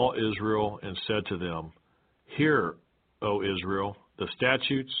called all Israel and said to them, Hear, O Israel, the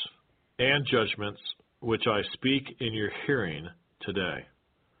statutes and judgments which I speak in your hearing today,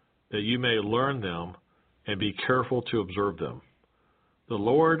 that you may learn them and be careful to observe them. The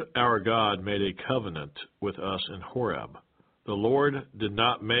Lord our God made a covenant with us in Horeb. The Lord did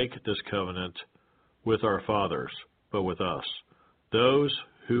not make this covenant with our fathers, but with us, those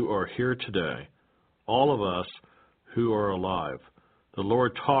who are here today, all of us who are alive. The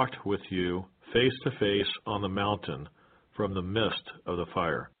Lord talked with you face to face on the mountain from the midst of the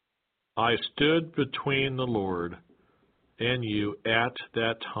fire. I stood between the Lord and you at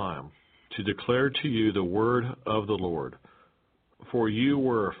that time to declare to you the word of the Lord. For you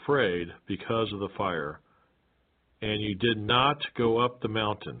were afraid because of the fire, and you did not go up the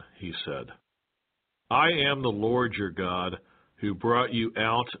mountain, he said. I am the Lord your God, who brought you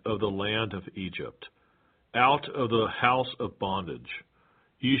out of the land of Egypt, out of the house of bondage.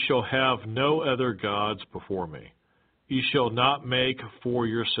 You shall have no other gods before me. You shall not make for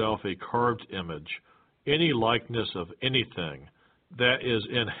yourself a carved image, any likeness of anything that is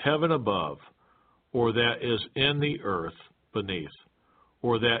in heaven above, or that is in the earth beneath,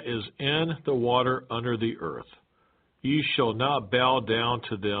 or that is in the water under the earth. You shall not bow down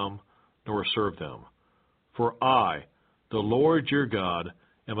to them nor serve them. For I, the Lord your God,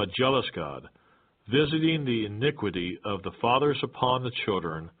 am a jealous God, visiting the iniquity of the fathers upon the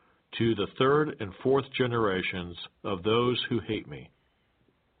children to the 3rd and 4th generations of those who hate me,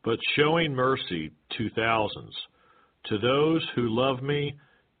 but showing mercy to thousands, to those who love me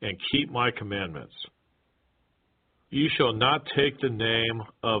and keep my commandments. You shall not take the name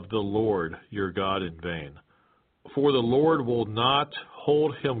of the Lord your God in vain, for the Lord will not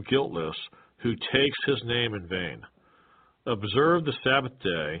hold him guiltless who takes his name in vain. Observe the Sabbath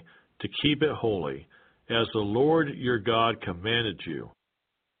day to keep it holy, as the Lord your God commanded you.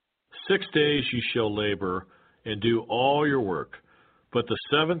 6 days you shall labor and do all your work, but the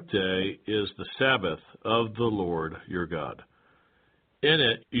 7th day is the Sabbath of the Lord your God. In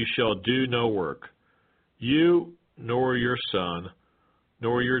it you shall do no work, you nor your son,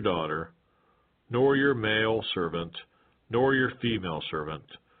 nor your daughter, nor your male servant, nor your female servant,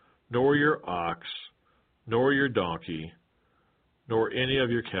 nor your ox, nor your donkey, nor any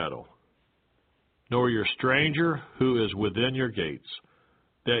of your cattle, nor your stranger who is within your gates,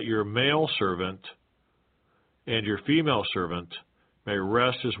 that your male servant and your female servant may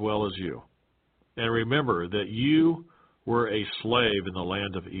rest as well as you. And remember that you were a slave in the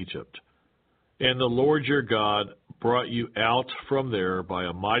land of Egypt, and the Lord your God brought you out from there by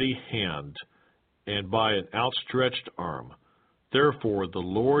a mighty hand and by an outstretched arm. Therefore the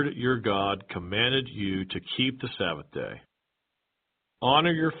Lord your God commanded you to keep the Sabbath day.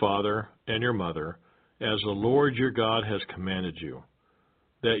 Honor your father and your mother, as the Lord your God has commanded you,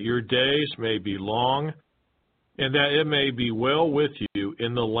 that your days may be long, and that it may be well with you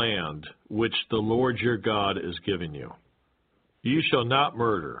in the land which the Lord your God is giving you. You shall not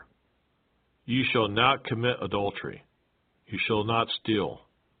murder. You shall not commit adultery. You shall not steal.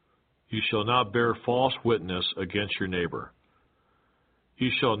 You shall not bear false witness against your neighbor. You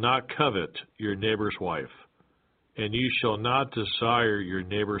shall not covet your neighbor's wife, and you shall not desire your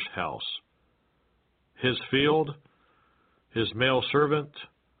neighbor's house, his field, his male servant,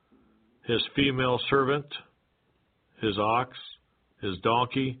 his female servant, his ox, his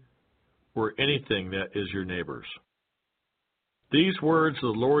donkey, or anything that is your neighbor's. These words the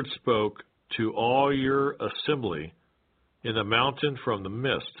Lord spoke to all your assembly in the mountain from the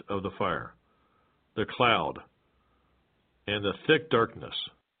midst of the fire, the cloud, and the thick darkness,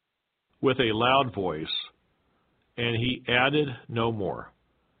 with a loud voice, and he added no more.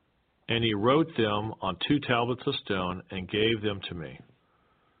 And he wrote them on 2 tablets of stone and gave them to me.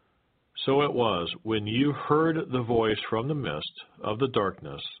 So it was, when you heard the voice from the midst of the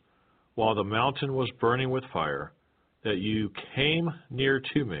darkness, while the mountain was burning with fire, that you came near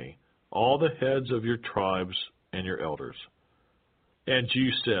to me, all the heads of your tribes and your elders. And you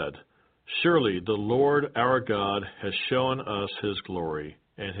said, Surely the Lord our God has shown us his glory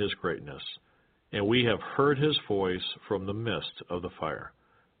and his greatness, and we have heard his voice from the midst of the fire.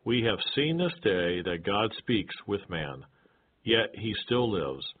 We have seen this day that God speaks with man, yet he still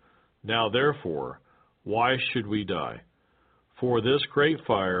lives. Now therefore, why should we die? For this great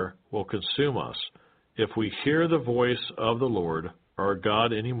fire will consume us. If we hear the voice of the Lord our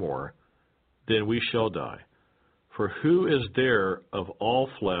God any more, then we shall die. For who is there of all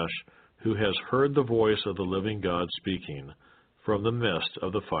flesh who has heard the voice of the living God speaking from the midst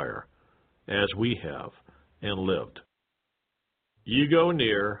of the fire, as we have, and lived? You go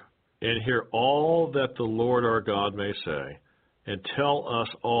near and hear all that the Lord our God may say, and tell us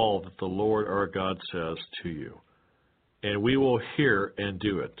all that the Lord our God says to you, and we will hear and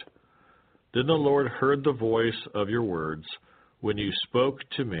do it. Then the Lord heard the voice of your words when you spoke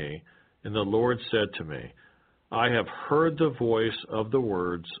to me, and the Lord said to me, I have heard the voice of the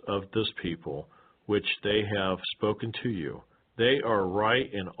words of this people, which they have spoken to you. They are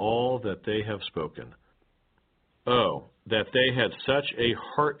right in all that they have spoken. Oh, that they had such a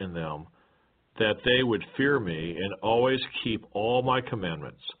heart in them, that they would fear me and always keep all my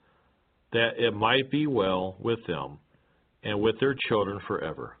commandments, that it might be well with them and with their children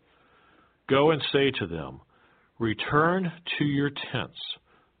forever. Go and say to them, Return to your tents.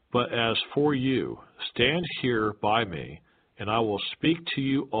 But as for you, stand here by me, and I will speak to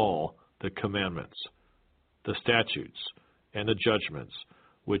you all the commandments, the statutes, and the judgments,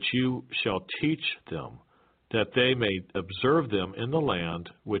 which you shall teach them, that they may observe them in the land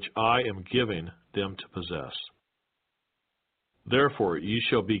which I am giving them to possess. Therefore you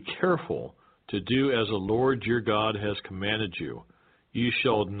shall be careful to do as the Lord your God has commanded you. You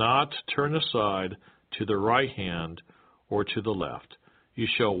shall not turn aside to the right hand or to the left. You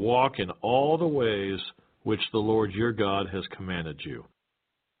shall walk in all the ways which the Lord your God has commanded you,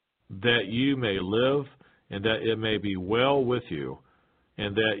 that you may live, and that it may be well with you,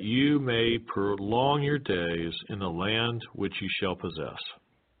 and that you may prolong your days in the land which you shall possess.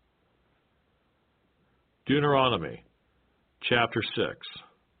 Deuteronomy, chapter 6.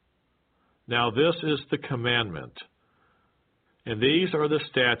 Now this is the commandment, and these are the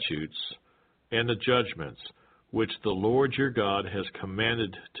statutes and the judgments which the Lord your God has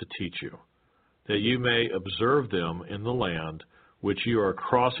commanded to teach you, that you may observe them in the land which you are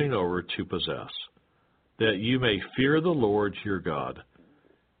crossing over to possess, that you may fear the Lord your God,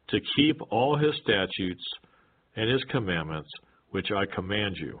 to keep all his statutes and his commandments which I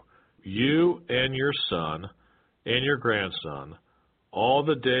command you, you and your son and your grandson, all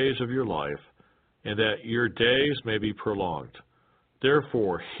the days of your life, and that your days may be prolonged.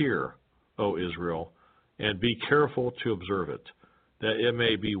 Therefore hear, O Israel, and be careful to observe it, that it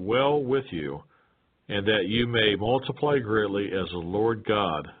may be well with you, and that you may multiply greatly as the Lord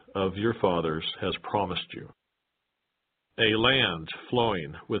God of your fathers has promised you, a land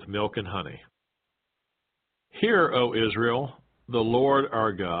flowing with milk and honey. Hear, O Israel, the Lord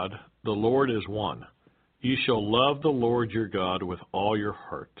our God, the Lord is one. You shall love the Lord your God with all your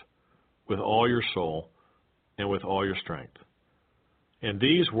heart, with all your soul, and with all your strength. And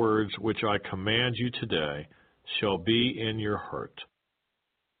these words which I command you today shall be in your heart.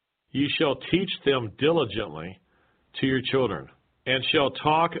 You shall teach them diligently to your children, and shall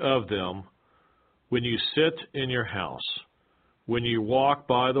talk of them when you sit in your house, when you walk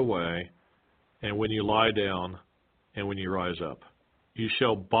by the way, and when you lie down, and when you rise up. You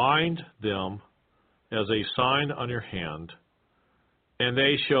shall bind them as a sign on your hand, and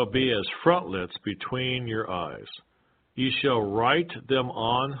they shall be as frontlets between your eyes. You shall write them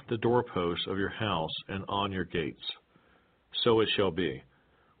on the doorposts of your house and on your gates. So it shall be,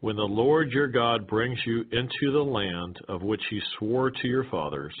 when the Lord your God brings you into the land of which he swore to your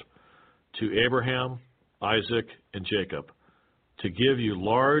fathers, to Abraham, Isaac, and Jacob, to give you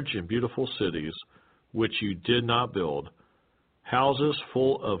large and beautiful cities, which you did not build, houses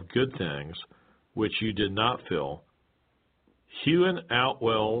full of good things, which you did not fill, hewn out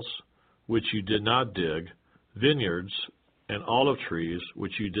wells, which you did not dig, vineyards and olive trees,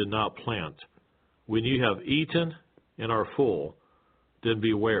 which you did not plant. When you have eaten and are full, then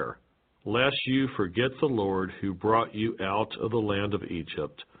beware, lest you forget the Lord who brought you out of the land of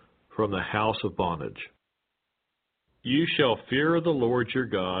Egypt, from the house of bondage. You shall fear the Lord your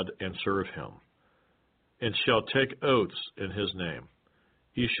God and serve him, and shall take oaths in his name.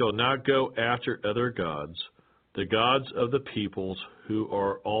 You shall not go after other gods, the gods of the peoples who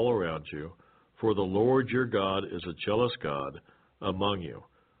are all around you, for the Lord your God is a jealous God among you,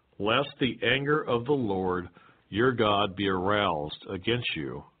 lest the anger of the Lord your God be aroused against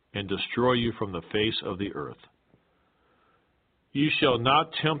you and destroy you from the face of the earth. You shall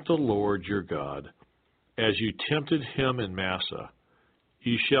not tempt the Lord your God, as you tempted him in Massah.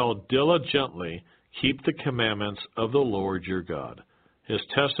 You shall diligently keep the commandments of the Lord your God, his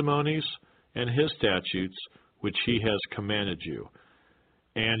testimonies and his statutes, which he has commanded you.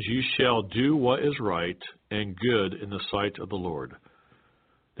 And you shall do what is right and good in the sight of the Lord,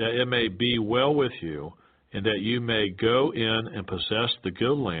 that it may be well with you, and that you may go in and possess the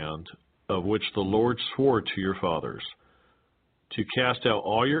good land of which the Lord swore to your fathers, to cast out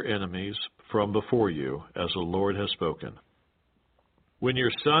all your enemies from before you, as the Lord has spoken. When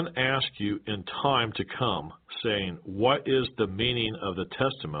your son asks you in time to come, saying, what is the meaning of the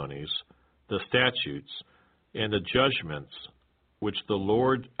testimonies, the statutes, and the judgments which the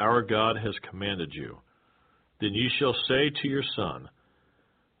Lord our God has commanded you, then you shall say to your son,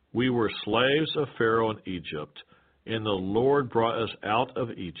 we were slaves of Pharaoh in Egypt, and the Lord brought us out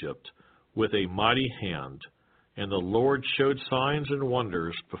of Egypt with a mighty hand, and the Lord showed signs and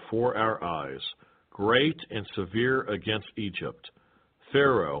wonders before our eyes, great and severe against Egypt,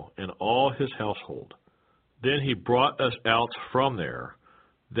 Pharaoh and all his household. Then he brought us out from there,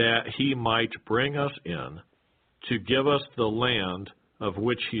 that he might bring us in, to give us the land of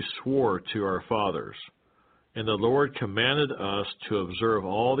which he swore to our fathers. And the Lord commanded us to observe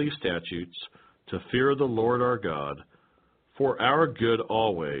all these statutes, to fear the Lord our God, for our good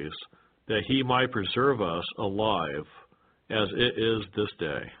always, that he might preserve us alive, as it is this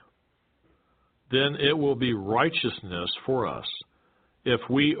day. Then it will be righteousness for us, if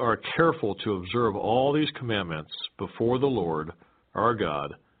we are careful to observe all these commandments before the Lord our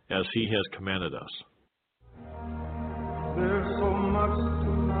God, as he has commanded us. There's so much to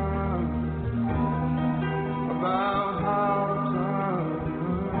learn about how to turn.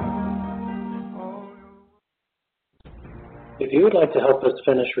 If you would like to help us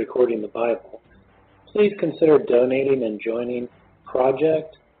finish recording the Bible, please consider donating and joining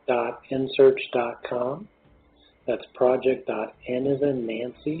project.nsearch.com. That's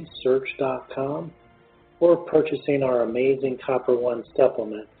project.n-as-in-Nancy-search.com, or purchasing our amazing Copper One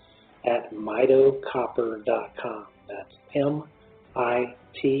supplement at mitocopper.com. That's M-I-T-O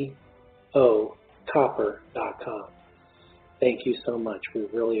copper.com. Thank you so much. We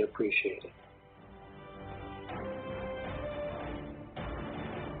really appreciate it.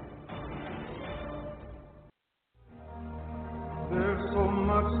 There's so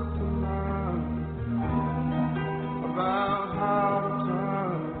much to learn about how to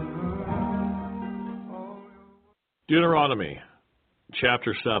turn. Deuteronomy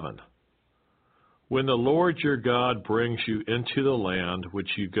chapter 7. When the Lord your God brings you into the land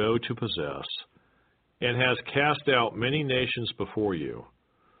which you go to possess, and has cast out many nations before you,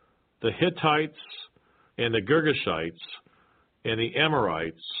 the Hittites, and the Girgashites, and the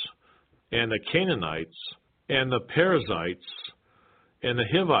Amorites, and the Canaanites, and the Perizzites, and the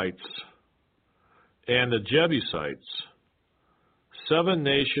Hivites, and the Jebusites, 7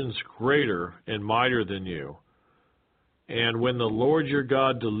 nations greater and mightier than you. And when the Lord your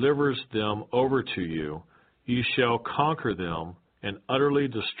God delivers them over to you, you shall conquer them and utterly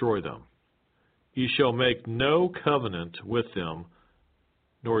destroy them. You shall make no covenant with them,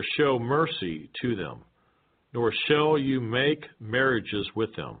 nor show mercy to them, nor shall you make marriages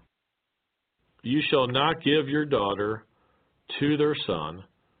with them. You shall not give your daughter to their son,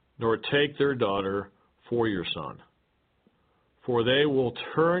 nor take their daughter for your son. For they will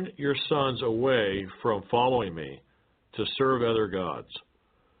turn your sons away from following me, to serve other gods.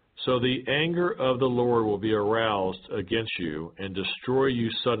 So the anger of the Lord will be aroused against you and destroy you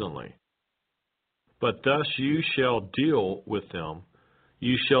suddenly. But thus you shall deal with them.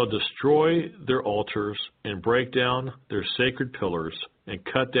 You shall destroy their altars and break down their sacred pillars and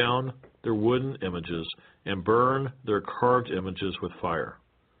cut down their wooden images and burn their carved images with fire.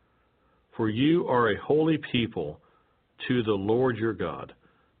 For you are a holy people to the Lord your God.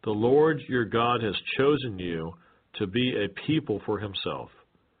 The Lord your God has chosen you to be a people for himself,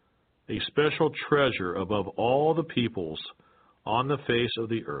 a special treasure above all the peoples on the face of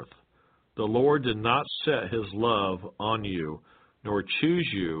the earth. The Lord did not set his love on you, nor choose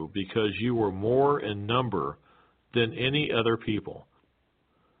you because you were more in number than any other people.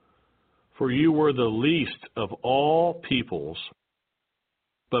 For you were the least of all peoples,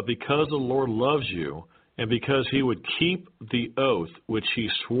 but because the Lord loves you, and because he would keep the oath which he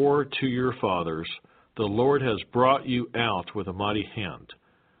swore to your fathers, the Lord has brought you out with a mighty hand,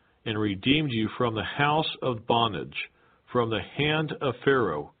 and redeemed you from the house of bondage, from the hand of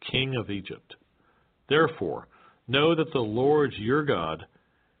Pharaoh, king of Egypt. Therefore, know that the Lord your God,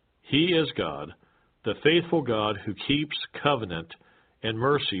 he is God, the faithful God who keeps covenant and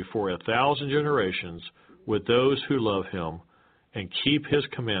mercy for 1,000 generations with those who love him and keep his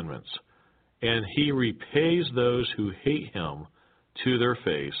commandments. And he repays those who hate him to their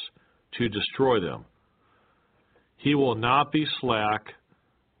face to destroy them. He will not be slack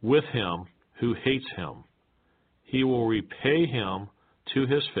with him who hates him. He will repay him to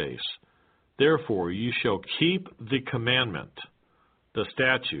his face. Therefore you shall keep the commandment, the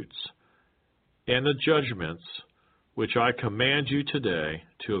statutes, and the judgments which I command you today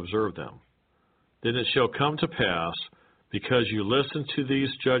to observe them. Then it shall come to pass, because you listen to these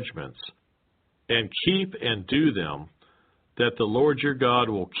judgments, and keep and do them, that the Lord your God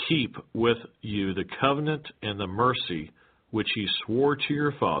will keep with you the covenant and the mercy which he swore to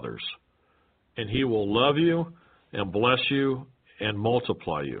your fathers. And he will love you and bless you and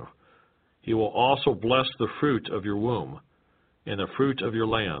multiply you. He will also bless the fruit of your womb and the fruit of your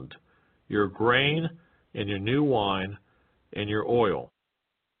land, your grain and your new wine and your oil,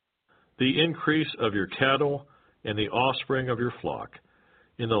 the increase of your cattle and the offspring of your flock,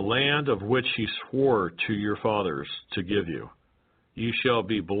 in the land of which he swore to your fathers to give you. You shall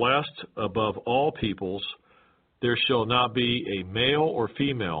be blessed above all peoples. There shall not be a male or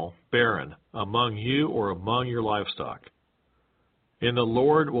female barren among you or among your livestock. And the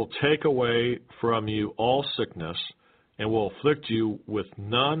Lord will take away from you all sickness, and will afflict you with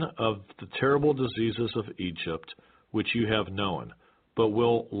none of the terrible diseases of Egypt which you have known, but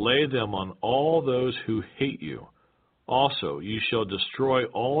will lay them on all those who hate you. Also you shall destroy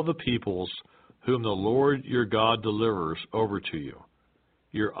all the peoples whom the Lord your God delivers over to you.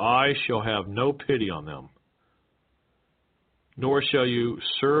 Your eye shall have no pity on them, nor shall you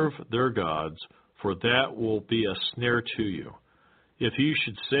serve their gods, for that will be a snare to you. If you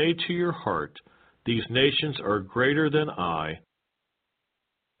should say to your heart, these nations are greater than I,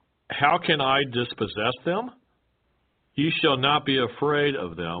 how can I dispossess them? You shall not be afraid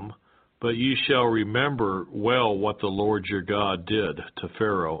of them, but you shall remember well what the Lord your God did to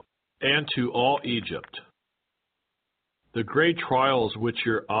Pharaoh and to all Egypt. The great trials which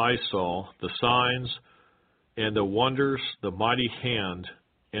your eyes saw, the signs and the wonders, the mighty hand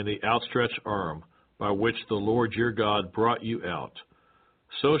and the outstretched arm, by which the Lord your God brought you out,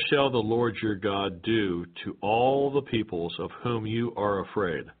 so shall the Lord your God do to all the peoples of whom you are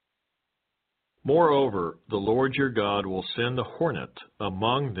afraid. Moreover, the Lord your God will send the hornet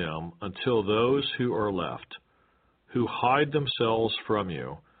among them until those who are left, who hide themselves from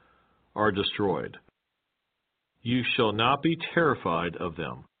you, are destroyed. You shall not be terrified of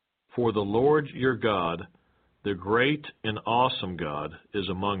them, for the Lord your God, the great and awesome God, is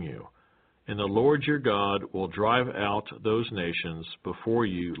among you. And the Lord your God will drive out those nations before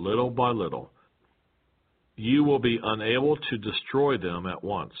you little by little. You will be unable to destroy them at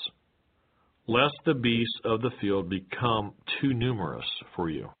once, lest the beasts of the field become too numerous for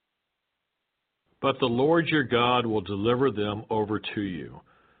you. But the Lord your God will deliver them over to you,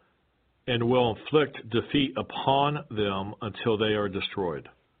 and will inflict defeat upon them until they are destroyed.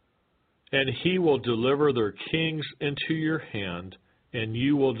 And he will deliver their kings into your hand, and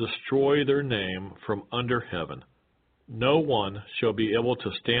you will destroy their name from under heaven. No one shall be able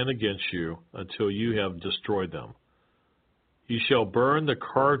to stand against you until you have destroyed them. You shall burn the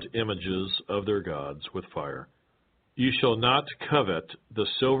carved images of their gods with fire. You shall not covet the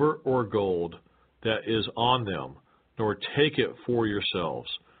silver or gold that is on them, nor take it for yourselves,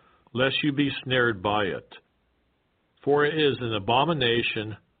 lest you be snared by it. For it is an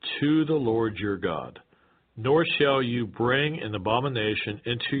abomination to the Lord your God. nor shall you bring an abomination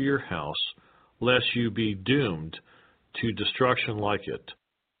into your house, lest you be doomed to destruction like it.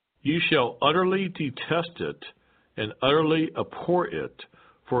 You shall utterly detest it, and utterly abhor it,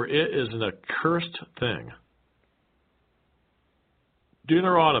 for it is an accursed thing.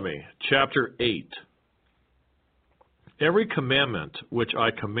 Deuteronomy chapter 8. Every commandment which I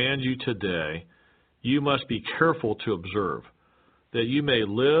command you today, you must be careful to observe, that you may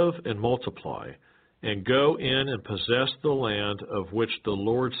live and multiply, and go in and possess the land of which the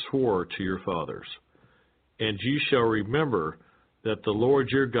Lord swore to your fathers. And you shall remember that the Lord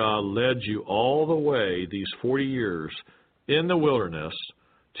your God led you all the way these 40 years in the wilderness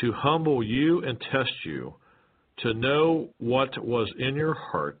to humble you and test you, to know what was in your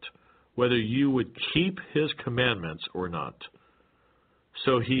heart, whether you would keep his commandments or not.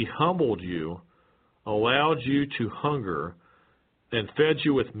 So he humbled you, allowed you to hunger, and fed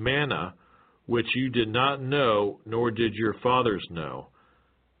you with manna, which you did not know, nor did your fathers know,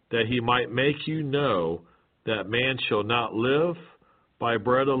 that he might make you know that man shall not live by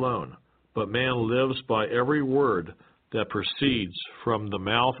bread alone, but man lives by every word that proceeds from the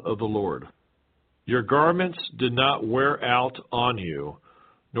mouth of the Lord. Your garments did not wear out on you,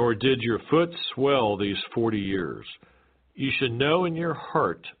 nor did your foot swell these 40 years. You should know in your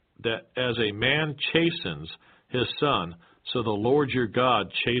heart that as a man chastens his son, so the Lord your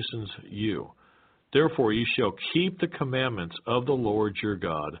God chastens you. Therefore you shall keep the commandments of the Lord your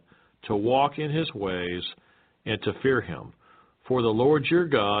God, to walk in his ways and to fear him. For the Lord your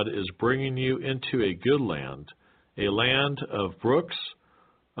God is bringing you into a good land, a land of brooks,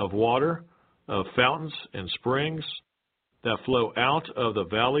 of water, of fountains and springs that flow out of the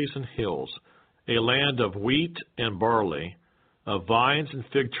valleys and hills, a land of wheat and barley, of vines and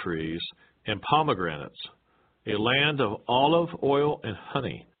fig trees and pomegranates, a land of olive oil and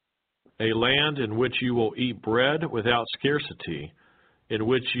honey, a land in which you will eat bread without scarcity, in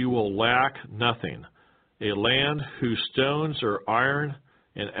which you will lack nothing, a land whose stones are iron,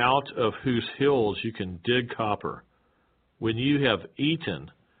 and out of whose hills you can dig copper. When you have eaten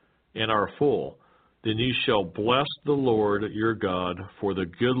and are full, then you shall bless the Lord your God for the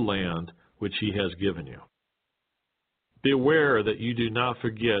good land which he has given you. Beware that you do not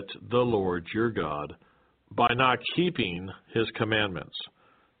forget the Lord your God by not keeping his commandments,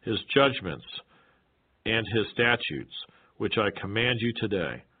 his judgments, and his statutes, which I command you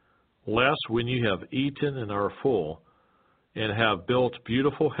today, lest when you have eaten and are full, and have built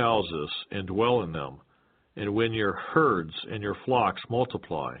beautiful houses and dwell in them, and when your herds and your flocks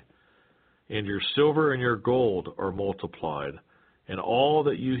multiply, and your silver and your gold are multiplied, and all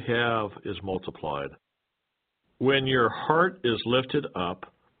that you have is multiplied, when your heart is lifted up,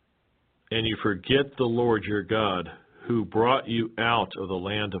 and you forget the Lord your God, who brought you out of the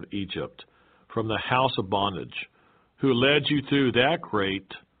land of Egypt, from the house of bondage, who led you through that great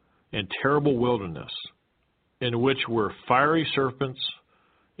and terrible wilderness, in which were fiery serpents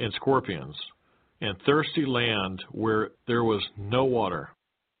and scorpions, and thirsty land where there was no water,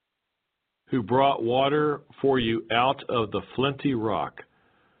 who brought water for you out of the flinty rock,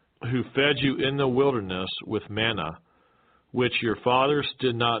 who fed you in the wilderness with manna, which your fathers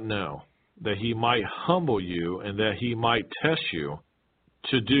did not know, that he might humble you and that he might test you,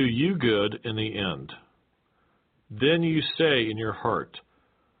 to do you good in the end. Then you say in your heart,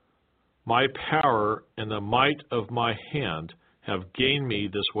 my power and the might of my hand have gained me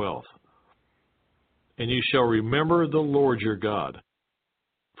this wealth. And you shall remember the Lord your God,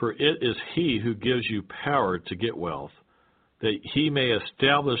 for it is he who gives you power to get wealth, that he may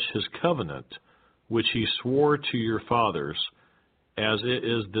establish his covenant, which he swore to your fathers, as it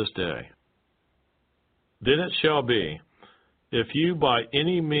is this day. Then it shall be, if you by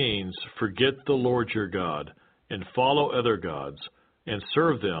any means forget the Lord your God, and follow other gods, and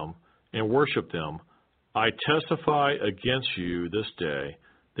serve them, and worship them, I testify against you this day,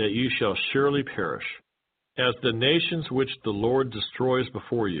 that you shall surely perish. As the nations which the Lord destroys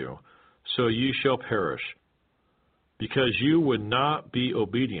before you, so you shall perish, because you would not be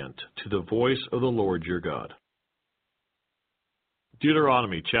obedient to the voice of the Lord your God.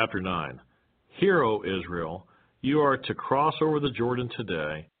 Deuteronomy chapter 9. Hear, O Israel, you are to cross over the Jordan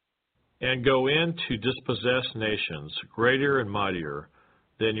today, and go in to dispossess nations greater and mightier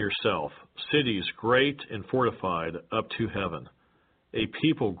than yourself, cities great and fortified up to heaven, a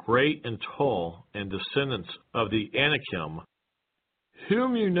people great and tall, and descendants of the Anakim,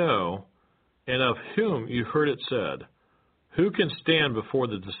 whom you know, and of whom you heard it said, who can stand before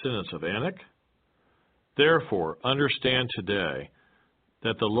the descendants of Anak? Therefore, understand today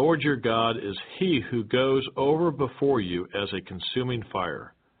that the Lord your God is he who goes over before you as a consuming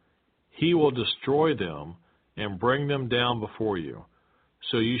fire. He will destroy them and bring them down before you.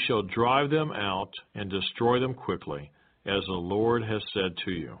 So you shall drive them out and destroy them quickly, as the Lord has said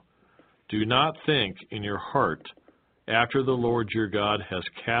to you. Do not think in your heart, after the Lord your God has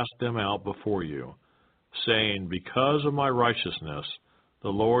cast them out before you, saying, because of my righteousness, the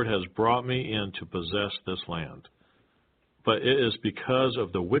Lord has brought me in to possess this land. But it is because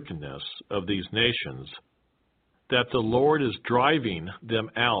of the wickedness of these nations that the Lord is driving them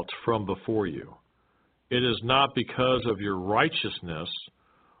out from before you. It is not because of your righteousness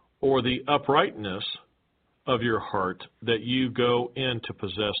or the uprightness of your heart that you go in to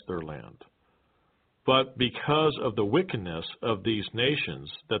possess their land, but because of the wickedness of these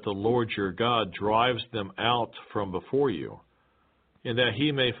nations that the Lord your God drives them out from before you, and that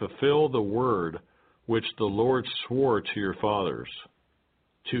he may fulfill the word which the Lord swore to your fathers,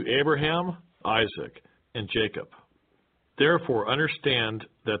 to Abraham, Isaac, and Jacob. Therefore understand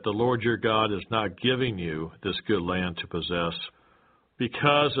that the Lord your God is not giving you this good land to possess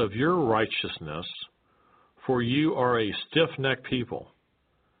because of your righteousness, for you are a stiff-necked people.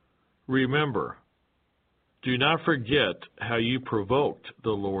 Remember, do not forget how you provoked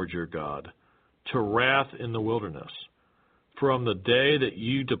the Lord your God to wrath in the wilderness, from the day that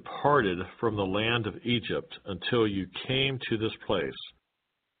you departed from the land of Egypt until you came to this place.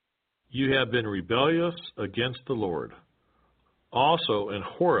 You have been rebellious against the Lord. Also in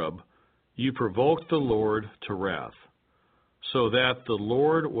Horeb you provoked the Lord to wrath, so that the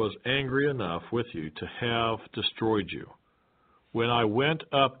Lord was angry enough with you to have destroyed you. When I went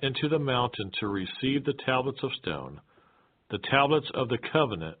up into the mountain to receive the tablets of stone, the tablets of the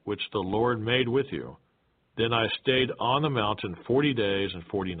covenant which the Lord made with you, then I stayed on the mountain 40 days and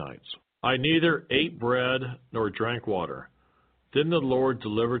 40 nights. I neither ate bread nor drank water. Then the Lord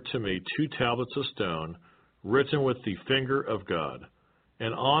delivered to me 2 tablets of stone, written with the finger of God,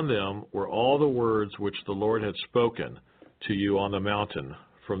 and on them were all the words which the Lord had spoken to you on the mountain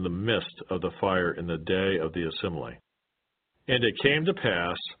from the midst of the fire in the day of the assembly. And it came to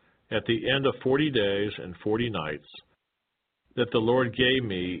pass, at the end of 40 days and 40 nights, that the Lord gave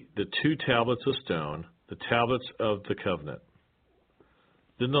me the 2 tablets of stone, the tablets of the covenant.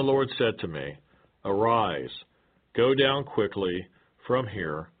 Then the Lord said to me, Arise, go down quickly from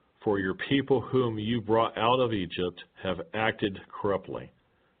here, for your people whom you brought out of Egypt have acted corruptly.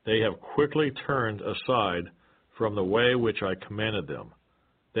 They have quickly turned aside from the way which I commanded them.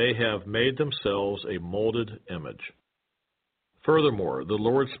 They have made themselves a molded image. Furthermore, the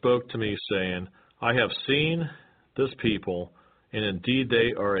Lord spoke to me, saying, I have seen this people, and indeed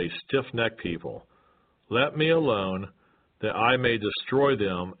they are a stiff-necked people. Let me alone, that I may destroy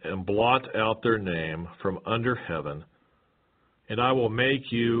them and blot out their name from under heaven, and I will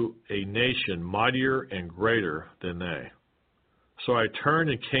make you a nation mightier and greater than they. So I turned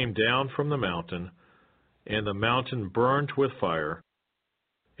and came down from the mountain, and the mountain burned with fire,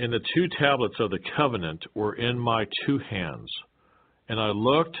 and the 2 tablets of the covenant were in my 2 hands. And I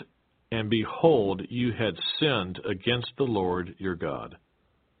looked, and behold, you had sinned against the Lord your God,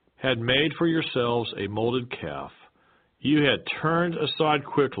 had made for yourselves a molded calf. You had turned aside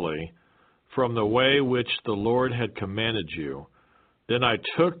quickly from the way which the Lord had commanded you. Then I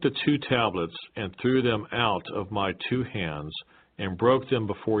took the 2 tablets and threw them out of my 2 hands and broke them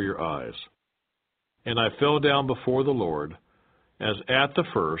before your eyes. And I fell down before the Lord, as at the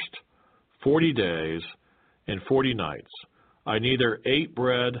first, 40 days and 40 nights. I neither ate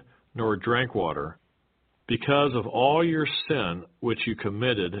bread nor drank water, because of all your sin which you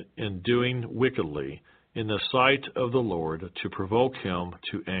committed in doing wickedly in the sight of the Lord to provoke him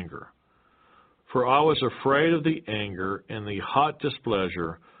to anger. For I was afraid of the anger and the hot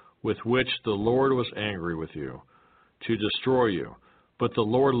displeasure with which the Lord was angry with you, to destroy you. But the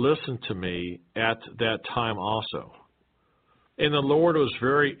Lord listened to me at that time also. And the Lord was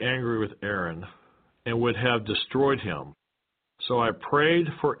very angry with Aaron, and would have destroyed him. So I prayed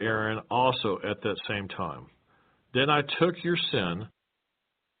for Aaron also at that same time. Then I took your sin,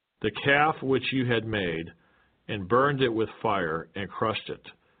 the calf which you had made, and burned it with fire, and crushed it,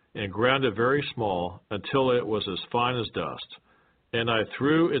 and ground it very small, until it was as fine as dust. And I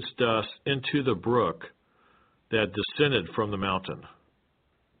threw its dust into the brook that descended from the mountain.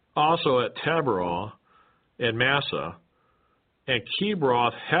 Also at Taberah and Massah and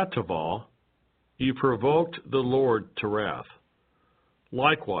Kibroth Hattaavah, you provoked the Lord to wrath.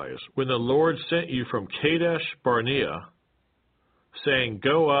 Likewise, when the Lord sent you from Kadesh Barnea, saying,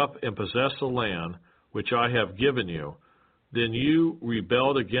 Go up and possess the land which I have given you, then you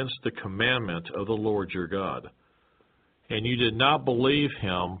rebelled against the commandment of the Lord your God. And you did not believe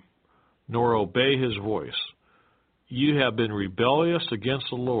him, nor obey his voice. You have been rebellious against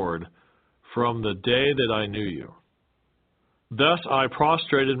the Lord from the day that I knew you. Thus I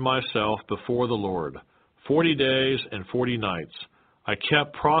prostrated myself before the Lord. 40 days and 40 nights I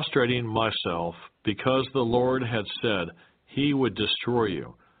kept prostrating myself, because the Lord had said he would destroy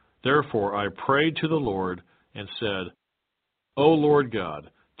you. Therefore I prayed to the Lord and said, O Lord God,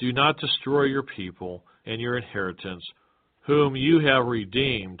 do not destroy your people and your inheritance, whom you have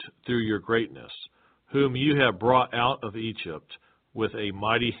redeemed through your greatness, whom you have brought out of Egypt with a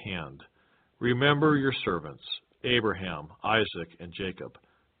mighty hand. Remember your servants, Abraham, Isaac, and Jacob,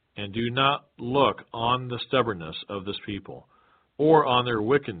 and do not look on the stubbornness of this people, or on their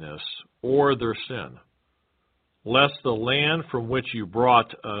wickedness, or their sin, lest the land from which you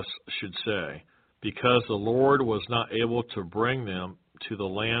brought us should say, because the Lord was not able to bring them to the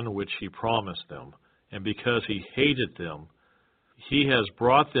land which he promised them, and because he hated them, he has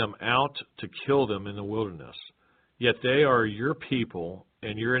brought them out to kill them in the wilderness. Yet they are your people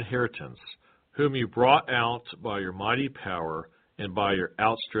and your inheritance, whom you brought out by your mighty power and by your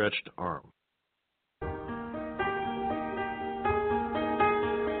outstretched arm.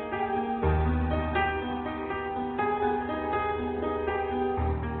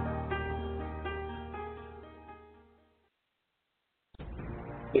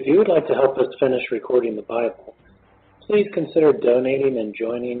 If you would like to help us finish recording the Bible, please consider donating and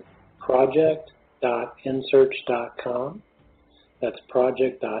joining project.nsearch.com. That's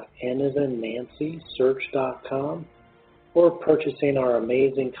project.n as in Nancy, search.com, or purchasing our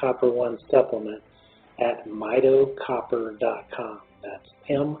amazing Copper One supplement at mitocopper.com. That's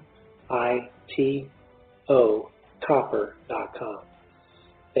M-I-T-O copper.com.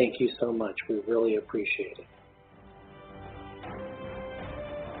 Thank you so much. We really appreciate it.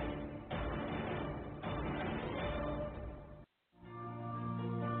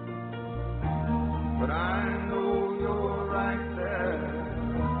 But I know you're right there,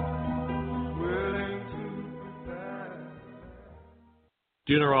 willing to prepare.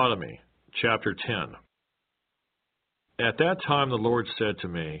 Deuteronomy chapter 10. At that time the Lord said to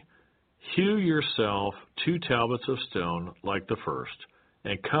me, Hew yourself 2 tablets of stone like the first,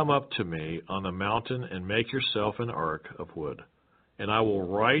 and come up to me on the mountain and make yourself an ark of wood. And I will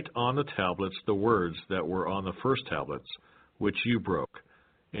write on the tablets the words that were on the first tablets, which you broke,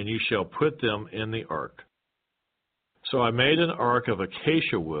 and you shall put them in the ark. So I made an ark of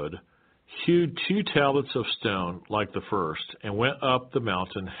acacia wood, hewed 2 tablets of stone like the first, and went up the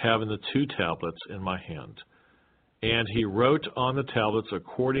mountain having the 2 tablets in my hand. And he wrote on the tablets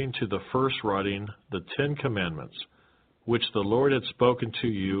according to the first writing the 10 commandments, which the Lord had spoken to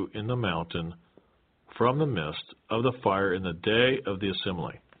you in the mountain from the midst of the fire in the day of the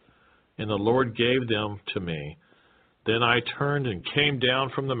assembly. And the Lord gave them to me. Then I turned and came down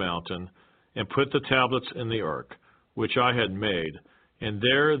from the mountain and put the tablets in the ark, which I had made, and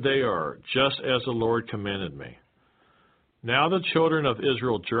there they are, just as the Lord commanded me. Now the children of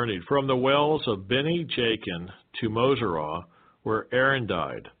Israel journeyed from the wells of Beni Jaakan to Moserah, where Aaron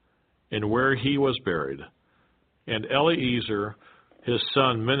died, and where he was buried. And Eleazar his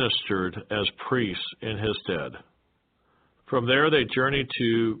son ministered as priest in his stead. From there they journeyed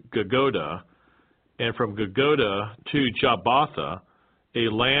to Gaggodah, and from Gaggodah to Jabbatha, a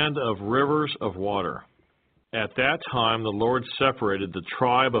land of rivers of water. At that time the Lord separated the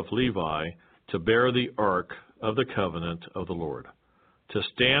tribe of Levi to bear the ark of the covenant of the Lord, to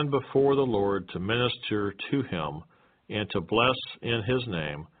stand before the Lord to minister to him, and to bless in his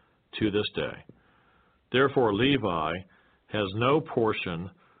name to this day. Therefore Levi has no portion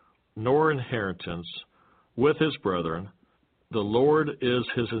nor inheritance with his brethren. The Lord is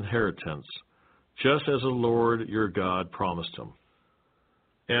his inheritance, just as the Lord your God promised him.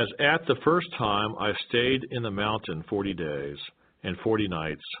 As at the first time I stayed in the mountain 40 days and 40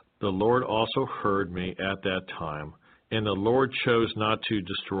 nights, the Lord also heard me at that time, and the Lord chose not to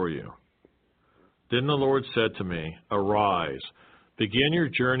destroy you. Then the Lord said to me, Arise, begin your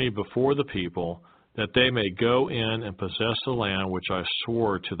journey before the people, that they may go in and possess the land which I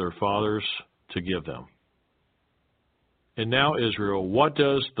swore to their fathers to give them. And now, Israel, what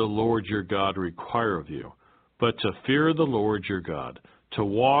does the Lord your God require of you, but to fear the Lord your God, to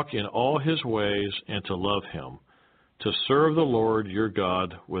walk in all his ways and to love him, to serve the Lord your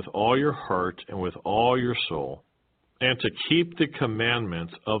God with all your heart and with all your soul, and to keep the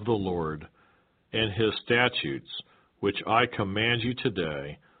commandments of the Lord and his statutes, which I command you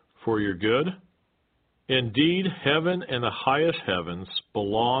today, for your good? Indeed, heaven and the highest heavens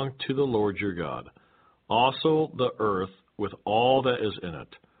belong to the Lord your God, also the earth with all that is in it.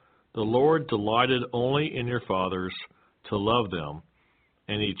 The Lord delighted only in your fathers to love them,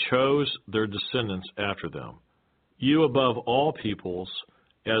 and he chose their descendants after them, you above all peoples,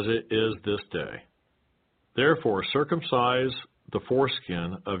 as it is this day. Therefore circumcise the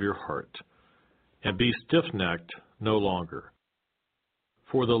foreskin of your heart, and be stiff-necked no longer.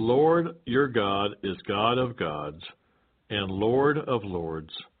 For the Lord your God is God of gods, and Lord of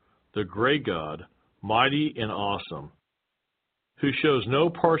lords, the great God, mighty and awesome, who shows no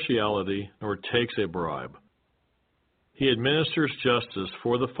partiality nor takes a bribe. He administers justice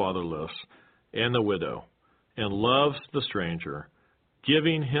for the fatherless and the widow, and loves the stranger,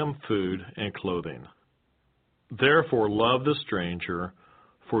 giving him food and clothing. Therefore love the stranger,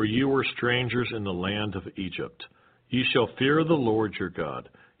 for you were strangers in the land of Egypt. You shall fear the Lord your God.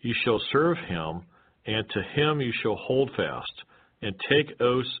 You shall serve him, and to him you shall hold fast, and take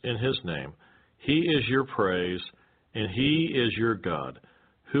oaths in his name. He is your praise, and he is your God,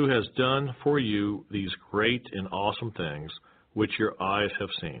 who has done for you these great and awesome things which your eyes have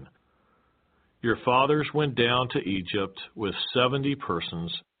seen. Your fathers went down to Egypt with 70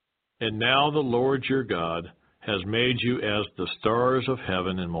 persons, and now the Lord your God has made you as the stars of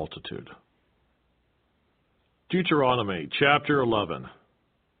heaven in multitude. Deuteronomy chapter 11.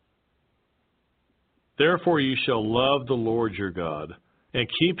 Therefore you shall love the Lord your God, and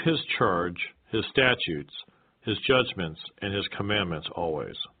keep his charge, his statutes, his judgments, and his commandments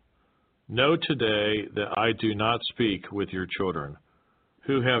always. Know today that I do not speak with your children,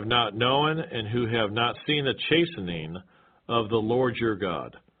 who have not known and who have not seen the chastening of the Lord your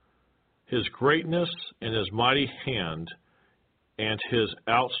God, his greatness and his mighty hand and his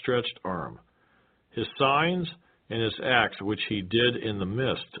outstretched arm, his signs and his acts which he did in the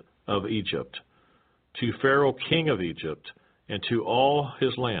midst of Egypt, to Pharaoh king of Egypt, and to all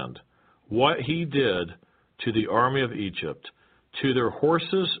his land, what he did to the army of Egypt, to their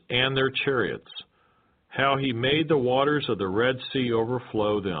horses and their chariots, how he made the waters of the Red Sea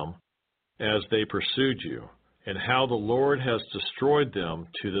overflow them as they pursued you, and how the Lord has destroyed them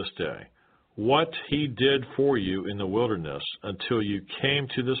to this day, what he did for you in the wilderness until you came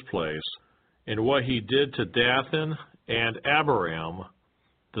to this place, and what he did to Dathan and Abiram,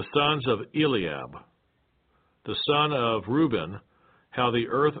 the sons of Eliab, the son of Reuben, how the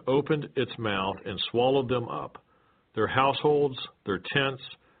earth opened its mouth and swallowed them up, their households, their tents,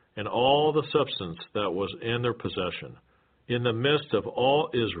 and all the substance that was in their possession, in the midst of all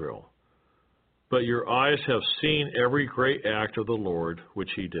Israel. But your eyes have seen every great act of the Lord which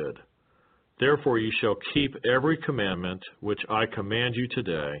he did. Therefore you shall keep every commandment which I command you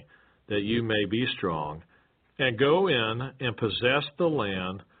today, that you may be strong, and go in and possess the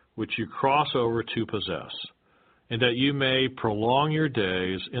land which you cross over to possess, and that you may prolong your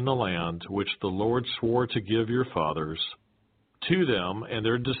days in the land which the Lord swore to give your fathers, to them and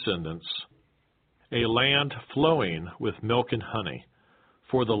their descendants, a land flowing with milk and honey.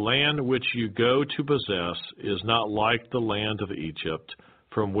 For the land which you go to possess is not like the land of Egypt,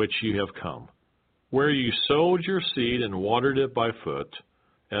 from which you have come, where you sowed your seed and watered it by foot,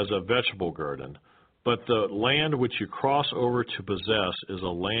 as a vegetable garden. But the land which you cross over to possess is a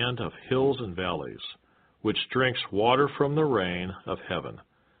land of hills and valleys, which drinks water from the rain of heaven,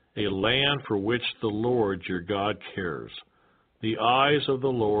 a land for which the Lord your God cares. The eyes of the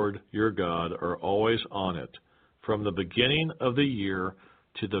Lord your God are always on it, from the beginning of the year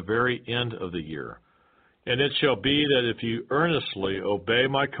to the very end of the year. And it shall be that if you earnestly obey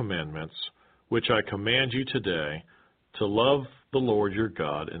my commandments, which I command you today, to love the Lord your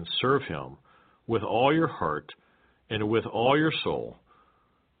God and serve him with all your heart and with all your soul,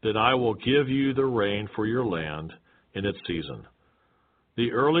 then I will give you the rain for your land in its season,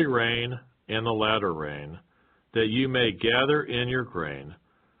 the early rain and the latter rain, that you may gather in your grain,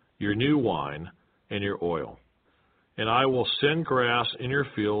 your new wine, and your oil. And I will send grass in your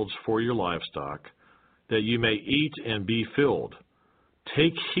fields for your livestock, that you may eat and be filled.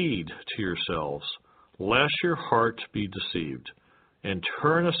 Take heed to yourselves, lest your heart be deceived, and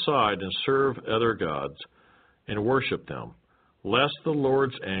turn aside and serve other gods, and worship them, lest the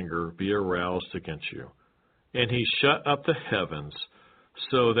Lord's anger be aroused against you. And he shut up the heavens,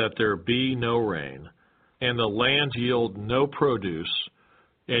 so that there be no rain, and the land yield no produce,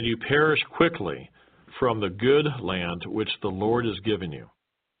 and you perish quickly from the good land which the Lord has given you.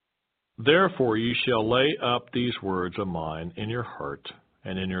 Therefore you shall lay up these words of mine in your heart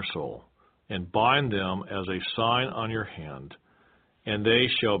and in your soul, and bind them as a sign on your hand, and they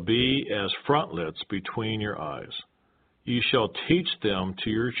shall be as frontlets between your eyes. You shall teach them to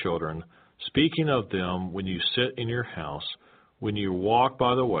your children, speaking of them when you sit in your house, when you walk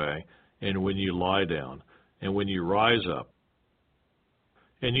by the way, and when you lie down, and when you rise up.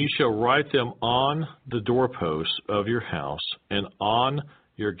 And you shall write them on the doorposts of your house and on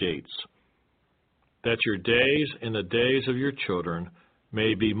your gates, that your days and the days of your children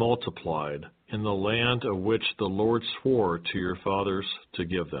may be multiplied in the land of which the Lord swore to your fathers to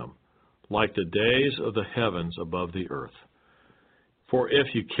give them, like the days of the heavens above the earth. For if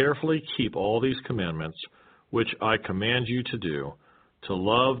you carefully keep all these commandments, which I command you to do, to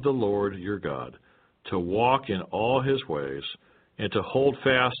love the Lord your God, to walk in all his ways, and to hold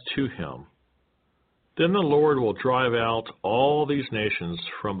fast to him, then the Lord will drive out all these nations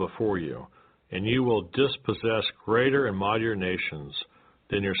from before you, and you will dispossess greater and mightier nations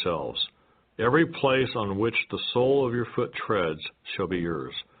than yourselves. Every place on which the sole of your foot treads shall be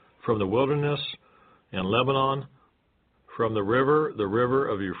yours, from the wilderness and Lebanon, from the river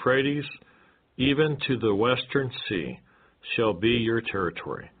of Euphrates, even to the western sea, shall be your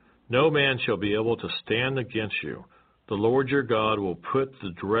territory. No man shall be able to stand against you. The Lord your God will put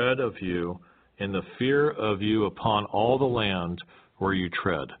the dread of you and the fear of you upon all the land where you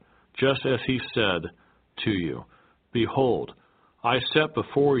tread, just as he said to you, Behold, I set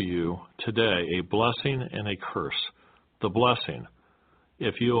before you today a blessing and a curse. The blessing,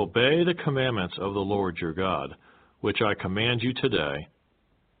 if you obey the commandments of the Lord your God, which I command you today,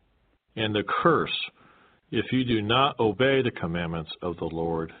 and the curse, if you do not obey the commandments of the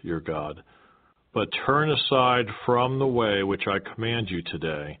Lord your God, but turn aside from the way which I command you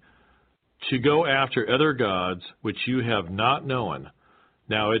today, to go after other gods which you have not known.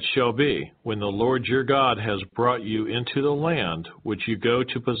 Now it shall be, when the Lord your God has brought you into the land which you go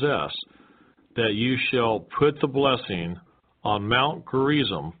to possess, that you shall put the blessing on Mount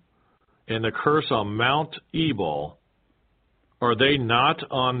Gerizim and the curse on Mount Ebal. Are they not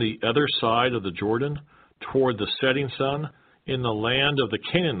on the other side of the Jordan, toward the setting sun, in the land of the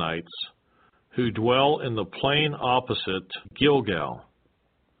Canaanites, who dwell in the plain opposite Gilgal,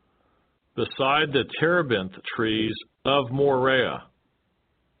 beside the terebinth trees of Moriah?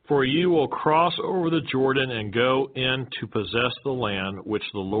 For you will cross over the Jordan and go in to possess the land which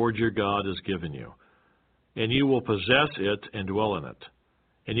the Lord your God has given you, and you will possess it and dwell in it.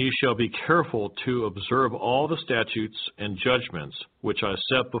 And you shall be careful to observe all the statutes and judgments which I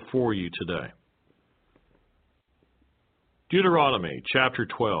set before you today. Deuteronomy chapter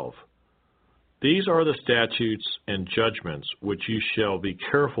 12. These are the statutes and judgments which you shall be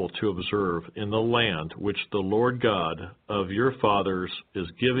careful to observe in the land which the Lord God of your fathers is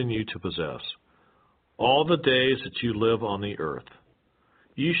giving you to possess, all the days that you live on the earth.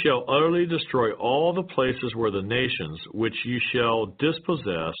 You shall utterly destroy all the places where the nations which you shall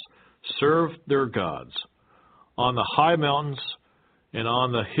dispossess serve their gods, on the high mountains and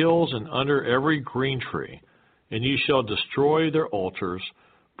on the hills and under every green tree, and you shall destroy their altars,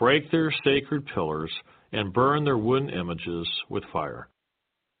 break their sacred pillars, and burn their wooden images with fire.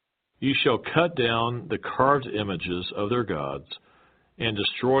 You shall cut down the carved images of their gods, and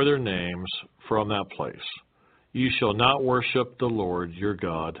destroy their names from that place. You shall not worship the Lord your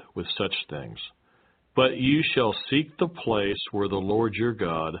God with such things, but you shall seek the place where the Lord your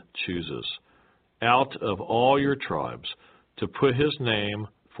God chooses, out of all your tribes, to put his name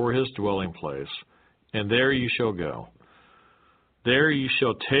for his dwelling place, and there you shall go. There you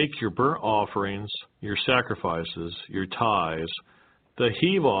shall take your burnt offerings, your sacrifices, your tithes, the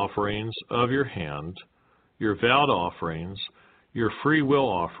heave offerings of your hand, your vowed offerings, your free will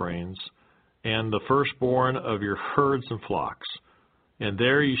offerings, and the firstborn of your herds and flocks. And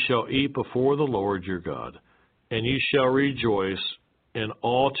there you shall eat before the Lord your God, and you shall rejoice in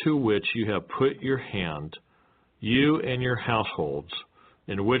all to which you have put your hand, you and your households,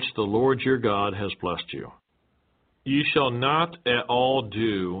 in which the Lord your God has blessed you. You shall not at all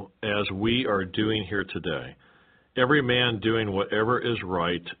do as we are doing here today, every man doing whatever is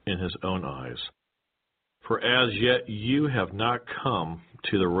right in his own eyes. For as yet you have not come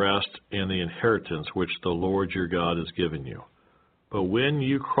to the rest and the inheritance which the Lord your God has given you. But when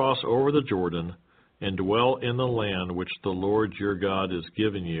you cross over the Jordan and dwell in the land which the Lord your God has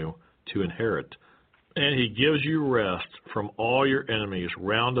given you to inherit, and he gives you rest from all your enemies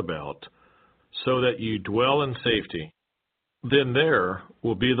round about, so that you dwell in safety, then there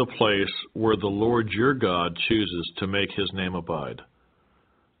will be the place where the Lord your God chooses to make his name abide.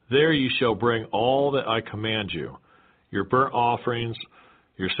 There you shall bring all that I command you, your burnt offerings,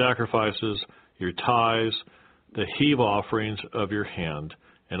 your sacrifices, your tithes, the heave offerings of your hand,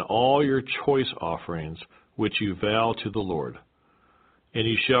 and all your choice offerings which you vow to the Lord. And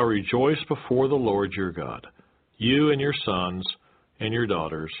you shall rejoice before the Lord your God, you and your sons and your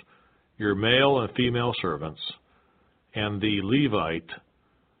daughters, your male and female servants, and the Levite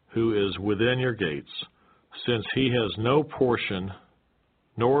who is within your gates, since he has no portion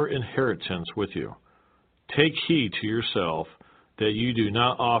nor inheritance with you. Take heed to yourself that you do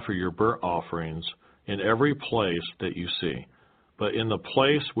not offer your burnt offerings in every place that you see, but in the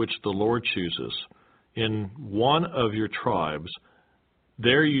place which the Lord chooses, in one of your tribes,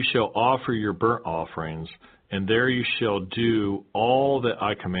 there you shall offer your burnt offerings, and there you shall do all that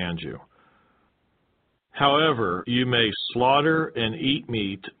I command you. However, you may slaughter and eat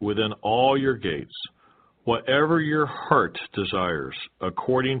meat within all your gates, whatever your heart desires,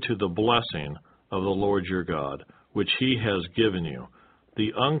 according to the blessing of the Lord your God, which he has given you.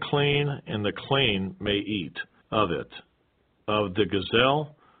 The unclean and the clean may eat of it, of the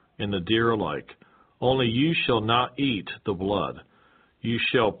gazelle and the deer alike. Only you shall not eat the blood. You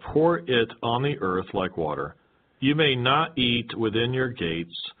shall pour it on the earth like water. You may not eat within your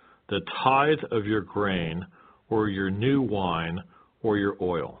gates the tithe of your grain, or your new wine, or your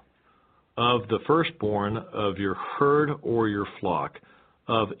oil, of the firstborn of your herd or your flock,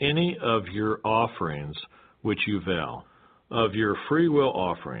 of any of your offerings which you vow, of your freewill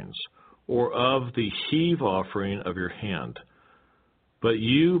offerings, or of the heave offering of your hand. But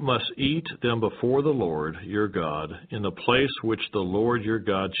you must eat them before the Lord your God in the place which the Lord your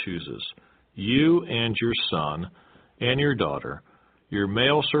God chooses, you and your son and your daughter, your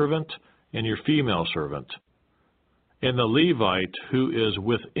male servant and your female servant, and the Levite who is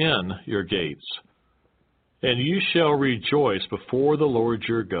within your gates. And you shall rejoice before the Lord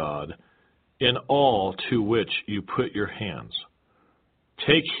your God in all to which you put your hands.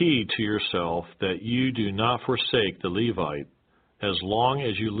 Take heed to yourself that you do not forsake the Levite as long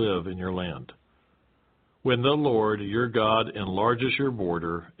as you live in your land. When the Lord your God enlarges your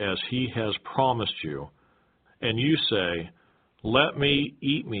border as he has promised you, and you say, let me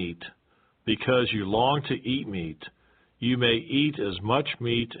eat meat, because you long to eat meat, you may eat as much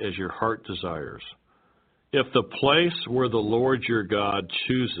meat as your heart desires. If the place where the Lord your God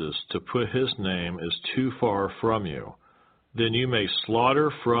chooses to put his name is too far from you, then you may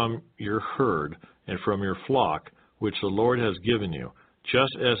slaughter from your herd and from your flock, which the Lord has given you,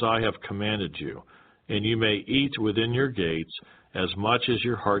 just as I have commanded you, and you may eat within your gates as much as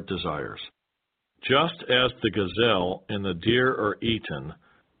your heart desires. Just as the gazelle and the deer are eaten,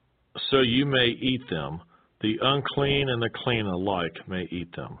 so you may eat them. The unclean and the clean alike may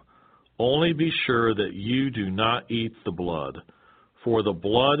eat them. Only be sure that you do not eat the blood, for the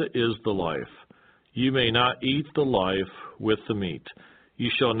blood is the life. You may not eat the life with the meat. You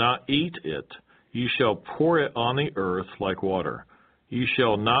shall not eat it. You shall pour it on the earth like water. You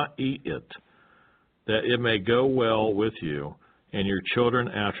shall not eat it, that it may go well with you and your children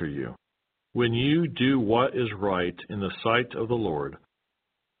after you. When you do what is right in the sight of the Lord,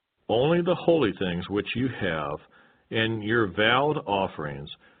 only the holy things which you have and your vowed offerings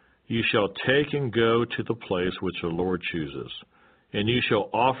you shall take and go to the place which the Lord chooses, and you shall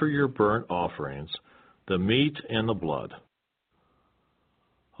offer your burnt offerings, the meat and the blood,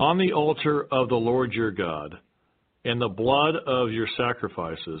 on the altar of the Lord your God, and the blood of your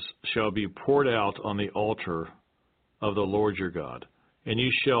sacrifices shall be poured out on the altar of the Lord your God, and you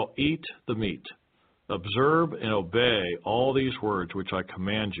shall eat the meat. Observe and obey all these words which I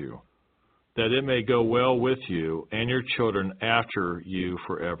command you, that it may go well with you and your children after you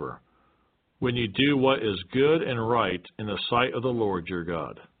forever, when you do what is good and right in the sight of the Lord your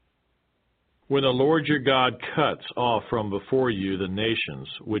God. When the Lord your God cuts off from before you the nations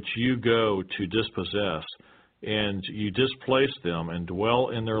which you go to dispossess, and you displace them and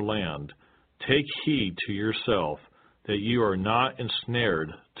dwell in their land, take heed to yourself that you are not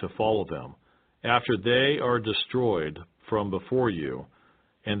ensnared to follow them, after they are destroyed from before you,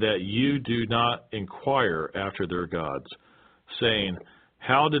 and that you do not inquire after their gods, saying,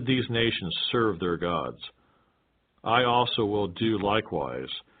 how did these nations serve their gods? I also will do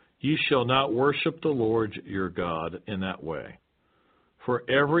likewise. You shall not worship the Lord your God in that way. For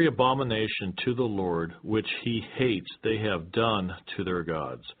every abomination to the Lord which he hates they have done to their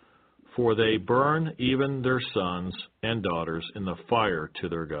gods, for they burn even their sons and daughters in the fire to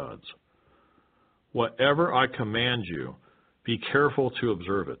their gods. Whatever I command you, be careful to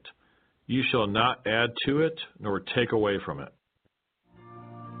observe it. You shall not add to it nor take away from it.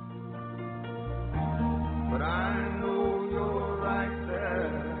 But I know you're right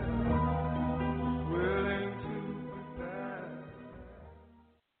there, willing to be there.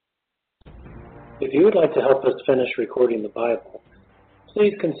 If you would like to help us finish recording the Bible,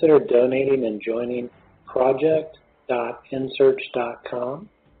 please consider donating and joining project.nsearch.com.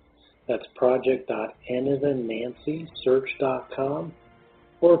 That's project.n as in Nancy, search.com,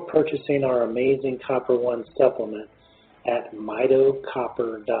 or purchasing our amazing Copper One supplement at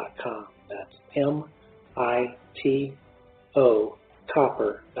mitocopper.com. That's MITO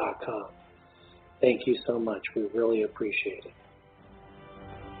copper.com. Thank you so much. We really appreciate it.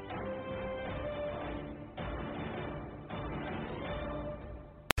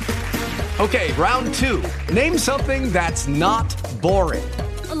 Okay, round two. Name something that's not boring.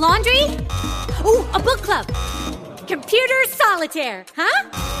 A laundry? Ooh, a book club. Computer solitaire, huh?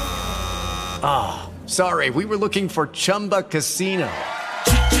 Ah, oh, sorry, we were looking for Chumba Casino.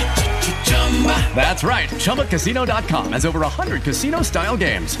 That's right, ChumbaCasino.com has over 100 casino-style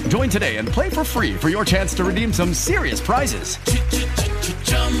games. Join today and play for free for your chance to redeem some serious prizes.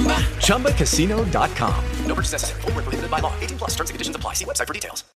 ChumbaCasino.com. No purchase necessary. Void where prohibited by law. 18+ terms and conditions apply. See website for details.